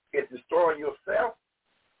you is destroying yourself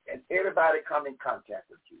and everybody come in contact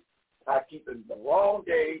with you by keeping the wrong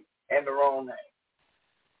day and the wrong name.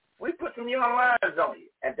 We put some young lines on you,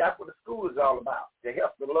 and that's what the school is all about, to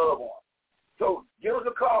help the loved ones. So give us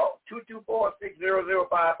a call,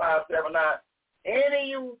 224-600-5579.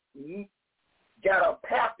 Any of you got a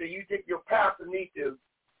pastor, you think your pastor needs to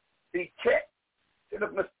be checked. Say,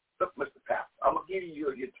 look, Mr. Pastor, I'm going to give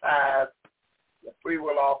you your tithes, your free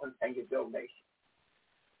will offering, and your donation.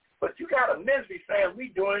 But you got a ministry saying we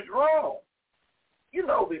doing it wrong. You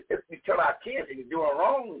know, if we tell our kids that you're doing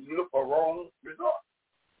wrong, you look for wrong results.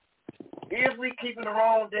 Is we keeping the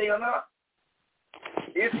wrong day or not?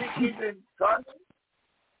 Is we keeping Sunday?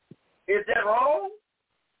 Is that wrong?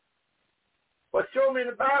 But show me in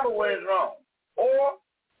the Bible where it's wrong. Or,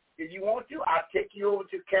 if you want to, I'll take you over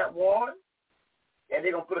to Camp 1, and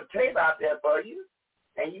they're going to put a tape out there for you,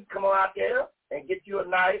 and you come out there and get you a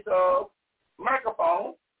nice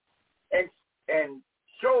microphone and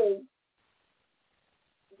show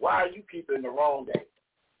why you keeping the wrong day,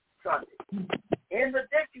 Sunday. In the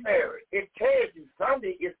dictionary, it tells you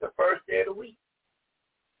Sunday is the first day of the week.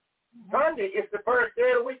 Sunday is the first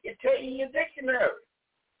day of the week. It tells you in your dictionary.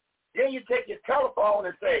 Then you take your telephone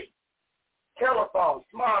and say, telephone,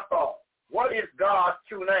 smartphone, what is God's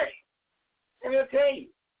true name? And it'll tell you.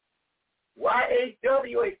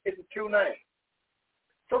 YHWH is the true name.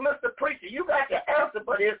 So, Mr. Preacher, you got the answer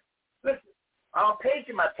for this. Listen, I'll pay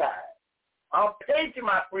you my tithe. I'll pay you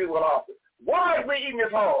my free will offering. Why are we eating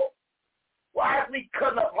this hog? Why are we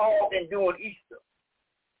cutting up hog and doing Easter?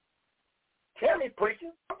 Tell me,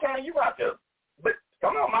 preacher. Sometimes you got to, but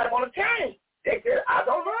some of them might want to change. They said, I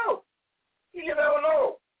don't know. You never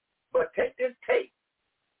know. But take this tape,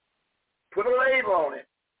 put a label on it,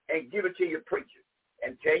 and give it to your preacher.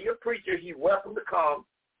 And tell your preacher he's welcome to come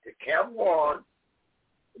to Camp 1.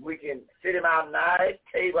 We can sit him out nice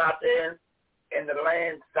table out there in the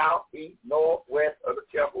land south, east, north, west of the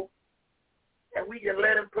temple. And we can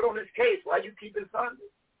let him put on his case. Why you keeping Sunday?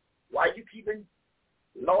 Why you keeping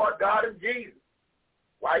Lord God and Jesus?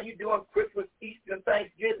 Why you doing Christmas, Easter, and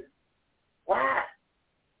Thanksgiving? Why?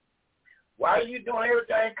 Why are you doing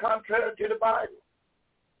everything contrary to the Bible?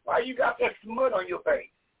 Why you got that smut on your face?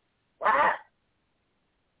 Why?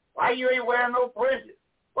 Why you ain't wearing no fringes?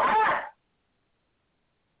 Why?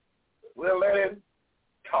 We'll let him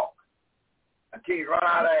talk until he run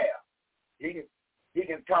out of air. He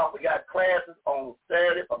can talk. We got classes on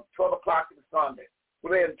Saturday from 12 o'clock to Sunday.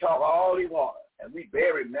 We'll let him talk all he wants, and we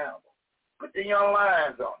very memorable. Put the young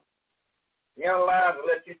lions on him. The young lions will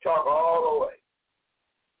let you talk all the way.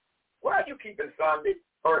 Why are you keeping Sunday,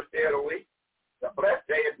 first day of the week? The blessed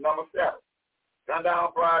day is number 7. Sundown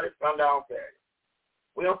Friday, sundown Saturday.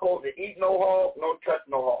 We don't supposed to eat no hog, no touch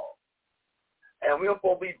no hog. And we don't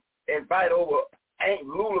supposed to be invited over Aunt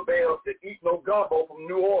Lula Bells to eat no gumbo from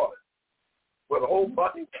New Orleans with a whole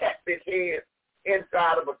bunch of catfish heads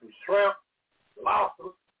inside of it, some shrimp,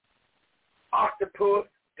 lobsters, octopus,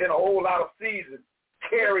 and a whole lot of season,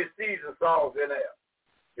 curry season sauce in there.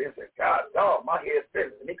 They said, God, dog, my head's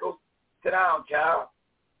spinning. And he goes, sit down, child.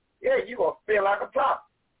 Yeah, you going to feel like a top.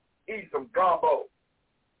 Eat some gumbo.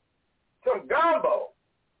 Some gumbo.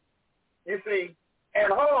 You see,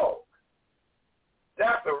 and hog.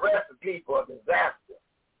 That's a recipe for disaster.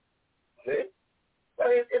 See? But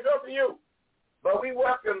it's up to you. But we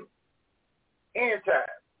welcome anytime.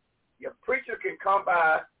 Your preacher can come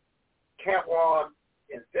by Camp One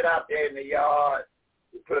and sit out there in the yard.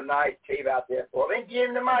 We put a nice tape out there for him and give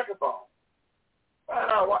him the microphone. Find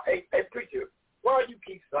out, hey, preacher, why do you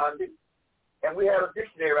keep Sunday? And we have a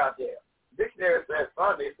dictionary out there. The dictionary says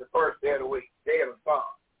Sunday is the first day of the week, day of the sun.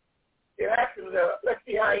 It actually, let's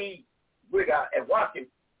see how he wig out and watch him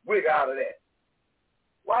wig out of that.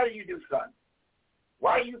 Why do you do Sunday?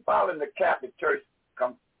 Why are you following the Catholic Church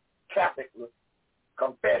Catholic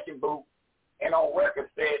confession book, and on record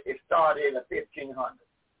said it started in the 1500s?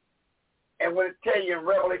 And when it tell you in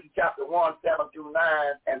Revelation chapter 1, 7 through 9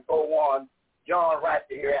 and 4:1, John writes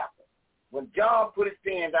the hereafter. When John put his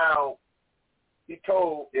pen down, he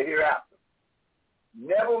told the hereafter.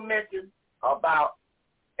 Never mentioned about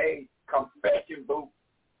a confession book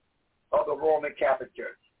of the Roman Catholic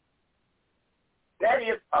Church. That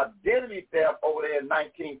is identity theft over there in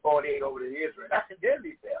 1948 over in Israel. That's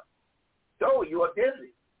identity theft. So your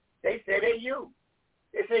identity. They say they're you.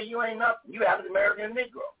 They say you ain't nothing. You African American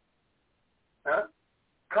Negro. Huh?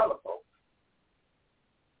 Color folks.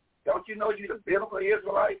 Don't you know you the biblical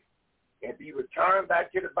Israelites? And if you return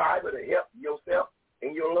back to the Bible to help yourself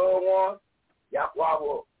and your loved ones, Yahweh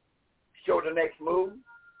will show the next move.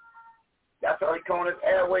 That's how he calls his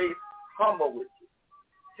airways humble with you.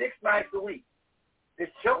 6 nights a week. To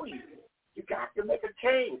show you. You got to make a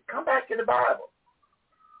change. Come back to the Bible.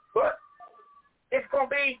 But it's going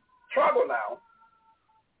to be trouble now.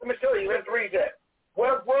 Let me show you. Let's read that.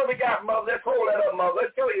 What we got, Mother? Let's hold that up, Mother.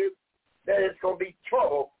 Let's show you that it's going to be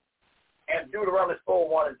trouble. And Deuteronomy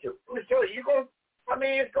 4:1 and 2. Let me show you. It's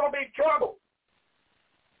going to be trouble.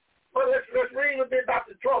 But let's read a bit about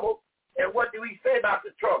the trouble. And what do he say about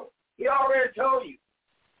the trouble? He already told you.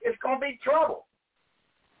 It's going to be trouble.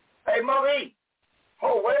 Hey, Mother E,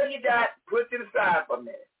 hold whatever you got, put it to the side for a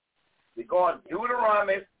minute. We're going to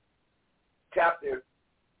Deuteronomy chapter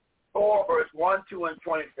 4, verse 1, 2, and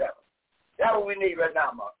 27. That's what we need right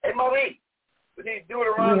now, Mother. Hey, Mother E, we need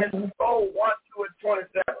Deuteronomy 4, 1, 2, and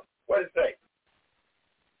 27. What does it say?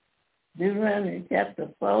 Deuteronomy chapter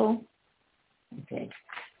 4, okay,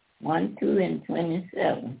 1, 2, and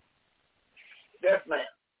 27. Yes, ma'am.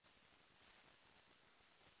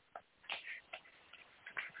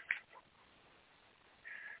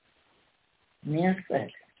 Yes, sir.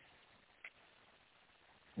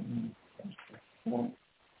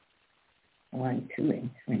 1, 2, and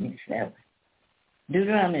 27.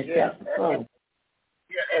 Deuteronomy chapter 4.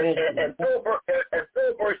 Yeah, and full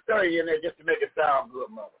verse 30 in there just to make it sound good,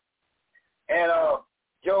 Mother. And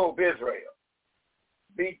Job Israel.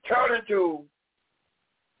 Be turning to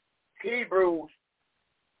Hebrews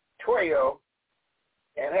 12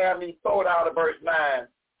 and have me throw it out of verse 9.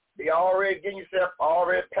 Be already getting yourself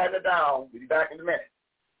already patting it down. We'll be back in a minute.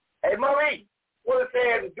 Hey, Marie, what it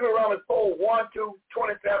says in Deuteronomy 4, 1, 2,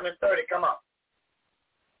 27, and 30. Come on.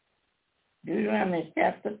 Deuteronomy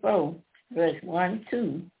chapter 4, verse 1,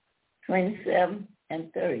 2, 27,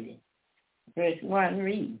 and 30. Verse 1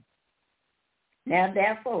 reads, Now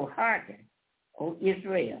therefore hearken, O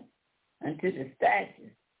Israel, unto the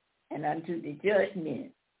statutes and unto the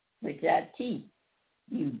judgments which I teach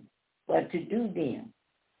you, for to do them,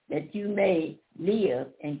 that you may live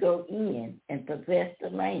and go in and possess the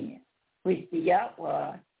land, which the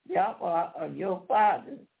Yahweh of your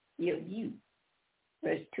fathers give you.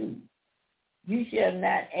 Verse 2, You shall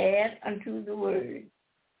not add unto the word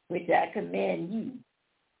which I command you,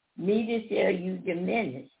 neither shall you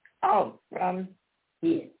diminish aught from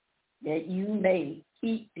it, that you may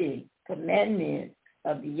keep the commandments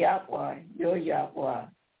of the Yahweh, your Yahweh,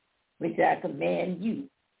 which I command you.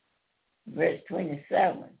 Verse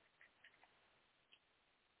 27,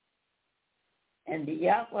 And the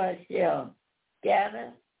Yahweh shall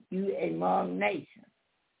gather you among nations,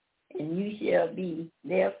 and you shall be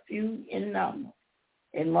there few in number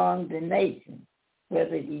among the nations,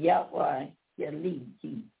 whether the Yahweh shall lead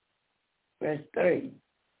you. Verse 30,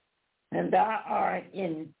 And thou art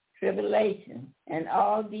in tribulation, and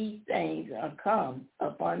all these things are come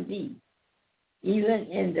upon thee, even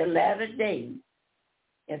in the latter days,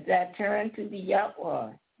 if thou turn to the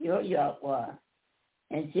Yahweh, your Yahweh,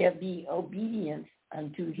 and shall be obedient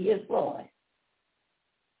unto his voice.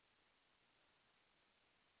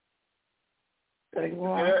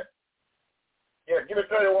 31. Yeah, give me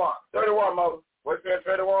 31. 31, Mother. What's that,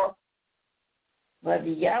 31? But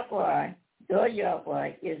the Yahweh, your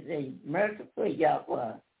Yahweh, is a merciful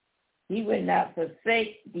Yahweh. He will not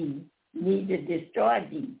forsake thee, neither destroy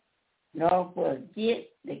thee, nor forget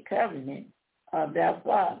the covenant of thy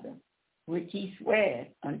father, which he sware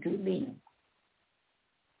unto thee.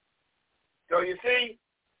 So you see,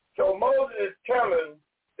 so Moses is telling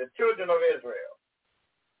the children of Israel.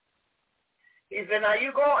 He said, now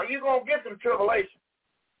you're going to get some tribulation.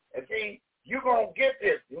 And see, you're going to get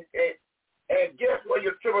this. And guess where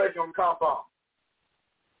your tribulation will come from?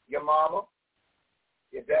 Your mama,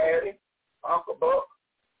 your daddy, Uncle Buck,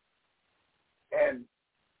 and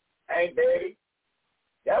Aunt Betty.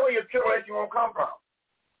 That's where your tribulation will come from.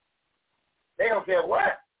 They going to say,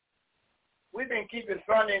 what? We've been keeping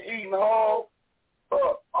Sunday and eating hog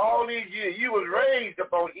for all these years. You was raised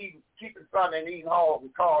upon keeping Sunday and eating hog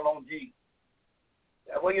and calling on Jesus.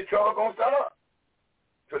 That's where your trouble going to start.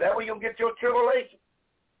 So that's where you'll get your tribulation.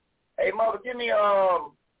 Hey, Mother, give me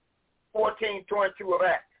 14:22 of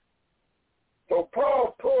Acts. So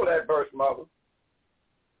Paul pulled that verse, Mother.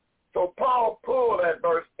 So Paul pulled that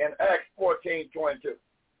verse in Acts 14:22.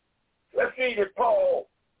 Let's see if Paul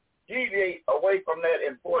deviate away from that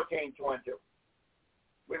in 14:22.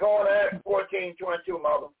 We're going to Acts 14:22,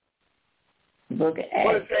 Mother. Book of Acts.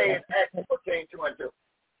 What does it say in Acts 14:22?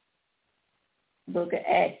 Book of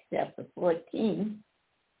Acts, chapter 14,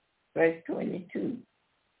 verse 22.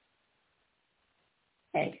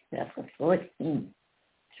 Acts chapter 14.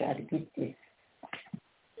 Try to get this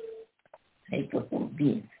paper from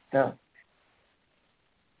being stuck.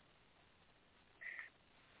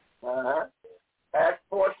 Acts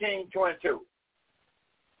 14:22.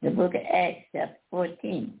 The book of Acts, chapter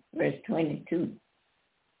 14, verse 22.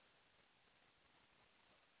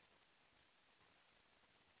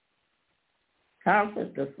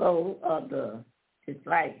 Comfort the soul of the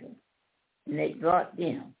disciples, and they brought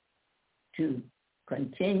them to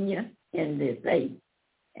continue in the faith,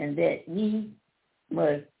 and that we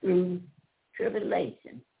must through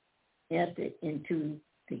tribulation enter into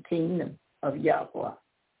the kingdom of Yahweh.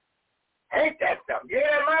 Ain't that something?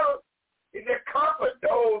 Yeah, Mother. He said, comfort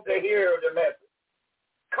those that hear the message.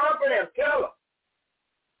 Comfort them, tell them.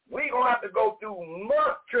 We're going to have to go through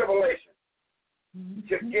much tribulation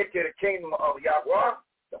to get to the kingdom of Yahweh,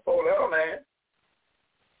 the four-letter man.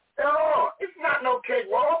 No, it's not no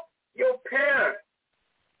cakewalk. Your parents,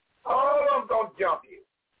 all of them going to jump you.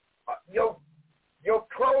 Your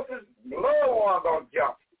closest loved one going to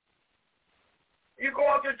jump you. You're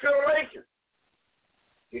going through tribulation.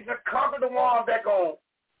 He said, comfort the ones that going to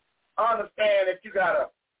understand that you got to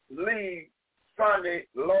leave Sunday,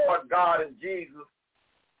 Lord God and Jesus,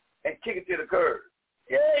 and kick it to the curb.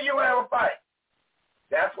 Yeah, you have a fight.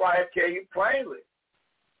 That's why I tell you plainly.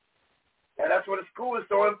 And that's why the school is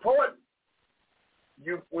so important.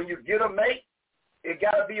 When you get a mate, it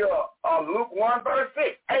got to be a Luke 1, verse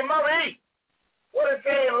 6. Hey, Mother E, what does it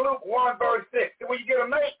say in Luke 1, verse 6? When you get a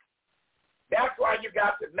mate, that's why you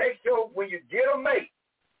got to make sure when you get a mate,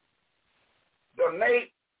 the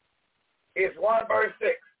mate is 1, verse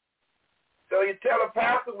 6. So you tell the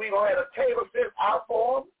pastor we're going to have a table set out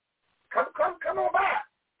for him. Come on by.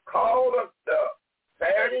 Call the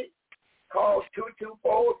Saturday. Call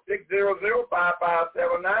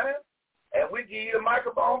 224-600-5579, and we give you the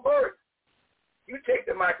microphone first. You take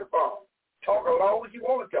the microphone. Talk as long as you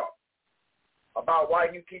want to talk about why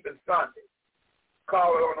you keeping Sunday.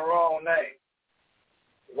 Call it on the wrong name.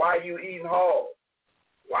 Why you eating hog.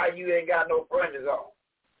 Why you ain't got no fringes on.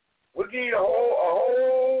 We'll give you a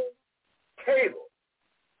whole table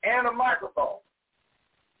and a microphone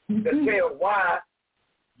to tell why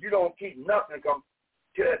you don't keep nothing come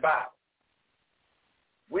to that Bible.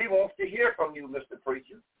 We want to hear from you, Mr.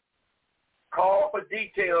 Preacher. Call for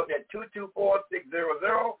details at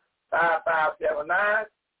 224-600-5579.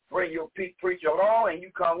 Bring your preacher along, and you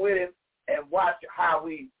come with him and watch how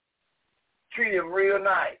we treat him real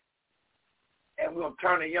nice. And we're going to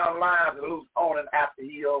turn the young lions loose on him after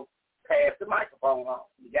he'll pass the microphone on.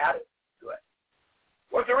 You got it? Good.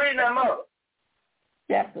 What's the reading there, Mother?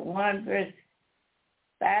 Chapter 1, verse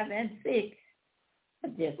 5 and 6.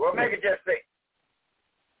 Well, make it just 6.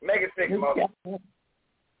 Make it 6, Mother.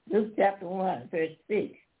 Luke chapter 1, verse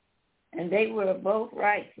 6. And they were both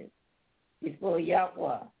righteous before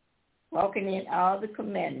Yahweh, walking in all the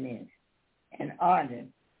commandments and orders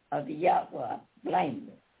of the Yahweh,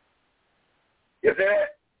 blameless. You see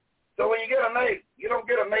that? So when you get a mate, you don't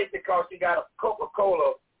get a mate because you got a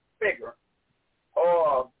Coca-Cola figure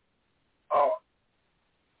or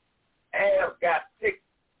ass got 6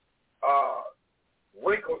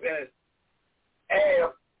 wrinkles in his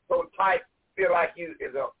ass so tight, feel like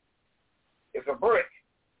it's a brick.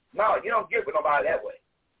 No, you don't get with nobody that way.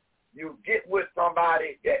 You get with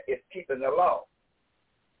somebody that is keeping the law.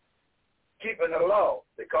 Keeping the law,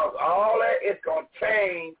 because all that is going to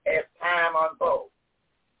change as time unfolds.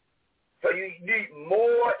 So you need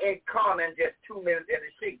more in common than just 2 minutes in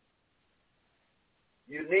the sheet.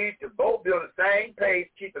 You need to both be on the same page,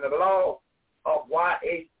 keeping the law of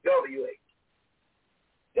YHWH.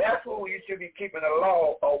 That's who you should be keeping the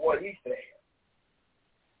law of what he said.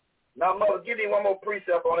 Now, Mother, give me one more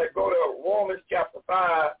precept on that. Go to Romans chapter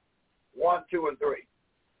 5, 1, 2, and 3.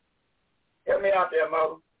 Help me out there,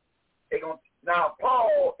 Mother. Now,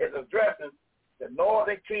 Paul is addressing the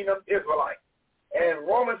northern kingdom Israelites. And in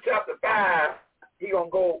Romans chapter 5, he's going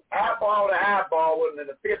to go eyeball to eyeball with them in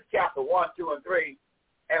the 5th chapter, 1, 2, and 3.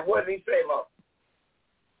 And what did he say, Mother?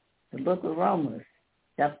 The book of Romans,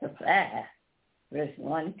 chapter 5, verse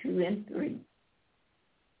 1, 2, and 3.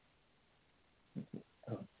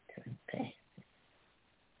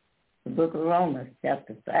 The book of Romans,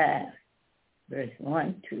 chapter 5, verse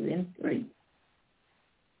 1, 2, and 3.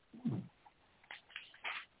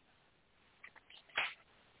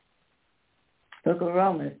 Book of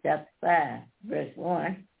Romans, chapter 5, verse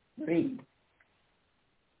 1, read.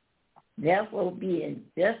 Therefore, being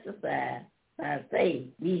justified by faith,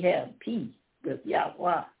 we have peace with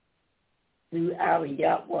Yahweh through our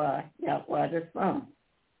Yahweh the Son.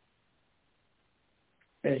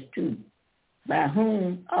 Verse 2, by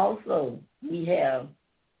whom also we have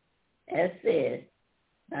access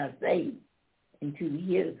by faith into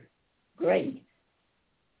his grace,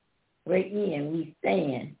 wherein we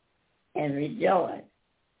stand and rejoice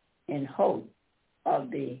in hope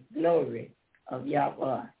of the glory of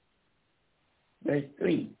Yahweh. Verse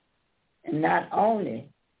 3, and not only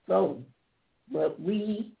so, but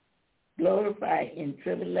we glorify in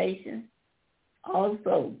tribulation,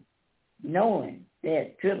 also knowing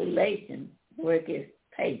that tribulation worketh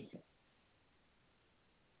patience.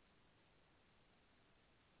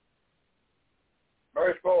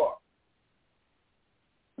 Verse 4.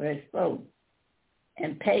 Verse 4.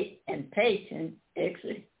 And patience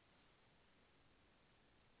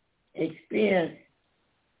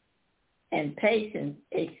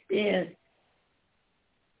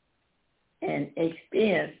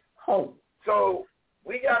experience hope. So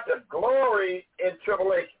we got the glory in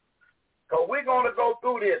tribulation. Because we're going to go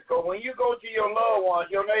through this. Because when you go to your loved ones,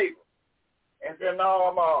 your neighbor, and say,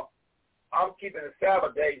 no, I'm keeping the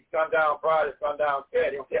Sabbath day, sundown Friday, sundown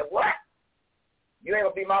Saturday. You say, what? You ain't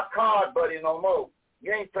going to be my card buddy no more.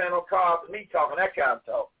 You ain't playing no cards with me talking that kind of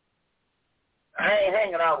talk. I ain't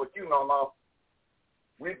hanging out with you no more.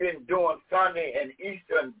 We've been doing Sunday and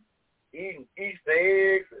Easter and eating Easter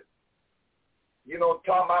eggs and,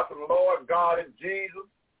 talking about some Lord God and Jesus.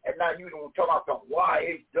 And now you don't talk about some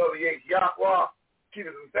YHWH Yahweh,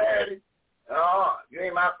 keeping some Saturday. You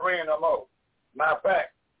ain't my friend no more. Matter of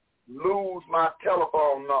fact, lose my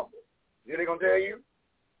telephone number. You know they going to tell you?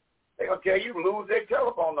 They're going to tell you lose their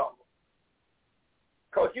telephone number.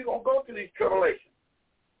 Because you're going to go through these tribulations.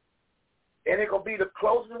 And it's going to be the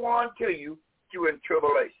closest one to you in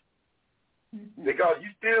tribulation. Mm-hmm. Because you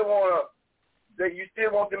still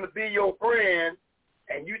want them to be your friend,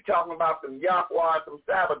 and you talking about some Yahweh and some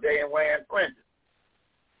Sabbath day and wearing fringes.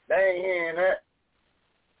 They ain't hearing that.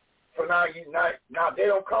 So now they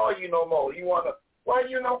don't call you no more. You wonder, why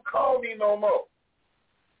you don't call me no more?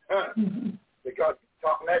 Mm-hmm. Because you're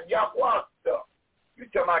talking that Yahweh stuff. You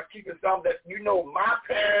talking about keeping something that my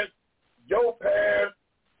parents, your parents,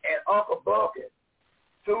 and Uncle Buck and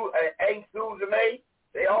Aunt Susan May,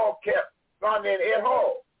 they all kept Sunday at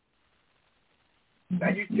home. Now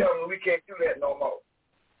you tell me we can't do that no more.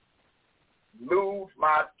 Lose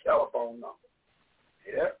my telephone number.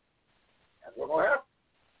 Yeah, that's what's going to happen.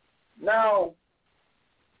 Now,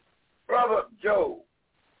 Brother Joe,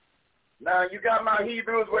 now you got my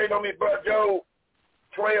Hebrews waiting on me, Brother Joe,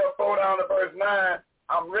 12, 4 down to verse 9.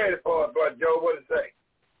 I'm ready for it, Brother Joe. What it say?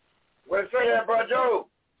 What it say there, Brother Joe?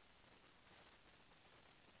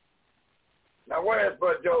 Now, where's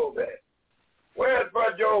Brother Job at? Where's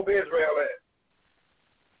Brother Job Israel at?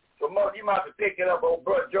 So, Mother, you might have to pick it up on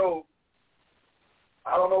Brother Job.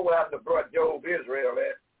 I don't know what happened to Brother Job Israel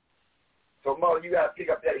at. So, Mother, you got to pick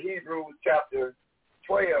up that Hebrews chapter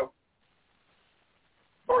 12,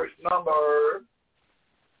 verse number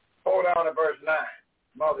hold on to verse 9,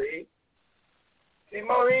 Mother E. See,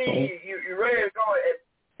 Mother E, you ready to go?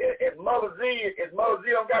 Is Mother Z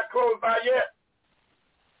don't got clothes by yet?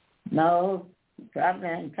 No, probably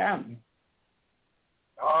ain't coming.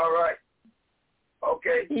 All right.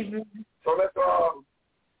 Okay. So let's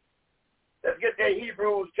get that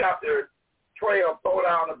Hebrews chapter 12, throw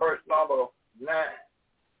down to verse number 9.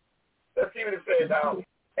 Let's see what it says now.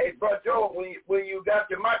 Hey, Brother Joe, when you got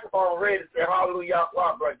your microphone ready to say hallelujah,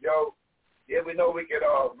 Brother Joe, yeah, we know we can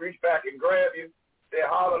reach back and grab you. Say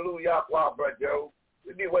hallelujah, Brother Joe.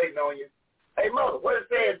 We'll be waiting on you. Hey, Mother, what it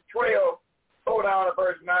says 12, throw down to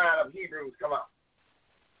verse 9 of Hebrews. Come on.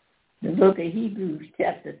 The book of Hebrews,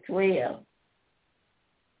 chapter 12,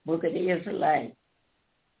 book of the Israelites,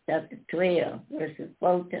 chapter 12, verses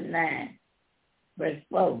 4 to 9. Verse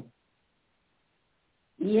 4.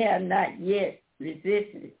 Ye have not yet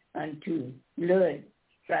resisted unto blood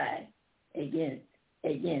strife against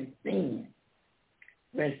sin.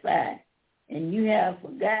 Verse 5. And you have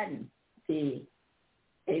forgotten the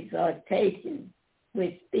exhortation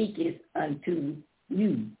which speaketh unto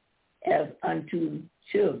you as unto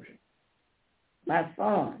children. My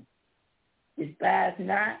son, despise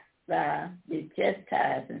not thou the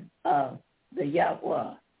chastising of the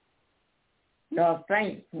Yahweh, nor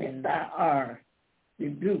faint when thou art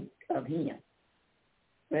rebuked of him.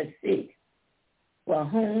 Verse 6. For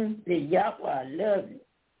whom the Yahweh loveth,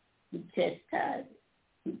 he chastises,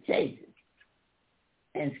 he chases,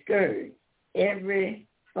 and scourges every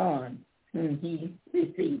son whom he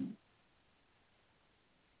receives.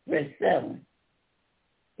 Verse 7.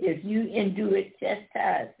 If you endure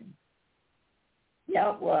chastising,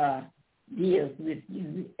 Yahweh deals with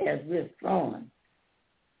you as with sons.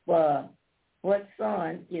 For what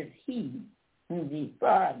son is he whom the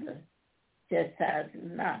Father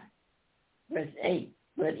chastises not? Verse 8.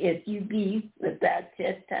 But if you be without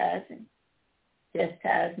chastisement,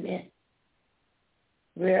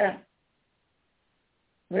 whereof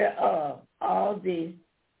all the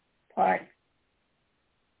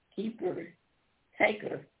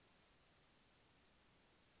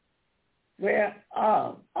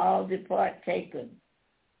partakers,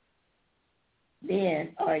 then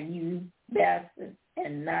are you bastards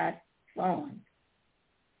and not sons.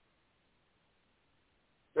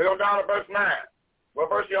 We go down to verse 9. What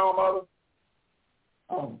verse you on, Mother?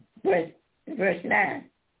 Oh, verse 9.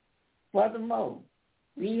 Furthermore,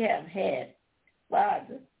 we have had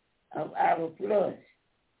fathers of our flesh,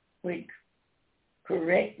 which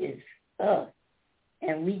corrected us,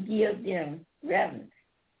 and we give them reverence.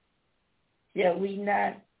 Shall we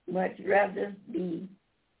not much rather be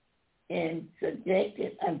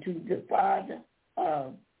subjected unto the Father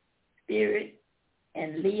of spirit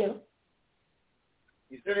and live?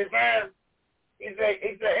 You see this man? He said,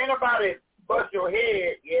 anybody bust your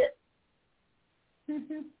head yet?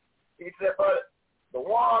 He said, but the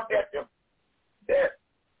one that the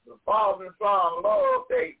Father and Son love,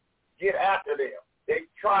 they get after them. They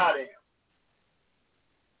try them.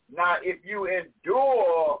 Now, if you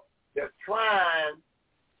endure the trying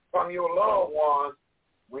from your loved ones,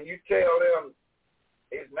 when you tell them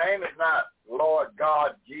his name is not Lord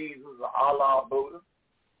God, Jesus, or Allah, Buddha,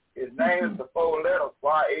 his name is the 4 letters,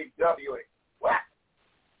 Y-H-W-A.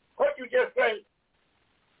 What you just say?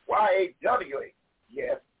 Y-H-W-A.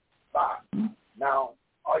 Yes, fine. Now,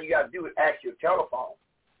 all you got to do is ask your telephone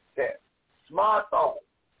set, smartphone,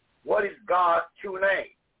 what is God's true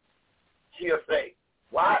name? She'll say,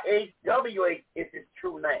 Y-H-W-A is his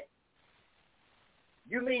true name.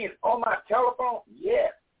 You mean on my telephone?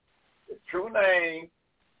 Yes. The true name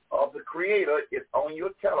of the Creator is on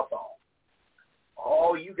your telephone.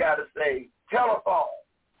 All you got to say, telephone,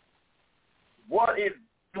 what is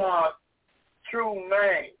God's true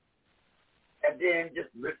name? And then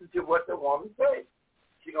just listen to what the woman says.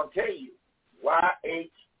 She's going to tell you,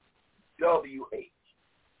 Y-H-W-H.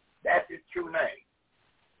 That's his true name.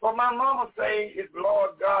 But my mama say it's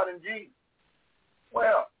Lord God and Jesus.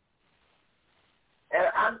 Well,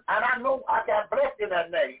 and I know I got blessed in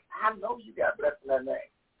that name. I know you got blessed in that name.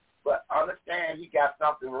 But understand he got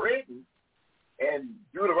something written in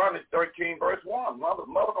Deuteronomy 13, verse 1. Mother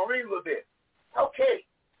gonna read a little bit. Okay,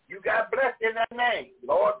 you got blessed in that name,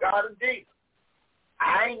 Lord God and Jesus.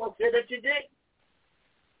 I ain't gonna say that you didn't.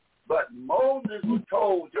 But Moses was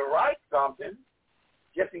told to write something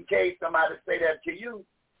just in case somebody say that to you.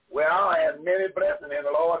 Well, I have many blessings in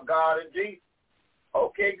the Lord God and Jesus.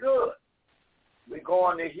 Okay, good. We're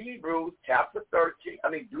going to Hebrews chapter 13.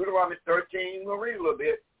 Deuteronomy 13. We'll read a little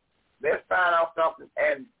bit. Let's find out something.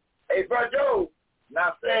 And, hey, Brother Joe,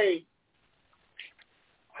 now say,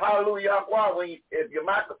 hallelujah, if your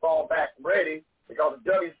microphone back ready, because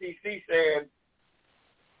the WCC said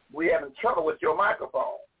we having trouble with your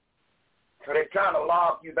microphone. So they're trying to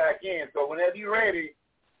log you back in. So whenever you're ready,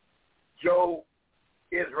 Joe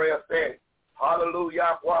Israel said,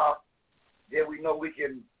 hallelujah, then we know we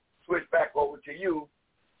can switch back over to you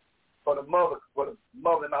for the mother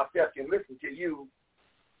and ourselves can listen to you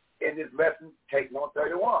in this lesson taken on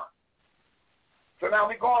 31. So now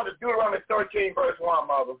we go on to Deuteronomy 13, verse 1,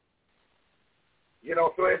 Mother. You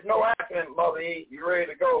know, so it's no accident, Mother E. You're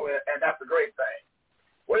ready to go, and that's a great thing.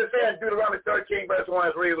 What it says in Deuteronomy 13, verse 1,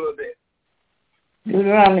 let's read a little bit.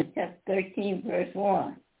 Deuteronomy chapter 13, verse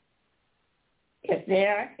 1. If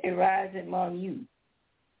there arise among you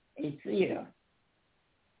a seer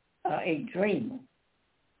or a dreamer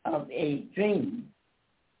of a dream,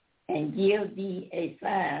 and give thee a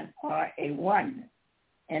sign or a wonder,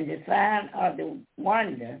 and the sign or the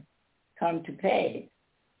wonder come to pass,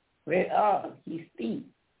 whereof he speaks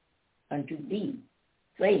unto thee,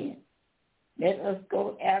 saying, let us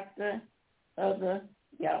go after other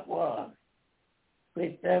Yahweh,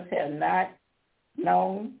 which thus have not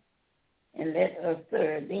known, and let us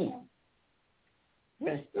serve them.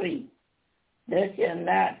 Verse 3, thou shalt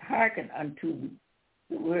not hearken unto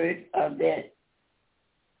the word of that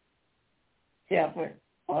shepherd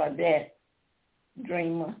or that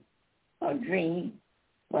dreamer or dream,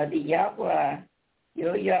 for the Yahweh,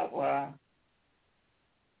 your Yahweh,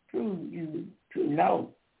 prove you to know,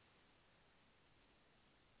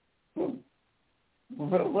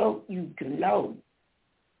 provoke you to know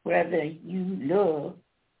whether you love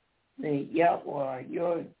the Yahweh,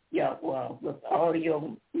 your Yahweh, with all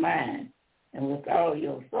your mind and with all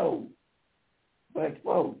your soul. Verse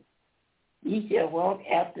 4, ye shall walk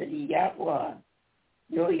after the Yahweh,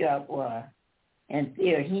 your Yahweh, and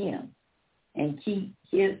fear him, and keep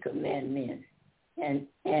his commandments,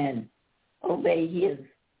 and obey his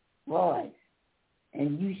voice,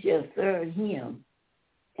 and you shall serve him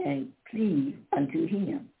and cleave unto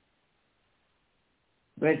him.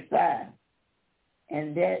 Verse 5,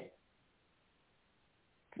 and that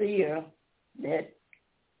seer, that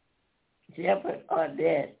shepherd, or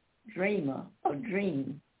that dreamer or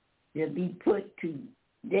dream will be put to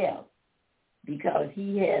death, because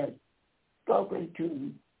he has spoken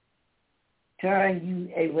to turn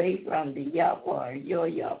you away from the Yahweh, your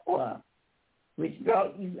Yahweh, which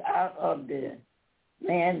brought you out of the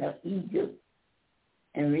land of Egypt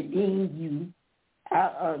and redeemed you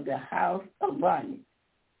out of the house of bondage,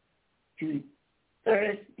 to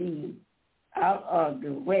thrust thee out of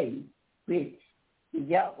the way which the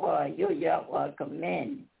Yahweh, your Yahweh,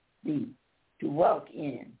 commanded thee to walk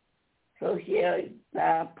in. So shall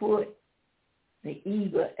thou put the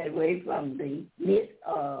evil away from the midst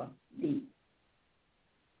of thee.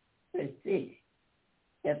 Verse 6,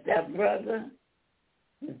 if thy brother,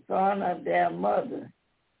 the son of their mother,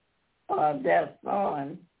 or their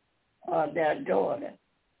son, or their daughter,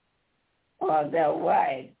 or their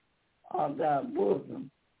wife, or their bosom,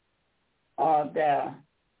 or their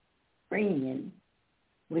friend,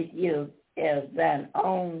 which is as thine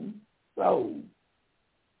own soul,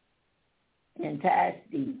 entice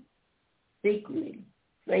thee secretly,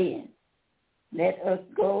 saying, let us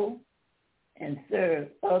go and serve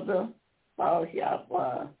other false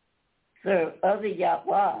Yahweh, serve other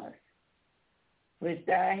Yahwehs, which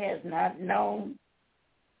thou hast not known,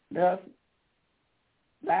 thus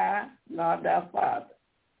thou nor thy father.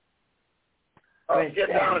 Get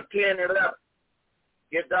down to 10 and 11.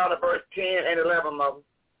 Get down to verse 10 and 11, Mother.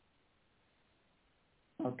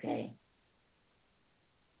 Okay.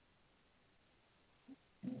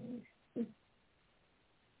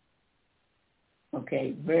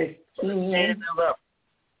 Okay, verse 10 and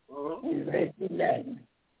verse 11.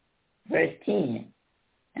 Verse 10,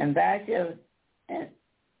 and thou shalt,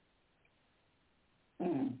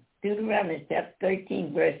 Deuteronomy chapter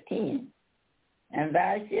 13, verse 10, and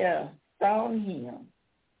thou shalt stone him,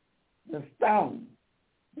 the stone,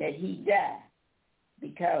 that he die,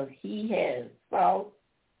 because he has sought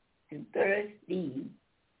to thrust thee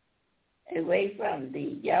away from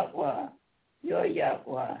the Yahweh, your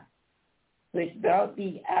Yahweh, which brought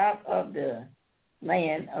thee out of the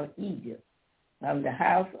land of Egypt, from the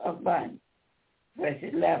house of bondage. Verse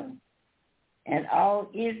 11, and all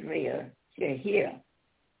Israel shall hear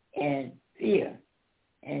and fear,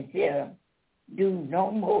 and shall do no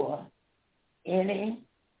more any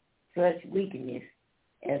such wickedness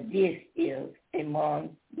as this is among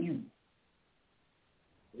you.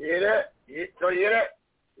 You hear that? So you hear that?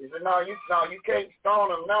 He said, no, you can't stone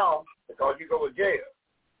them now because you go to jail.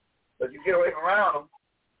 But you get away from around them.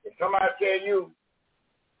 If somebody tell you,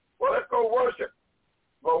 well, let's go worship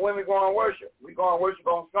But when we go and worship, we go and worship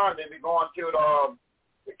on Sunday. We going to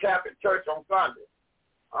the Catholic Church on Sunday.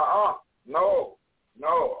 No.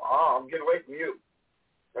 I'm getting away from you.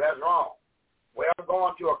 But that's wrong. Well, I'm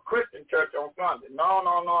going to a Christian church on Sunday. No,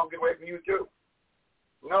 I'm getting away from you too.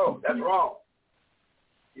 No, that's wrong.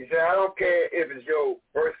 You say, I don't care if it's your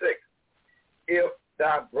verse 6. If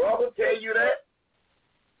thy brother tell you that,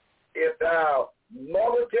 if thy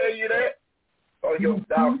mother tell you that, or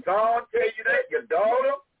thy son tell you that, your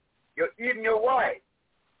daughter, even your wife,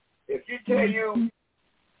 if she tell you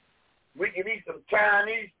we can eat some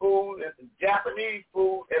Chinese food and some Japanese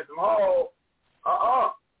food and some whole,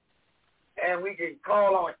 and we can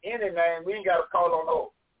call on any name. We ain't got to call on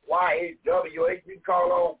no YHWH. We can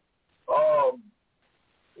call on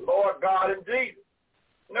Lord God and Jesus.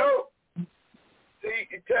 No. See,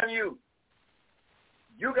 it's telling you,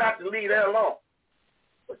 you got to leave that alone.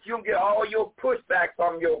 But you can get all your pushback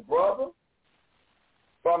from your brother,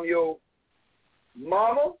 from your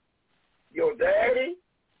mama, your daddy,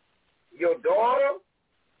 your daughter,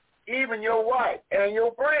 even your wife and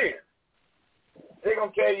your friends. They're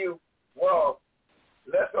gonna tell you, well,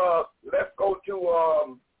 let's go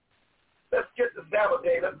to let's get the Sabbath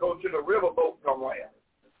day. Let's go to the riverboat somewhere.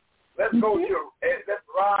 Let's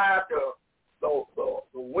ride the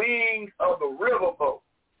wings of the riverboat.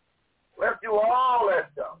 Let's do all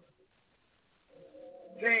that stuff.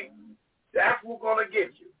 See, that's what's gonna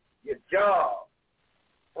get you. Your job,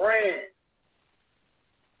 friends,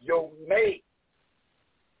 your mate.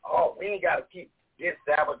 Oh, we ain't got to keep this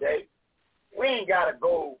Sabbath day. We ain't got to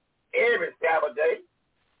go every Sabbath day.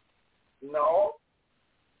 No.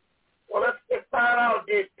 Well, let's find out,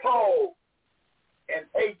 did Paul in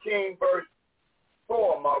 18 verse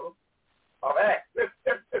 4, mother, of Acts. Let's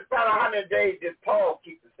find out how many days did Paul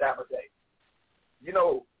keep the Sabbath day. You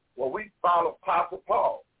know, well, we follow Apostle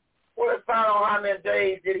Paul. Well, let's find out how many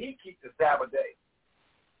days did he keep the Sabbath day.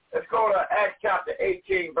 Let's go to Acts chapter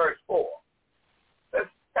 18, verse 4. Let's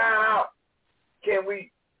find out, can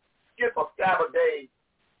we skip a Sabbath day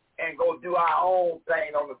and go do our own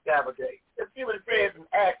thing on the Sabbath day? Let's see what it says in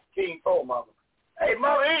Acts 18:4, mother. Hey,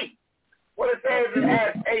 Mother E, what it says in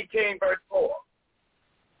Acts 18, verse 4.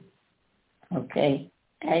 Okay,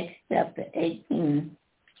 Acts chapter 18,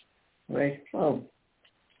 verse 4.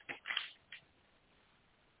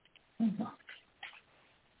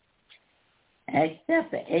 Acts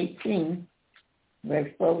chapter 18,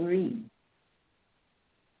 verse 4 reads,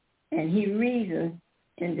 and he reasoned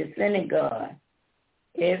in the synagogue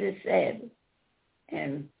every Sabbath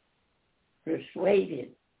and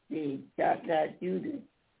persuaded the Judah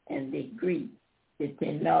and the Greeks, the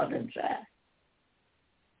 10 northern tribes.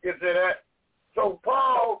 You see that? So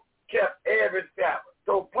Paul kept every Sabbath.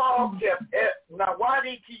 Now why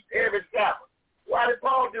did he keep every Sabbath? Why did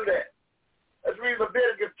Paul do that? Let's read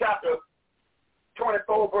Leviticus chapter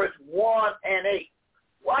 24, verse 1 and 8.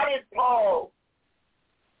 Why did Paul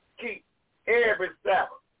keep every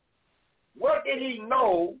Sabbath? What did he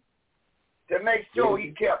know to make sure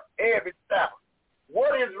he kept every Sabbath?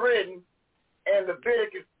 What is written in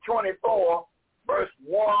Leviticus 24, verse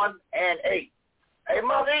 1 and 8? Hey,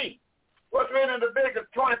 Mother E, what's written in Leviticus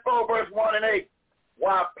 24, verse 1 and 8?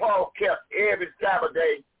 Why Paul kept every Sabbath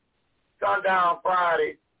day, sundown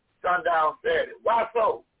Friday, sundown Saturday. Why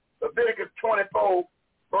so? Leviticus 24,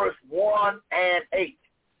 verse 1 and 8.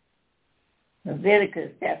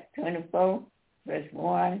 Leviticus chapter 24, verse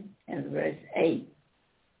 1 and verse 8.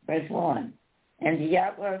 Verse 1. And the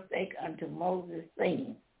Yahweh spake unto Moses,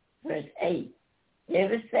 saying, verse 8,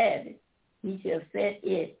 every Sabbath he shall set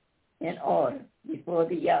it in order before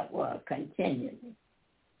the Yahweh continually,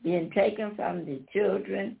 being taken from the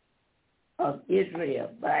children of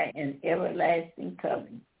Israel by an everlasting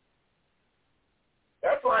covenant.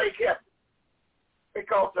 That's why he kept it.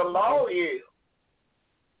 Because the law is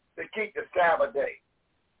to keep the Sabbath day.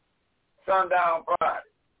 Sundown Friday,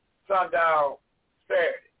 sundown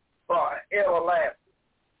Saturday, for everlasting.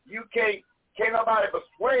 You can't nobody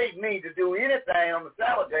persuade me to do anything on the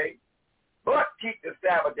Sabbath day but keep the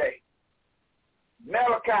Sabbath day.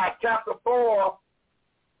 Malachi chapter 4,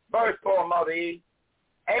 verse 4, Mother E.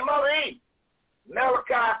 Hey, Mother E,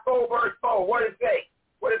 Malachi 4, verse 4, what it say?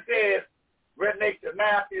 What it says, written next to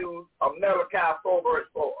Matthew of Malachi 4, verse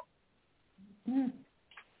 4.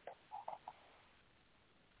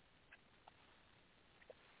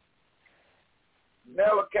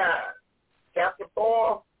 Malachi chapter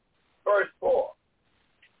 4, verse 4.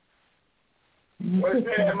 What it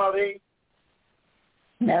say, Mother E?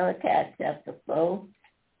 Malachi chapter 4,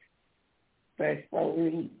 verse 4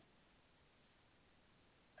 reads,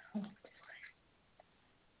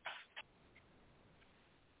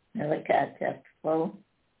 Malachi chapter 4,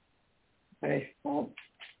 verse 4.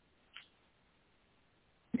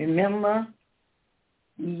 Remember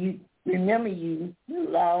you the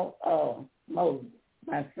law of Moses,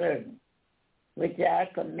 my servant, which I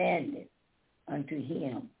commanded unto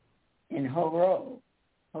him in Horeb,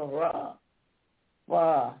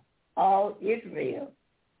 for all Israel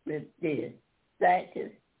with this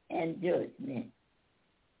statutes and judgment.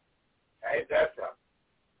 Hey, that's right.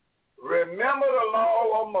 Remember the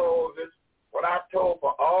law of Moses, what I told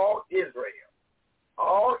for all Israel.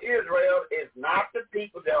 All Israel is not the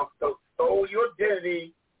people that stole your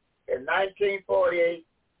identity in 1948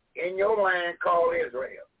 in your land called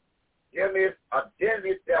Israel. Them is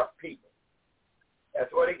identity theft people.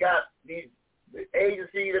 That's what he got. The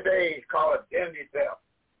agency today is called identity theft.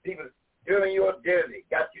 People stealing your identity.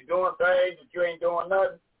 Got you doing things that you ain't doing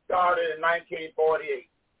nothing. Started in 1948.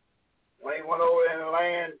 When he went over in the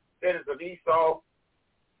land, cities of Esau,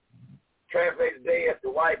 translated today as the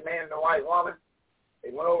white man and the white woman.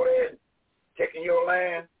 They went over there and taking your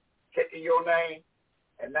land, taking your name,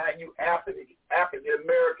 and now you after the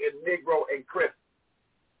American Negro and Christian.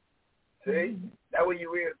 See? That's what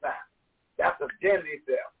you is now. That's identity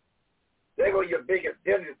theft. There go your biggest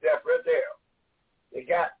identity theft right there.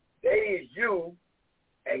 They is you,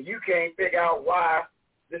 and you can't figure out why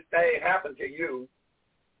this thing happened to you.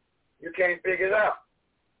 You can't figure it out.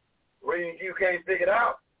 When you can't figure it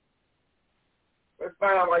out, let's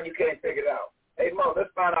find out why you can't figure it out. Hey, Mo, let's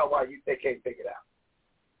find out why they can't figure it out.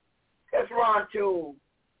 Let's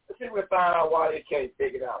see if we find out why they can't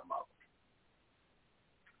figure it out, Mo.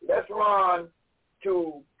 Let's run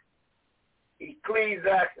to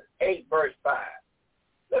Ecclesiastes 8, verse 5.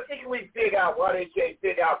 Let's see if we figure out why they can't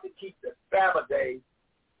figure out to keep the Sabbath day,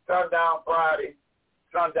 sundown Friday,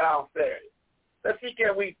 sundown Saturday. Let's see,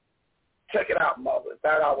 can we check it out, Mother, and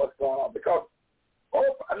find out what's going on. Because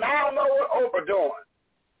Oprah, and I don't know what Oprah doing.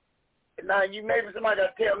 Now, maybe somebody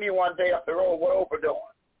got to tell me one day up the road what Oprah doing.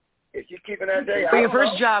 Is she keeping that day? For your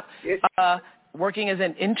first job, working as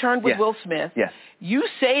an intern with Will Smith, you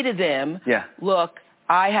say to them, look,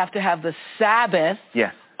 I have to have the Sabbath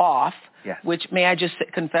off, which may I just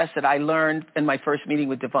confess that I learned in my first meeting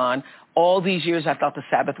with Devon. All these years I thought the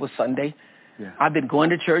Sabbath was Sunday. I've been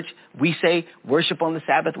going to church. We say worship on the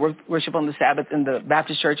Sabbath, worship on the Sabbath in the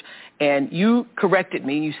Baptist church. And you corrected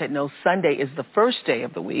me. You said, no, Sunday is the first day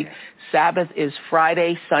of the week. Sabbath is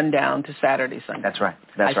Friday sundown to Saturday sundown. That's right.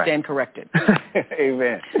 I stand corrected.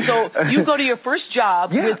 Amen. So you go to your first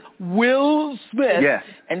job with Will Smith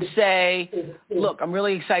and say, look, I'm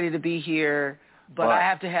really excited to be here, but I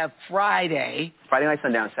have to have Friday night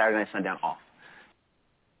sundown, Saturday night sundown off.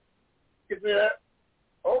 You see that?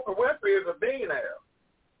 Oprah Winfrey is a billionaire.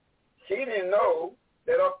 She didn't know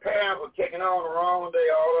that her parents were taking on the wrong day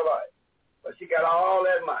all her life. But she got all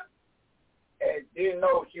that money. And didn't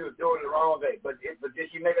know she was doing it the wrong day. But did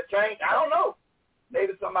she make a change? I don't know.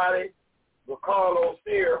 Maybe somebody will call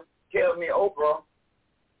O'Sear, tell me Oprah,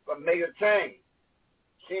 but made a change.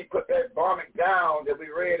 She put that garment down that we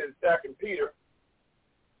read in 2 Peter,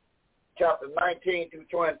 chapter 19 through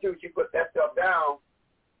 22. She put that stuff down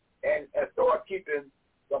and started keeping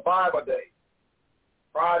the Bible day,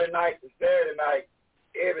 Friday night to Saturday night,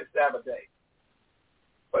 every Sabbath day.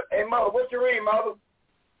 But, hey, Mother, what you read, Mother?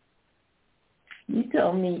 You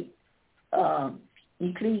told me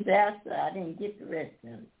Ecclesiastes. I didn't get the rest of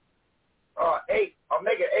it. 8. I'll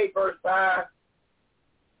make it 8, verse 5.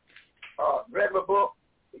 Regular book,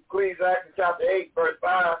 Ecclesiastes chapter 8, verse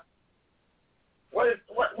 5.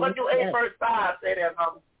 What do 8, verse 5 say there,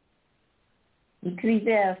 Mother?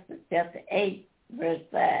 Ecclesiastes chapter 8, verse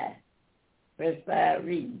 5. Verse 5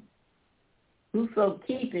 reads, whoso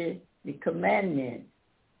keepeth the commandments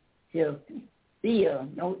shall fear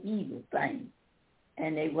no evil thing,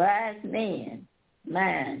 and a wise man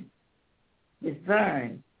mind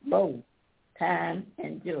discern both time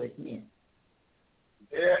and judgment.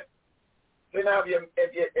 Yeah. See, now, if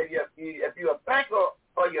you're a thinker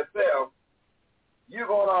for yourself, you're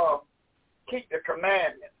gonna keep the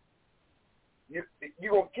commandments.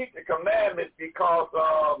 You're going to keep the commandments because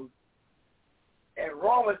in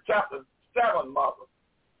Romans chapter 7, Mother,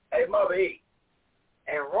 hey, Mother E,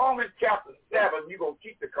 in Romans chapter 7, you're going to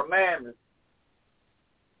keep the commandments.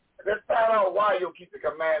 Let's find out why you'll keep the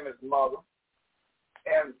commandments, Mother.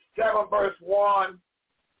 And 7 verse 1,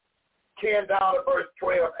 10 down to verse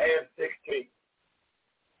 12 and 16.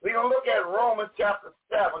 We're going to look at Romans chapter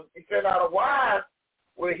 7. He said, now the wise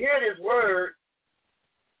will hear this word.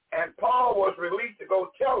 And Paul was released to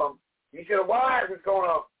go tell him. He said, the wise is going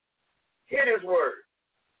to hear his word.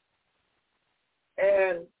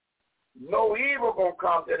 And no evil going to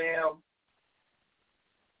come to them.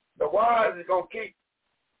 The wise is going to keep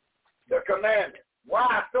the commandment.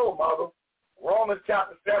 Why so, mother? Romans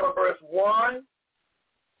chapter 7, verse 1,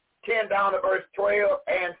 10 down to verse 12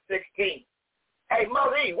 and 16. Hey,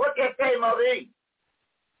 Mother E, what that say, Mother E?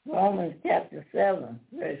 Romans chapter 7,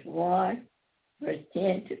 verse 1, verse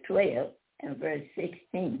 10 to 12, and verse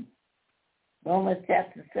 16. Romans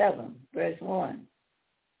chapter 7, verse 1.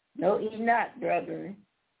 Know ye not, brethren,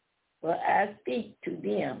 for I speak to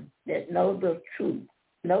them that know the truth,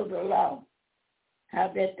 know the law, how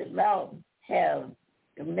that the law have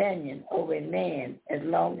dominion over a man as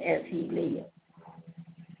long as he lives.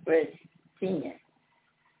 Verse 10.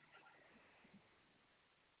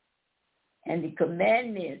 And the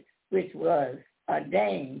commandment which was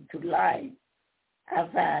ordained to life, I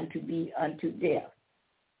find to be unto death.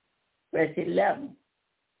 Verse 11.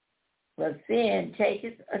 For sin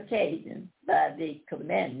taketh occasion by the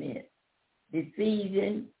commandment,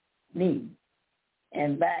 deceiving me,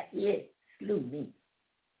 and by it slew me.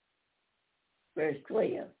 Verse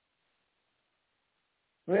 12.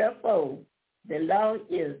 Wherefore the law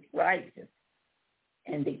is righteous,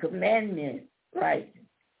 and the commandment righteous,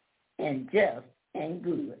 and just and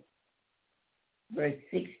good. Verse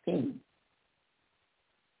 16.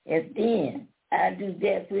 If then I do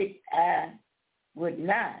that which I would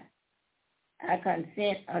not, I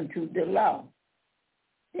consent unto the law,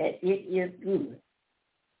 that it is good.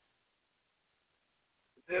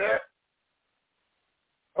 See that?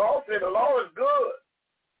 Paul said the law is good.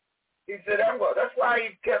 He said that's why he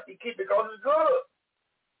keep it because it's good.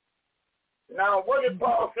 Now, what did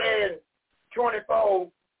Paul say in 24,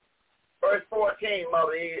 verse 14,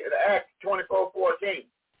 Mother E, in Acts 24:14?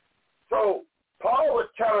 So Paul was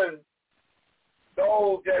telling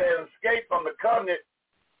those that have escaped from the covenant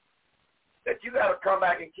that you got to come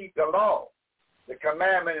back and keep the law, the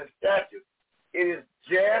commandment and statute. It is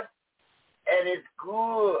just and it's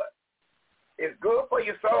good. It's good for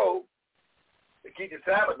your soul to keep the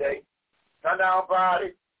Sabbath day, sundown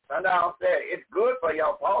Friday, sundown Saturday. It's good for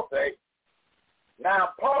y'all, Paul says. Now,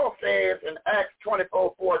 Paul says in Acts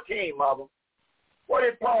 24:14, Mother, what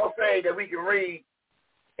did Paul say that we can read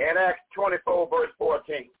in Acts 24, verse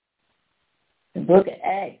 14? The book of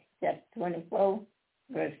Acts, chapter 24,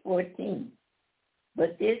 verse 14.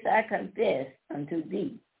 But this I confess unto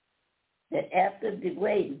thee, that after the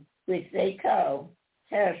way which they call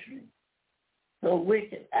heresy, so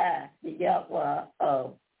worship I the Yahweh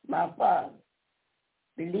of my father,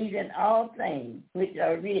 believing all things which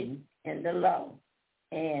are written in the law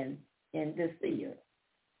and in the seal.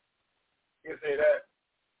 You see that?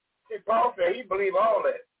 See, Paul said he believed all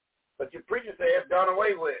that, but your preacher said it's done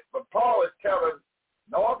away with. But Paul is telling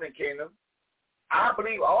Northern Kingdom, I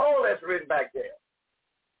believe all that's written back there.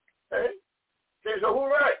 Okay? See, so who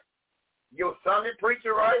right? Your Sunday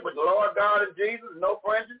preacher right with the Lord God and Jesus, no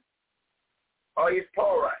fringes? Or is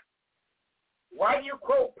Paul right? Why do you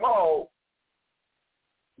quote Paul,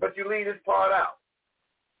 but you leave this part out?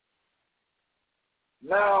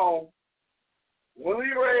 Now, when we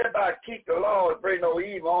read about keep the law and bring no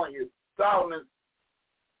evil on you, Solomon,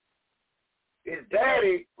 his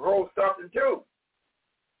daddy wrote something too.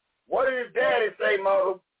 What did his daddy say,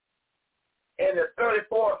 Mother, in the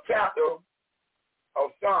 34th chapter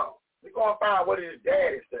of Psalms? We're going to find out what did his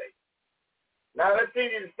daddy say. Now, let's see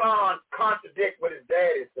if the Psalm contradict what his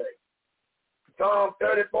daddy say. Psalm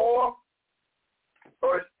 34,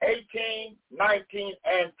 verse 18, 19,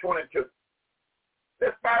 and 22.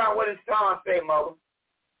 Let's find out what his Psalm say, Mother.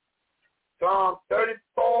 Psalm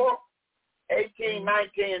 34, 18,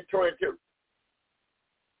 19, and 22.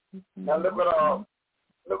 Now, look what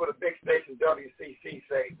the big station WCC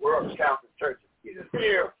say, World Council Churches. You just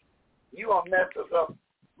hear, you going to mess us up.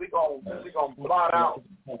 We gonna blot out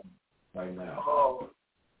right now.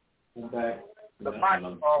 The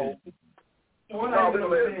microphone. No, we're gonna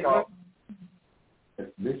let it talk.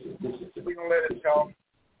 We're gonna let it talk.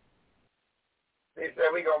 They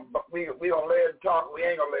said we gonna let it talk. We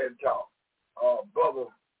ain't gonna let it talk. Brother,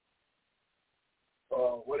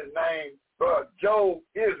 what his name? Brother Joe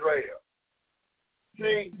Israel.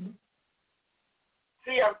 See,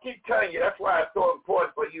 I keep telling you, that's why it's so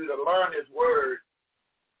important for you to learn this word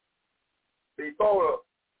before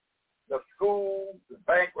the school, the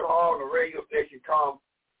banquet hall, and the radio station come,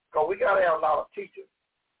 because we got to have a lot of teachers.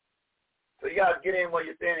 So you got to get in where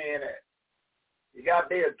you're thinning in at. You got to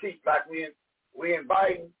be able to teach like we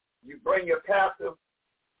inviting. You bring your pastor,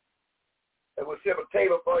 and we'll set a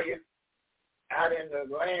table for you out in the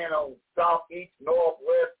land on south, east, north,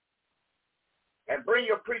 west, and bring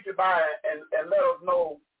your preacher by and let us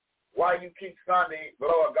know why you keep Sunday,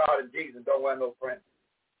 Lord God and Jesus, don't wear no friends.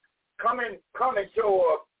 Come and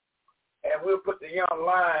show up, and we'll put the young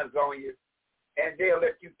lions on you and they'll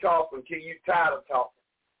let you talk until you're tired of talking.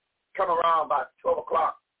 Come around by 12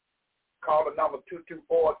 o'clock. Call the number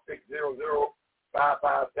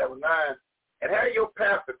 224-600-5579 and have your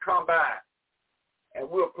pastor come by, and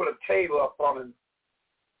we'll put a table up on him,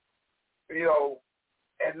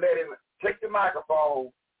 and let him take the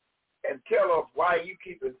microphone and tell us why you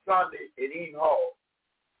keeping Sunday and eating hog.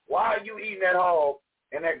 Why are you eating that hog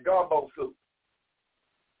and that gumbo soup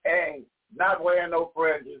and not wearing no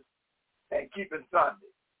fringes and keeping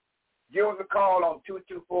Sunday? Give us a call on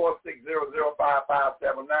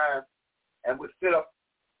 224-600-5579, and we'll sit up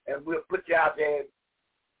and we'll put you out there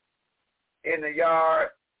in the yard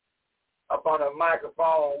up on a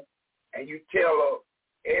microphone, and you tell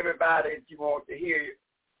everybody that you want to hear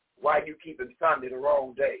why you keeping Sunday the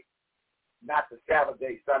wrong day, not the Sabbath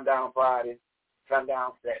day, sundown Friday,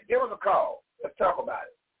 sundown Saturday. Give us a call. Let's talk about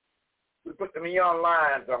it. We put them young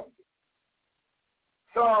lines on you.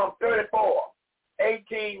 Psalm 34,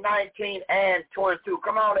 18, 19, and 22.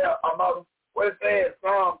 Come on there, mother. What it says,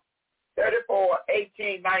 Psalm 34,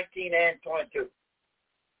 18, 19, and 22.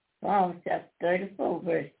 Psalm chapter 34,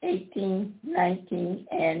 verse 18, 19,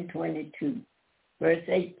 and 22. Verse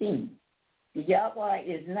 18. The Yahweh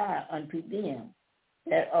is nigh unto them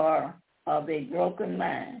that are of a broken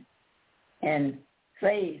mind, and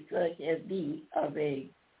save such as be of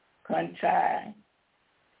a contrite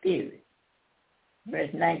spirit.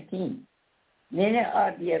 Verse 19. Many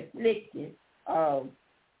are the afflicted of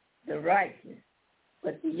the righteous,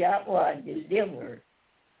 but the Yahweh delivered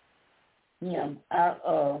him out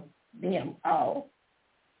of them all.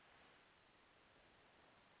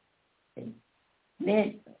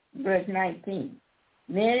 Verse 19.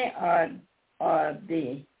 Many are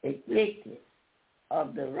the afflicted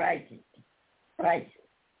of the righteous,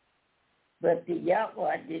 but the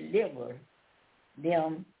Yahweh delivered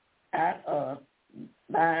them out of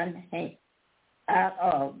thine hand, out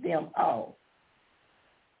of them all.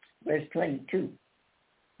 Verse 22.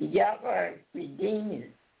 The Yahweh redeems,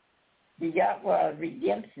 the Yahweh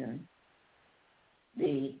redemption,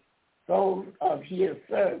 the souls of his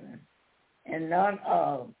servants, and none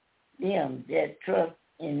of them that trust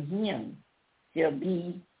in him shall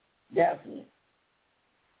be desolate.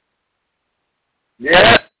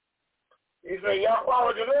 Yeah. He said, Yahweh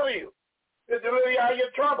will deliver you. He'll deliver you out of your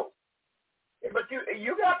trouble. But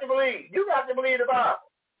you got to believe. You got to believe the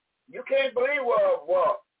Bible. You can't believe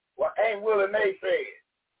what Aunt Willie Mae said.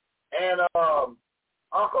 And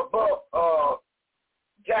Uncle Buck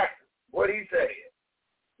Jackson, what he said.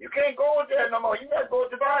 You can't go with that no more. You got to go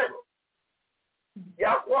with the Bible.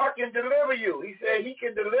 Yahweh can deliver you. He said he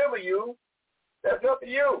can deliver you. That's up to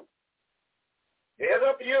you. It's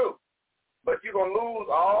up to you. But you're going to lose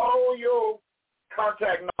all your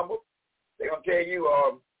contact numbers. They're going to tell you,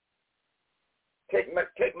 take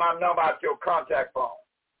my number out your contact phone.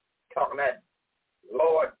 Talking that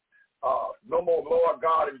Lord, no more Lord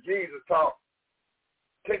God and Jesus talk.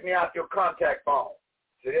 Take me out your contact phone.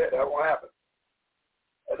 See, that won't happen.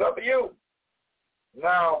 It's up to you.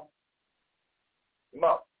 Now,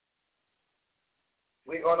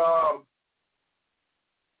 we're going to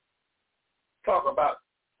talk about,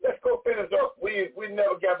 let's go finish up. We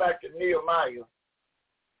never got back to Nehemiah.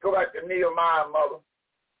 Go back to Nehemiah, mother.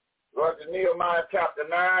 Go back to Nehemiah chapter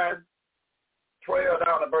 9, 12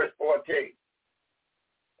 down to verse 14.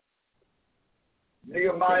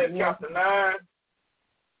 Nehemiah chapter 9.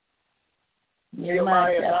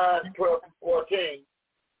 Nehemiah 9, 12 to 14.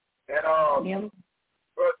 And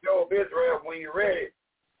Brother Job Israel, when you're ready,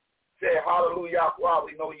 say hallelujah,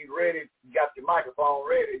 we know you're ready. You got your microphone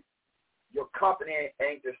ready. Your company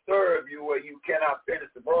ain't disturbed you where you cannot finish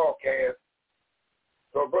the broadcast.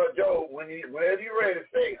 So, Brother Joe, whenever you're ready,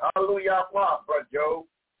 say hallelujah, Brother Joe.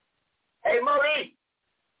 Hey, Marie,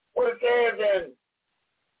 what it says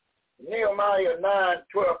in Nehemiah 9,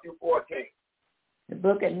 12 through 14. The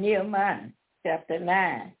book of Nehemiah, chapter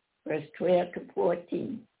 9, verse 12 to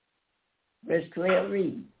 14. Verse 12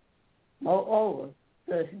 reads, Moreover,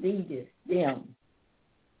 thus leadeth them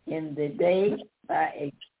in the day by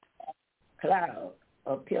a cloud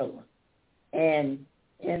or pillar, and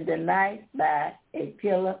in the night by a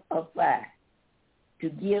pillar of fire, to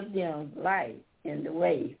give them light in the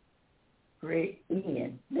way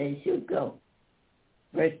wherein they should go.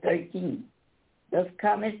 Verse 13, thus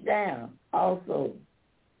comest down also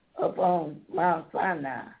upon Mount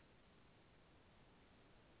Sinai,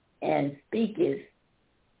 and speakest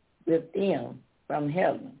with them from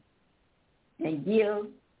heaven, and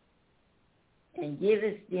givest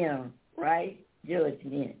them right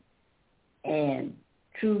judgment and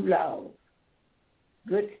true laws,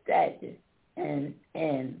 good statutes and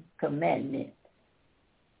commandments.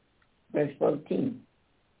 verse 14.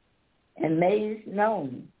 And made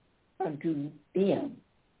known unto them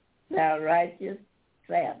thy righteous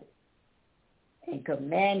Sabbath, and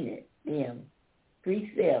commanded them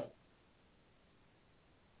precept.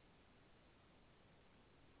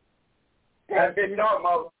 That's big talk,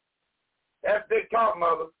 Mother. That's big talk,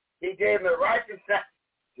 Mother. He gave me the righteous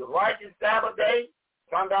Sabbath day,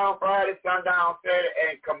 sundown Friday, sundown Saturday,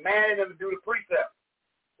 and commanded them to do the precept.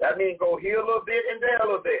 That means go here a little bit and there a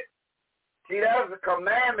little bit. See, that is a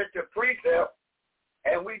commandment to precept,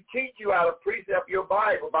 and we teach you how to precept your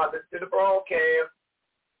Bible by listening to the broadcast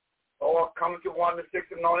or coming to one of the 6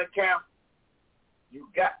 anointed camps.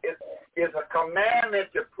 It's a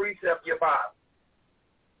commandment to precept your Bible.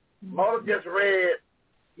 Moses just read,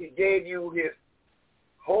 he gave you his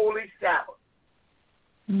holy Sabbath,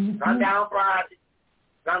 sundown Friday,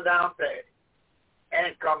 sundown Saturday,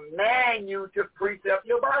 and command you to precept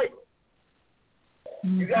your Bible.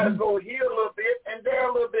 You got to go here a little bit and there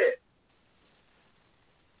a little bit.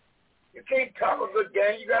 You can't talk a good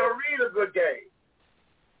game. You got to read a good game.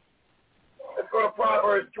 Let's go to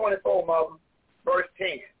Proverbs 24, Mother, verse 10.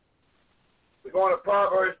 We're going to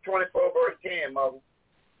Proverbs 24, verse 10, Mother.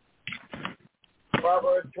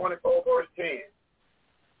 Proverbs 24, verse 10.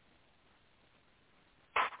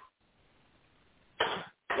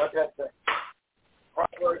 What's that say?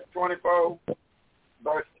 Proverbs 24,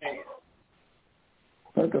 verse 10.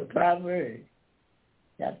 Book of Proverbs,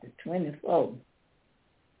 chapter 24,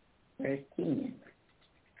 verse 10.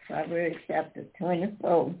 Proverbs chapter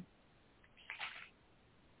 24,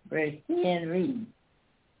 verse 10 reads,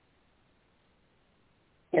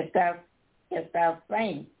 If thou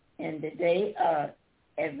faint in the day of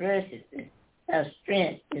adversity, thy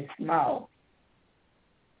strength is small.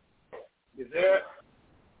 You said,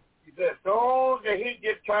 as soon as the heat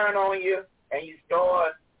gets turned on you and you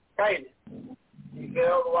start fainting, he said,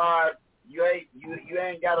 otherwise you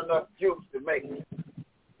ain't got enough juice to make it.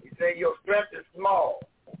 He said your strength is small.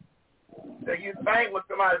 So you think when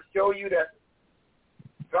somebody show you that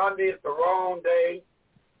Sunday is the wrong day,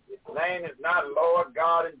 his name is not Lord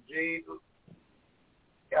God and Jesus.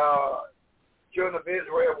 Children of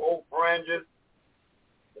Israel wore fringes.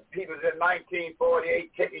 The people in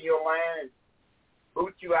 1948 taking your land and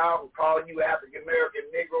boot you out and calling you African American,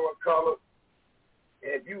 Negro, and color.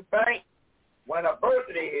 And if you think when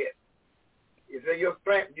adversity hits, you say your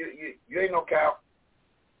strength, you ain't no cow.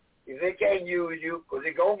 If they can't use you, because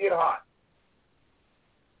it's going to get hot.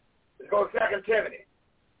 Let's go to 2 Timothy.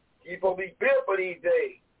 You're supposed to be built for these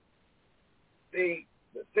days. See,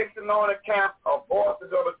 the 6 anointed camp of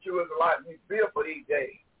voices of the true Israelites, we built for these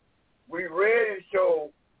days. We ready to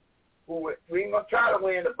show who we ain't going to try to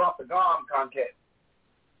win the bump the gum contest.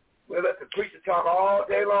 We'll let the preacher talk all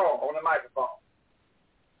day long on the microphone.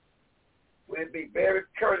 We'll be very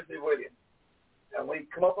courteous with him. And when he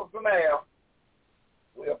come up from there,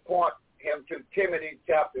 we'll point him to Timothy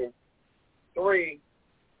chapter 3,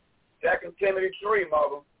 2 Timothy 3,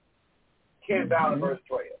 Mother, 10 down to verse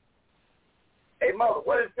 12. Hey, Mother,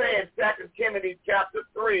 what is it saying in 2 Timothy chapter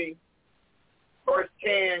 3, verse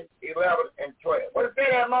 10, 11, and 12? What is it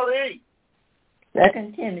saying, Mother E?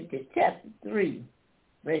 2 Timothy chapter 3,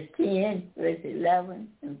 verse 10, verse 11,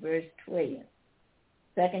 and verse 12.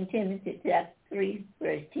 2 Timothy chapter 3,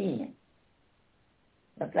 verse 10.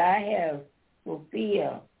 But I have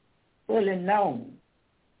fulfilled, fully known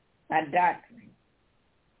my doctrine,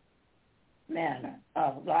 manner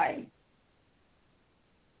of life,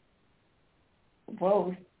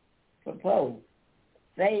 propose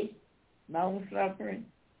faith, long-suffering,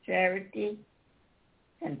 charity,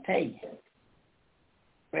 and patience.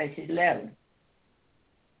 Verse 11.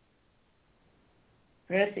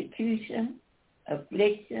 Persecution,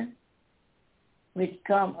 affliction, which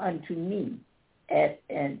come unto me at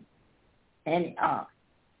an Antioch,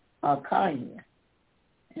 Iconium,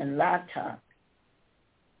 and Lata.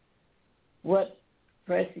 What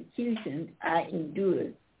persecutions I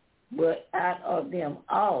endured, but out of them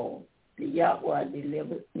all the Yahweh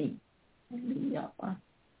delivered me.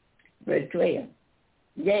 Verse 12.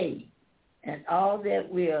 Yea, and all that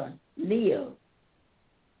will live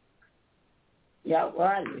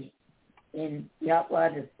Yahweh in Yahweh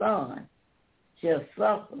the Son shall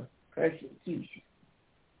suffer persecution.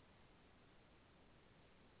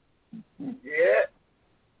 Yeah.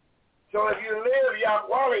 So if you live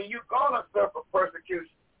Yahweh, you're going to suffer persecution.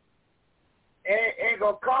 And it ain't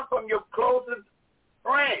going to come from your closest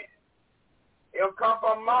friend. It'll come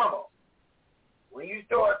from mama. When you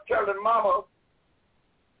start telling mama,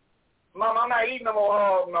 I'm not eating no more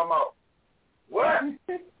hog no more. What?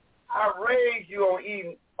 I raised you on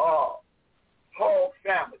eating hog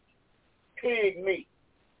sandwich, pig meat,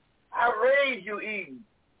 I raised you eating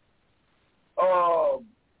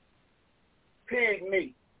pig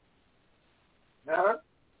meat. Huh?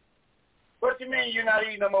 What you mean you're not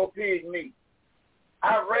eating no more pig meat?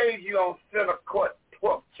 I raised you on center court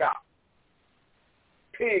pork chop,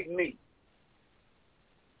 pig meat.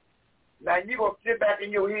 Now you gonna sit back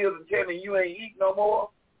in your heels and tell me you ain't eating no more?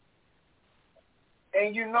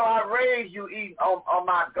 And you know I raised you eating on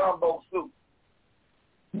my gumbo soup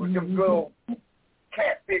with them good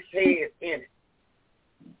catfish heads in it,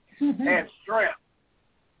 and shrimp,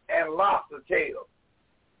 and lobster tail,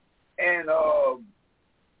 and a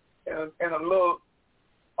little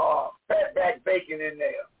fatback bacon in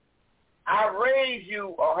there. I raised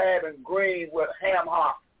you having green with ham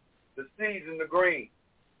hock to season the green.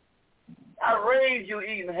 I raised you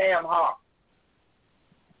eating ham hock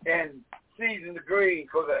and season the green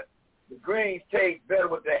because the greens taste better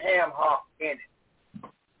with the ham hock in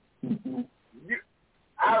it.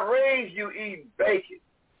 I raised you eating bacon.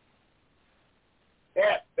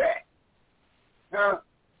 That's that. Huh?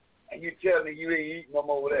 And you tell me you ain't eating no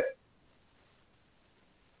more of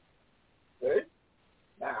that. See?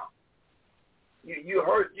 Now, you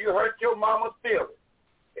hurt your mama's feelings.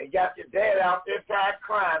 And got your dad out there tired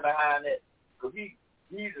crying behind it. Because he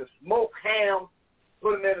used to smoke ham,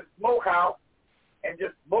 put him in a smokehouse, and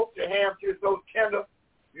just smoke the ham till it's so tender,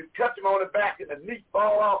 you touch him on the back and the meat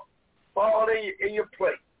fall in your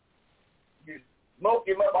plate. You smoke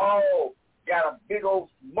him up all, got a big old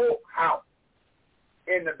smokehouse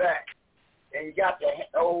in the back. And you got the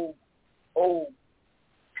old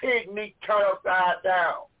pig meat turned upside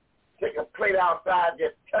down. Take a plate outside,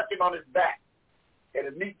 just touch him on his back, and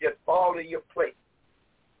the meat just fall in your plate.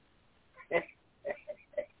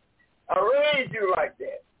 I raised you like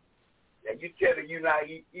that. And you tell me you not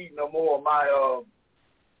eating no more of my,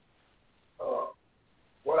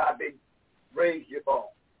 what I've been raised you on.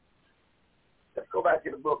 Let's go back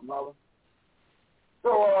to the book, Mother.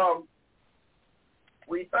 So,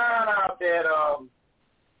 we found out that,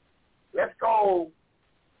 let's go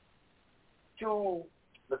to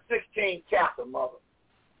the 16th chapter, Mother,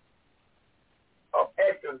 of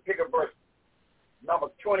Exodus. Pick a verse, number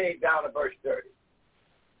 28 down to verse 30.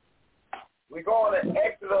 We're going to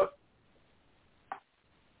Exodus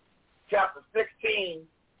chapter 16,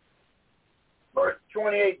 verse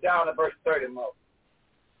 28 down to verse 30, Mother.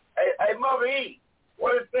 Hey, Mother E,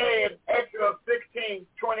 what it say in Exodus 16,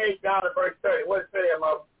 28 down to verse 30? What it say there,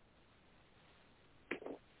 Mother?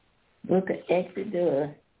 Book of Exodus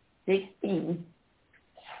 16,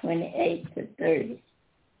 28 to 30.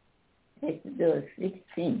 Exodus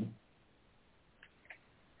 16.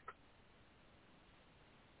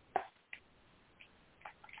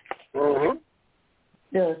 Mm-hmm.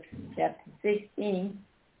 So, chapter 16,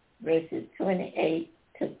 verses 28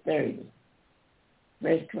 to 30.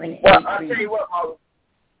 Verse 28. Well, I'll tell you what, Mother.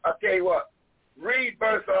 I'll tell you what. Read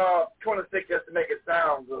verse 26 just to make it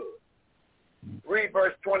sound good. Read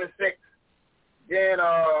verse 26, then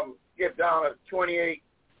get down to 28,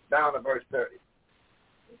 down to verse 30.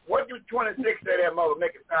 What do 26 say there, Mother?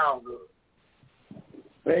 Make it sound good.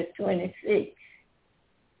 Verse 26.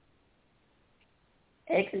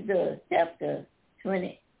 Exodus chapter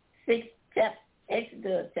 26,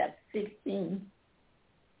 Exodus chapter 16,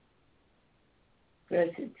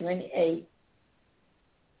 verses 28.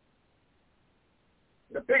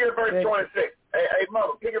 Now pick it at verse 26. Hey,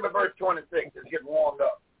 Mother, pick it at verse 26. It's getting warmed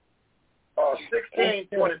up. 16,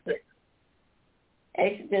 26.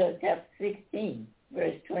 Exodus chapter 16,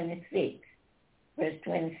 verse 26. Verse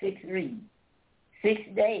 26 reads, 6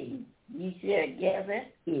 days ye shall gather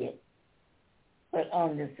it, but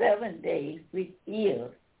on the 7th day, which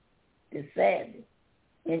is the Sabbath,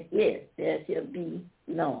 in it there shall be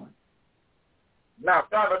none. Now,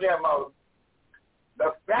 stop it there, Mother.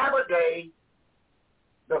 The Sabbath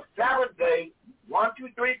day, 1, 2,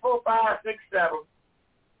 3, 4, 5, 6, 7,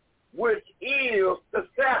 which is the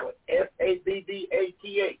Sabbath,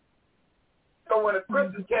 S-A-B-B-A-T-H. So when a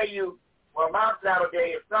Christian tell you, well, my Sabbath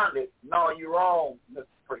day is Sunday, no, you're wrong, Mr.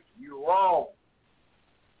 Preacher. You're wrong.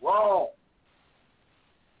 Wrong.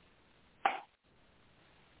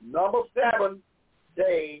 Number 7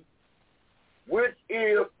 day, which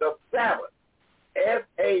is the Sabbath,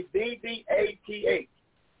 S-A-B-B-A-T-H.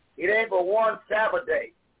 It ain't for one Sabbath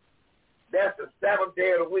day. That's the 7th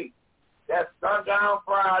day of the week. That's sundown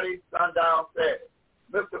Friday, sundown Saturday.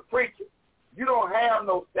 Mr. Preacher, you don't have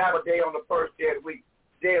no Sabbath day on the first day of the week,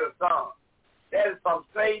 day of the sun. That is from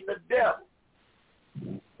Satan the devil.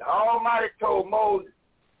 The Almighty told Moses,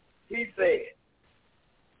 he said,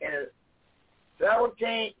 in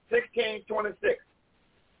 16:26,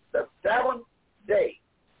 the 7th day,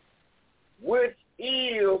 which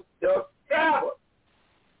is the Sabbath.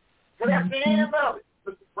 So that's the end of it,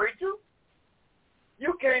 Mr. Preacher.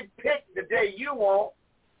 You can't pick the day you want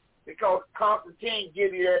because Constantine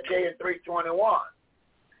gives you that day in 321.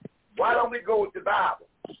 Why don't we go with the Bible?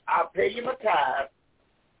 I'll pay you my tithe.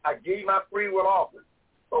 I give you my free will offering.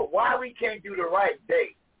 But why we can't do the right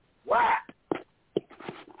day? Why?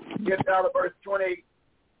 Get down to verse 28,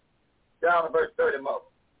 down to verse 30 more.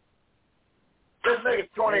 Just make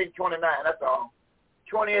it 28 and 29, that's all.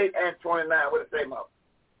 28 and 29, what does it say, Mother?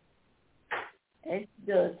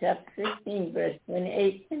 Exodus chapter 16, verse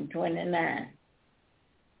 28 and 29.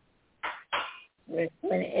 Verse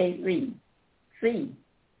 28 reads, see,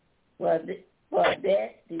 for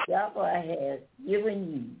that the Yahweh has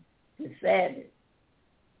given you the Sabbath.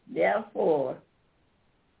 Therefore,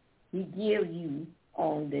 he gives you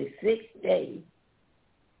on the 6th day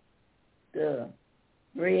the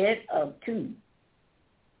bread of 2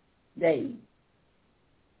 days.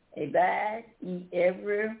 Abide ye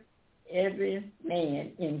every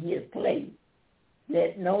man in his place.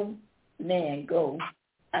 Let no man go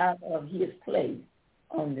out of his place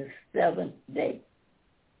on the 7th day.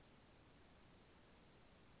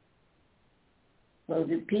 So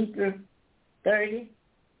the people 30.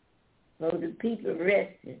 So the people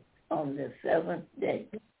rested on the 7th day.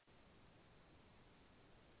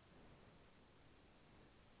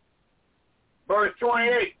 Verse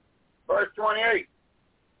 28. Verse 28.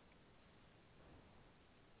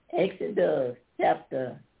 Exodus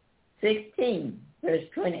chapter 16, verse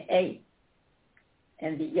 28.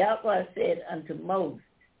 And the Yahweh said unto Moses,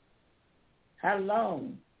 how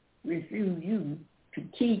long refuse you to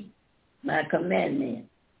keep my commandments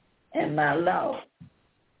and my law?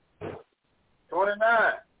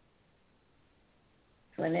 29.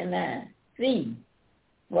 See,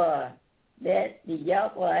 for that the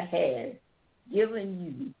Yahweh has given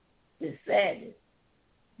you the Sabbath.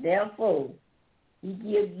 Therefore, he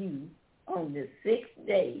gives you on the 6th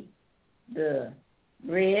day the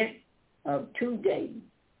bread of 2 days.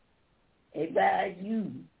 Abide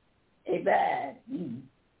you,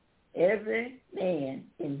 every man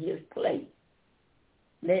in his place.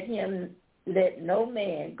 Let no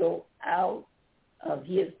man go out of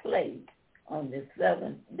his place on the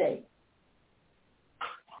 7th day.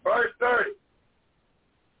 Verse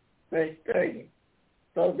 30.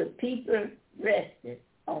 So the people rested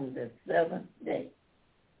on the 7th day.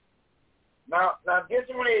 Now this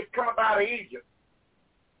is when they come up out of Egypt.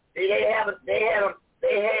 They had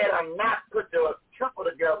not put the temple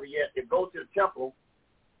together yet to go to the temple.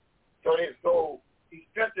 So he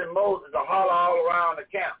strengthened Moses to holler all around the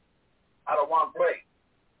camp out of one place.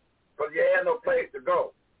 Because you had no place to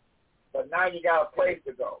go. But now you got a place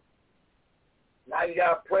to go. Now you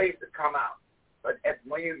got a place to come out. But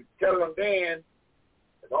when you tell them then,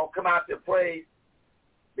 they don't come out to a place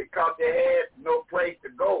because they had no place to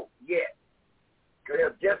go yet. Because they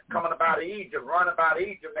were just coming about of Egypt, running about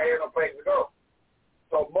Egypt, they had no place to go.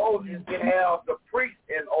 So Moses didn't have the priests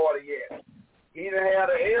in order yet. He didn't have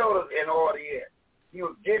the elders in order yet. He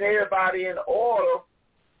was getting everybody in order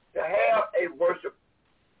to have a worship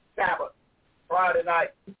Sabbath, Friday night,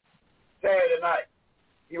 Saturday night.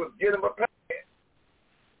 He was getting prepared.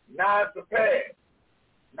 Now it's prepared.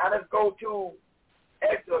 Now let's go to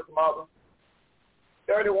Exodus, Mother,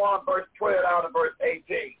 31, verse 12 down to verse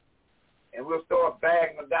 18. And we'll start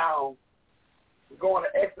bagging them down. We're going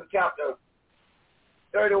to Exodus chapter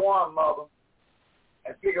 31, Mother,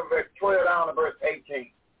 and pick up verse 12 down to verse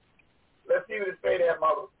 18. Let's see what it say there,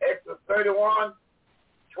 Mother. Exodus 31,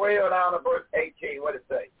 12 down to verse 18. What it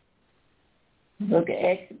say? Book of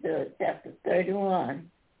Exodus chapter 31,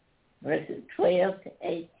 verses 12 to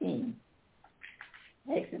 18.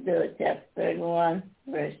 Exodus chapter 31,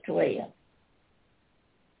 verse 12.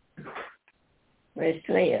 Verse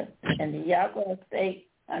 12. And the Yahweh spake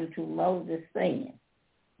unto Moses, saying,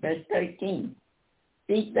 verse 13,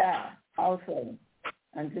 speak thou also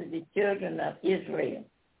unto the children of Israel,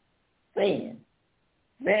 saying,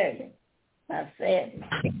 verily, my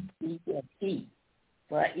Sabbath ye shall keep,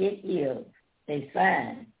 for it is a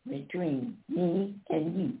sign between me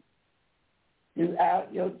and you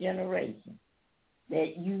throughout your generation,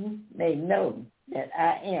 that you may know that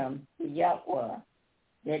I am the Yahweh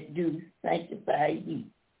that do sanctify you.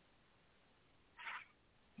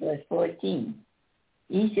 Verse 14,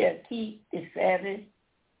 ye shall keep the Sabbath,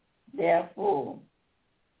 therefore,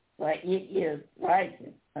 for it is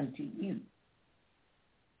righteous unto you.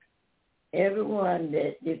 Everyone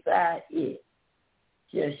that defies it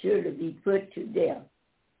shall surely be put to death,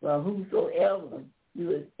 for whosoever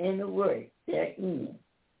doeth any work therein,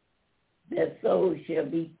 their soul shall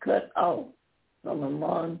be cut off from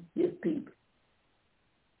among his people.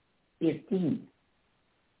 15.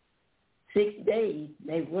 6 days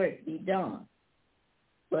may work be done,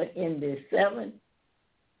 but in the seventh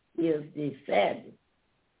is the Sabbath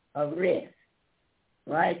of rest,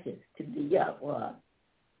 righteous to the Yahweh.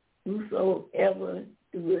 Whosoever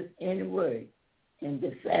doeth any work in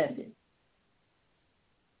the Sabbath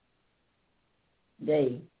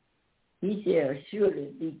day, he shall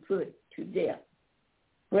surely be put to death.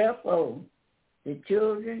 Wherefore, the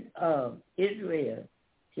children of Israel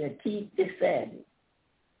shall keep the Sabbath,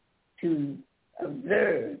 to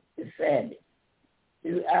observe the Sabbath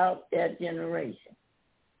throughout their generation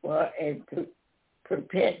for a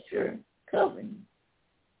perpetual covenant.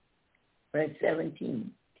 Verse 17.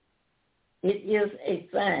 It is a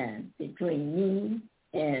sign between me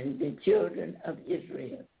and the children of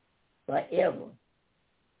Israel forever.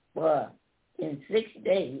 For in 6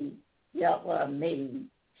 days Yahweh made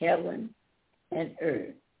heaven and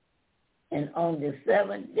earth, and on the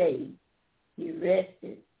seventh day he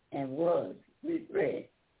rested and was refreshed.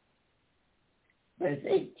 Verse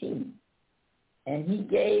 18. And he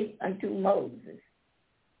gave unto Moses,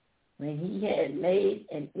 when he had made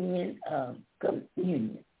an end of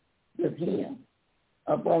communion with him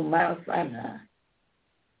upon Mount Sinai,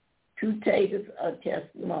 2 tables of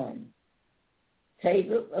testimony,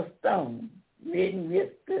 tables of stone written with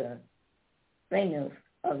the fingers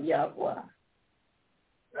of Yahweh.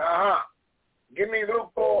 Give me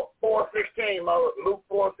Luke 4:16, Mother. Luke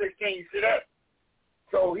 4:16. You see that?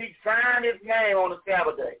 So he signed his name on the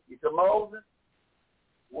Sabbath day. He said, Moses,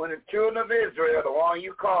 when the children of Israel, the one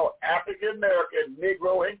you call African American,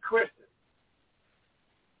 Negro, and Christian,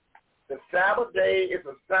 the Sabbath day is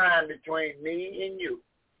a sign between me and you.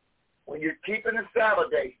 When you're keeping the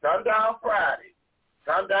Sabbath day, sundown Friday,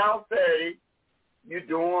 sundown Saturday, you're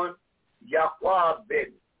doing Yahweh's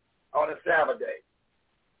business on the Sabbath day.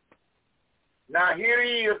 Now here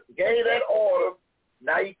he is, gave that order.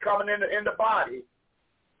 Now he's coming in the body.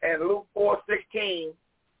 And Luke 4:16,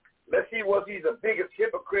 let's see was he the biggest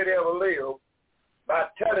hypocrite ever lived by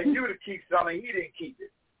telling you to keep something he didn't keep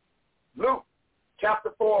it. Luke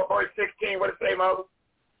chapter 4, verse 16, what does it say, Mother?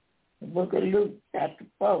 The book of Luke chapter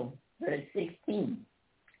 4, verse 16.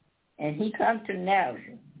 And he come to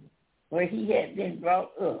Nazareth, where he had been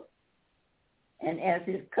brought up. And as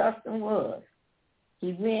his custom was,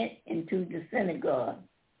 he went into the synagogue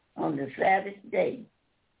on the Sabbath day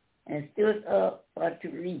and stood up for to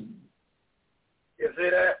read. You see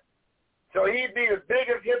that? So he'd be the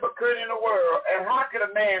biggest hypocrite in the world. And how could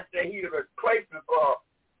a man say he's a replacement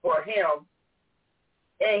for him,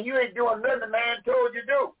 and you ain't doing nothing the man told you to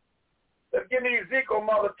do? Let's give me Ezekiel,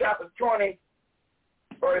 Mother, chapter 20,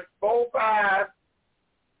 verse 4, 5,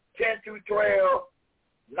 10 through 12,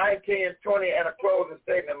 19 and 20, and a closing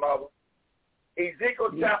statement, Mother.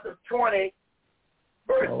 Ezekiel chapter 20,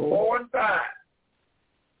 verse 4 and 5.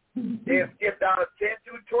 Then skip down to 10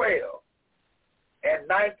 through 12, and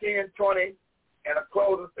 19 and 20, and a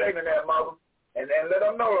closing statement there, Mother. And then let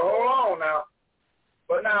them know to hold on now.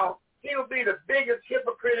 But now, he'll be the biggest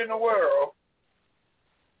hypocrite in the world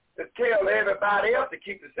to tell everybody else to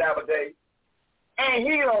keep the Sabbath day, and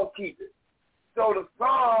he don't keep it. So the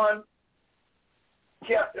Son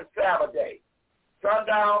kept the Sabbath day.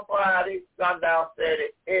 Sundown Friday, sundown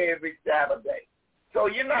Saturday, every Sabbath day. So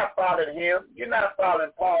you're not following him. You're not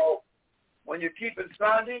following Paul. When you're keeping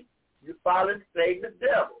Sunday, you're following Satan the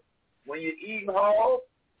devil. When you're eating hog,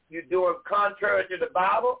 you're doing contrary to the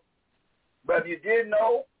Bible. But if you didn't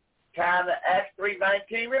know, time to Acts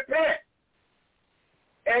 3:19, repent.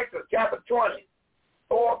 Exodus chapter 20,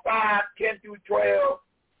 4, 5, 10 through 12,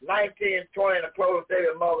 19 and 20, and a closing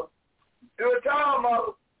statement, Mother. Do it time,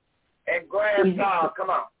 Mother. And grab God, come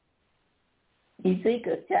on.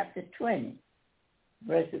 Ezekiel chapter 20,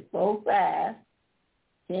 verses 4, 5,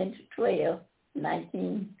 10 to 12,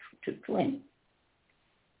 19 to 20.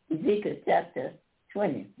 Ezekiel chapter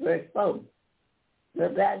 20, verse 4.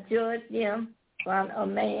 Will thou judge them, son of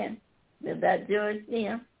man? Will thou judge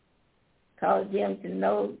them? Cause them to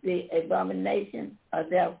know the abomination of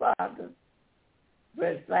their fathers.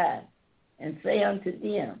 Verse 5. And say unto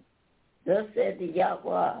them, thus said the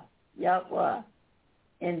Yahweh,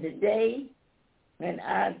 in the day when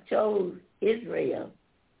I chose Israel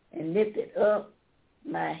and lifted up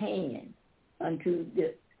my hand unto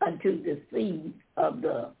the seed of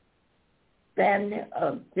the family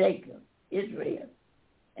of Jacob, Israel,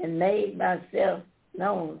 and made myself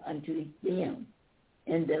known unto them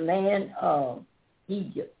in the land of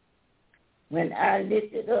Egypt, when I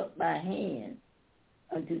lifted up my hand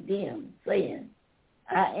unto them, saying,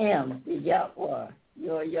 I am the Yahweh,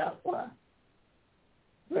 your Yahweh.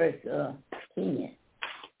 Verse 10.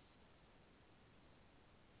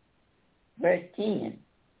 verse 10.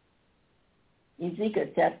 Ezekiel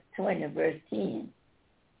chapter 20, verse 10.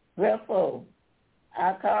 Wherefore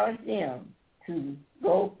I caused them to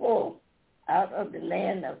go forth out of the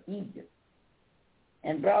land of Egypt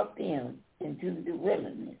and brought them into the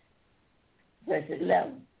wilderness. Verse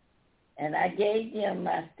 11. And I gave them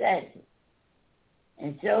my statutes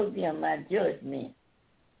and showed them my judgment,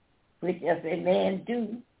 which if a man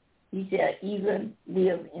do, he shall even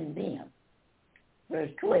live in them.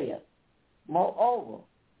 Verse 12. Moreover,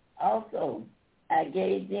 also I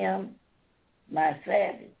gave them my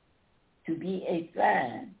Sabbath to be a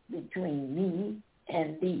sign between me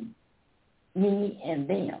and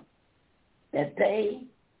them, that they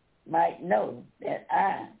might know that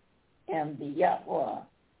I am the Yahweh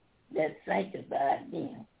that sanctified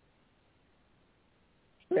them.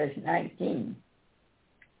 Verse 19.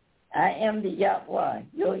 I am the Yahweh,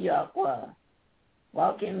 your Yahweh.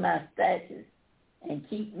 Walk in my statutes and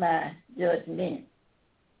keep my judgments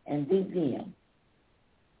and do them.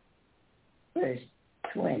 Verse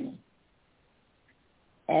 20.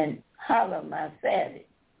 And hallow my Sabbath,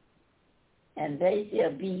 and they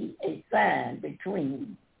shall be a sign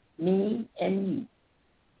between me and you,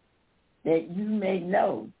 that you may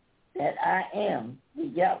know that I am the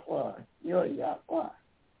Yahweh, your Yahweh.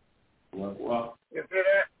 You see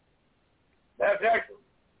that? That's excellent.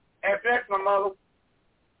 That's excellent, Mother.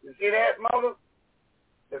 You see that, Mother?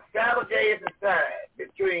 The Sabbath day is a sign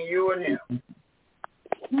between you and him.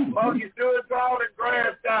 Mother, you stood tall and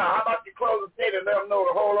grand style. How about you close the statement and let them know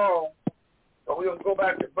to hold on? So we're going to go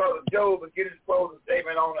back to Brother Job and get his closing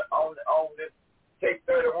statement on this tape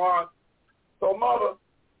 31. So, Mother,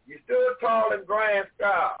 you stood tall and grand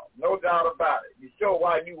style, no doubt about it. You show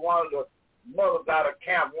why you one of the mothers out of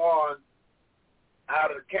Camp 1,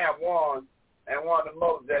 and one of the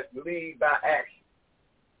mothers that lead by action.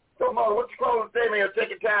 So, Mother, what's your closing statement? You'll take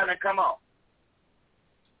your time and come on.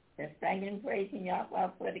 Just thanking and praising Yahweh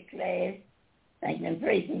for the class. Thanking and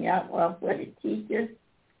praising Yahweh for the teachers.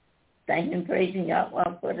 Thanking and praising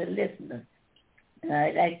Yahweh for the listeners. And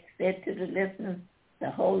I'd like to say to the listeners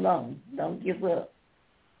to hold on. Don't give up.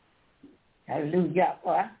 Hallelujah.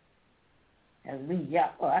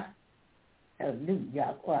 Hallelujah.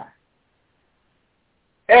 Hallelujah.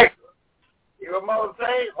 Excellent. Your mother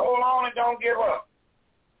say, hold on and don't give up.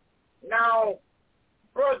 Now,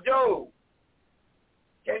 Brother Job,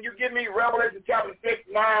 can you give me Revelation chapter 6,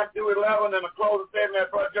 9 through 11 and a closing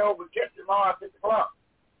statement, Brother Job? We'll catch you tomorrow at 6 o'clock.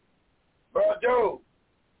 Brother Job,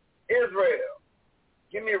 Israel,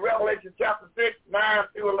 give me Revelation chapter 6, 9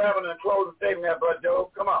 through 11 and a closing statement, Brother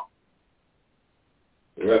Job. Come on.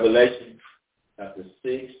 Revelation chapter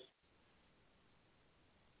 6.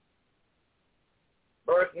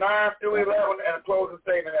 Verse 9 through 11 and a closing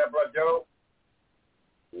statement there, Brother Job.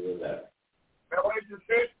 11. Revelation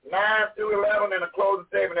 6, 9 through 11 and a closing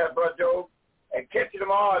statement there, Brother Job. And catch you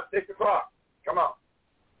tomorrow at 6 o'clock. Come on.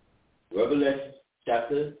 Revelation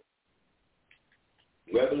chapter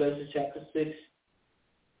 6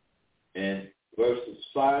 and verses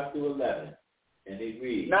 5 through 11. And he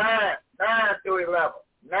reads. 9 through 11.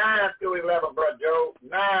 9 through 11, Brother Job.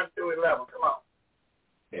 9 through 11. Come on.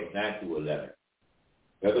 Okay, 9 through 11.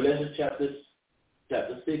 Revelation chapter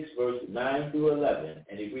 6, verse 9 through 11,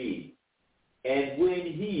 and it reads, and when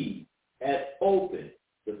he had opened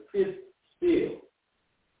the fifth seal,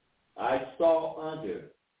 I saw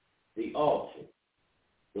under the altar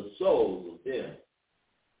the souls of them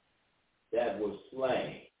that were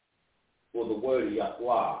slain for the word of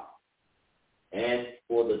Yahweh and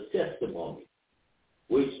for the testimony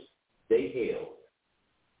which they held.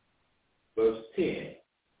 Verse 10,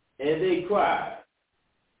 and they cried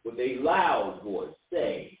with a loud voice,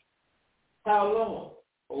 saying, how long,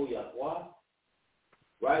 O Yahweh,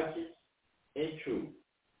 righteous and true,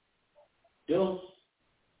 dost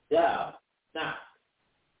thou not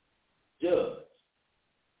judge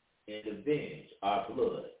and avenge our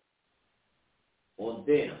blood on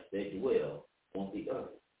them that dwell on the earth?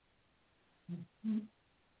 Mm-hmm.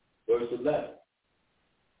 Verse 11,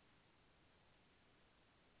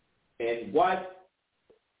 and white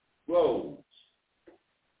robes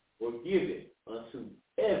were given unto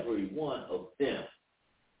every one of them.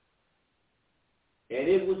 And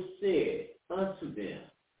it was said unto them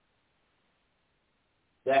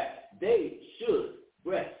that they should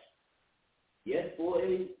rest yet for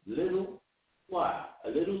a little while, a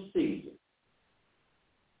little season,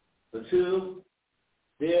 until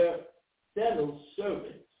their fellow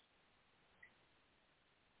servants,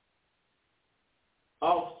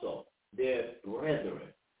 also their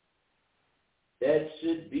brethren, that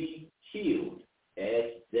should be killed as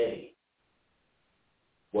they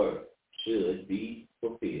were, should be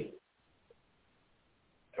fulfilled.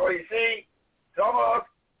 So you see, some of us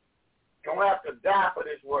gonna have to die for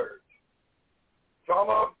this word. Some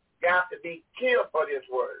of us got to be killed for this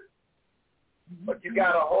word. But you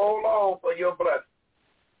got to hold on for your blessing.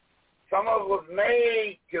 Some of us was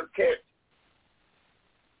made to catch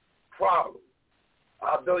problems.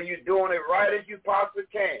 Although you're doing it right as you possibly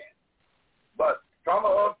can. But some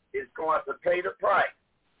of us is going to pay the price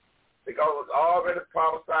because it was already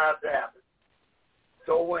prophesied to happen.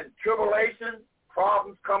 So when tribulation,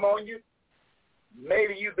 problems come on you,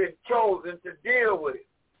 maybe you've been chosen to deal with it,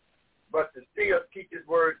 but to still keep his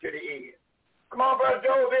word to the end. Come on, Brother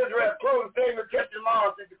Joe of Israel, closing statement, catch you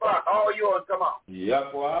tomorrow, 6 o'clock. All yours, come on.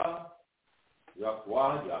 Yahweh,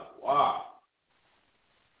 Yahweh, Yahweh.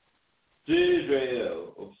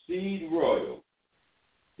 Israel of Seed Royal.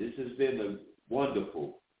 This has been a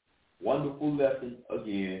wonderful, wonderful lesson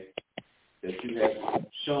again that you have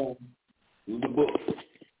shown through the book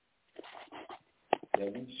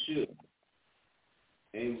that we should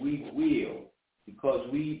and we will, because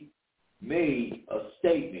we made a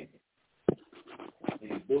statement in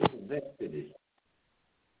the book of Exodus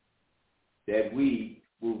that we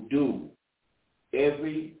will do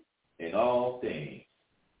every and all things.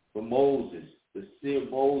 For Moses, the seer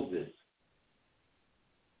Moses,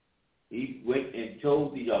 he went and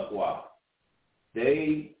told the Yahweh,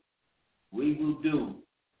 we will do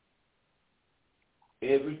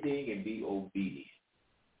everything and be obedient.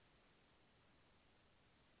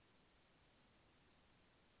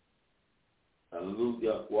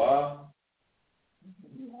 Hallelujah, Yahweh.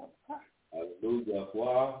 Hallelujah,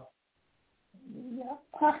 Yahweh.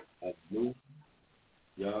 Hallelujah,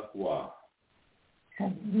 Yahweh.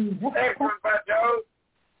 Excellent, Brother Joe.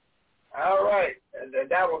 All right. And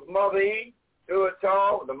that was Mother E. Do it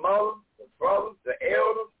all, the mothers, the brothers, the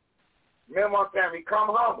elders. Remember one time, we come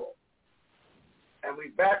humble. And we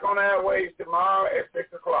back on our ways tomorrow at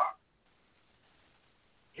 6 o'clock.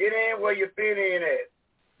 Get in where you fit in at.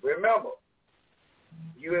 Remember,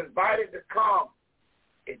 you invited to come.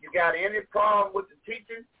 If you got any problem with the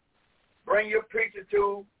teaching, bring your preacher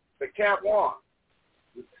to the Camp 1.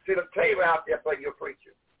 We'll sit a table out there for your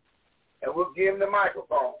preacher. And we'll give him the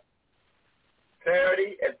microphone.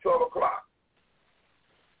 Saturday at 12 o'clock.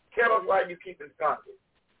 Tell us why you keep it Sunday.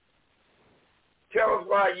 Tell us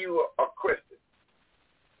why you are a Christian.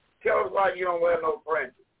 Tell us why you don't wear no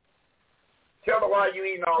fringes. Tell us why you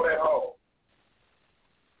eating all that whole.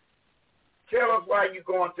 Tell us why you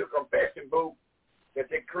going to a confession booth that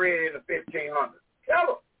they created in the 1500s.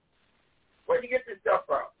 Tell us. Where'd you get this stuff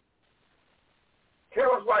from?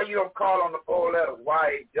 Tell us why you don't call on the 4 letters,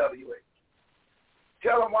 YHWH.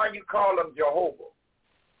 Tell them why you call them Jehovah,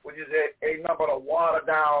 which is a number of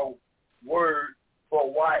watered-down word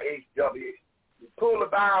for YHWH. You pull the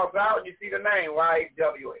vowels out, and you see the name,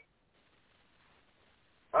 YHWH.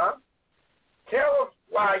 Huh? Tell us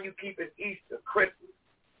why you keep it Easter, Christmas,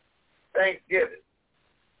 Thanksgiving,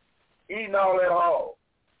 eating all that hog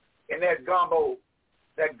and that gumbo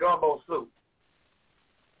soup,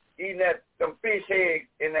 eating some fish eggs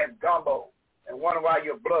in that gumbo, and wonder why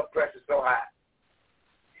your blood pressure's so high.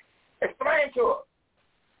 Explain to us.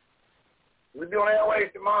 We'll be on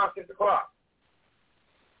airways tomorrow at 6 o'clock.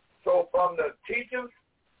 So from the teachers,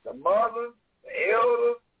 the mothers, the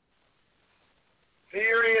elders,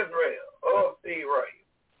 Seer Israel of Seed Royal,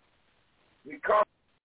 we come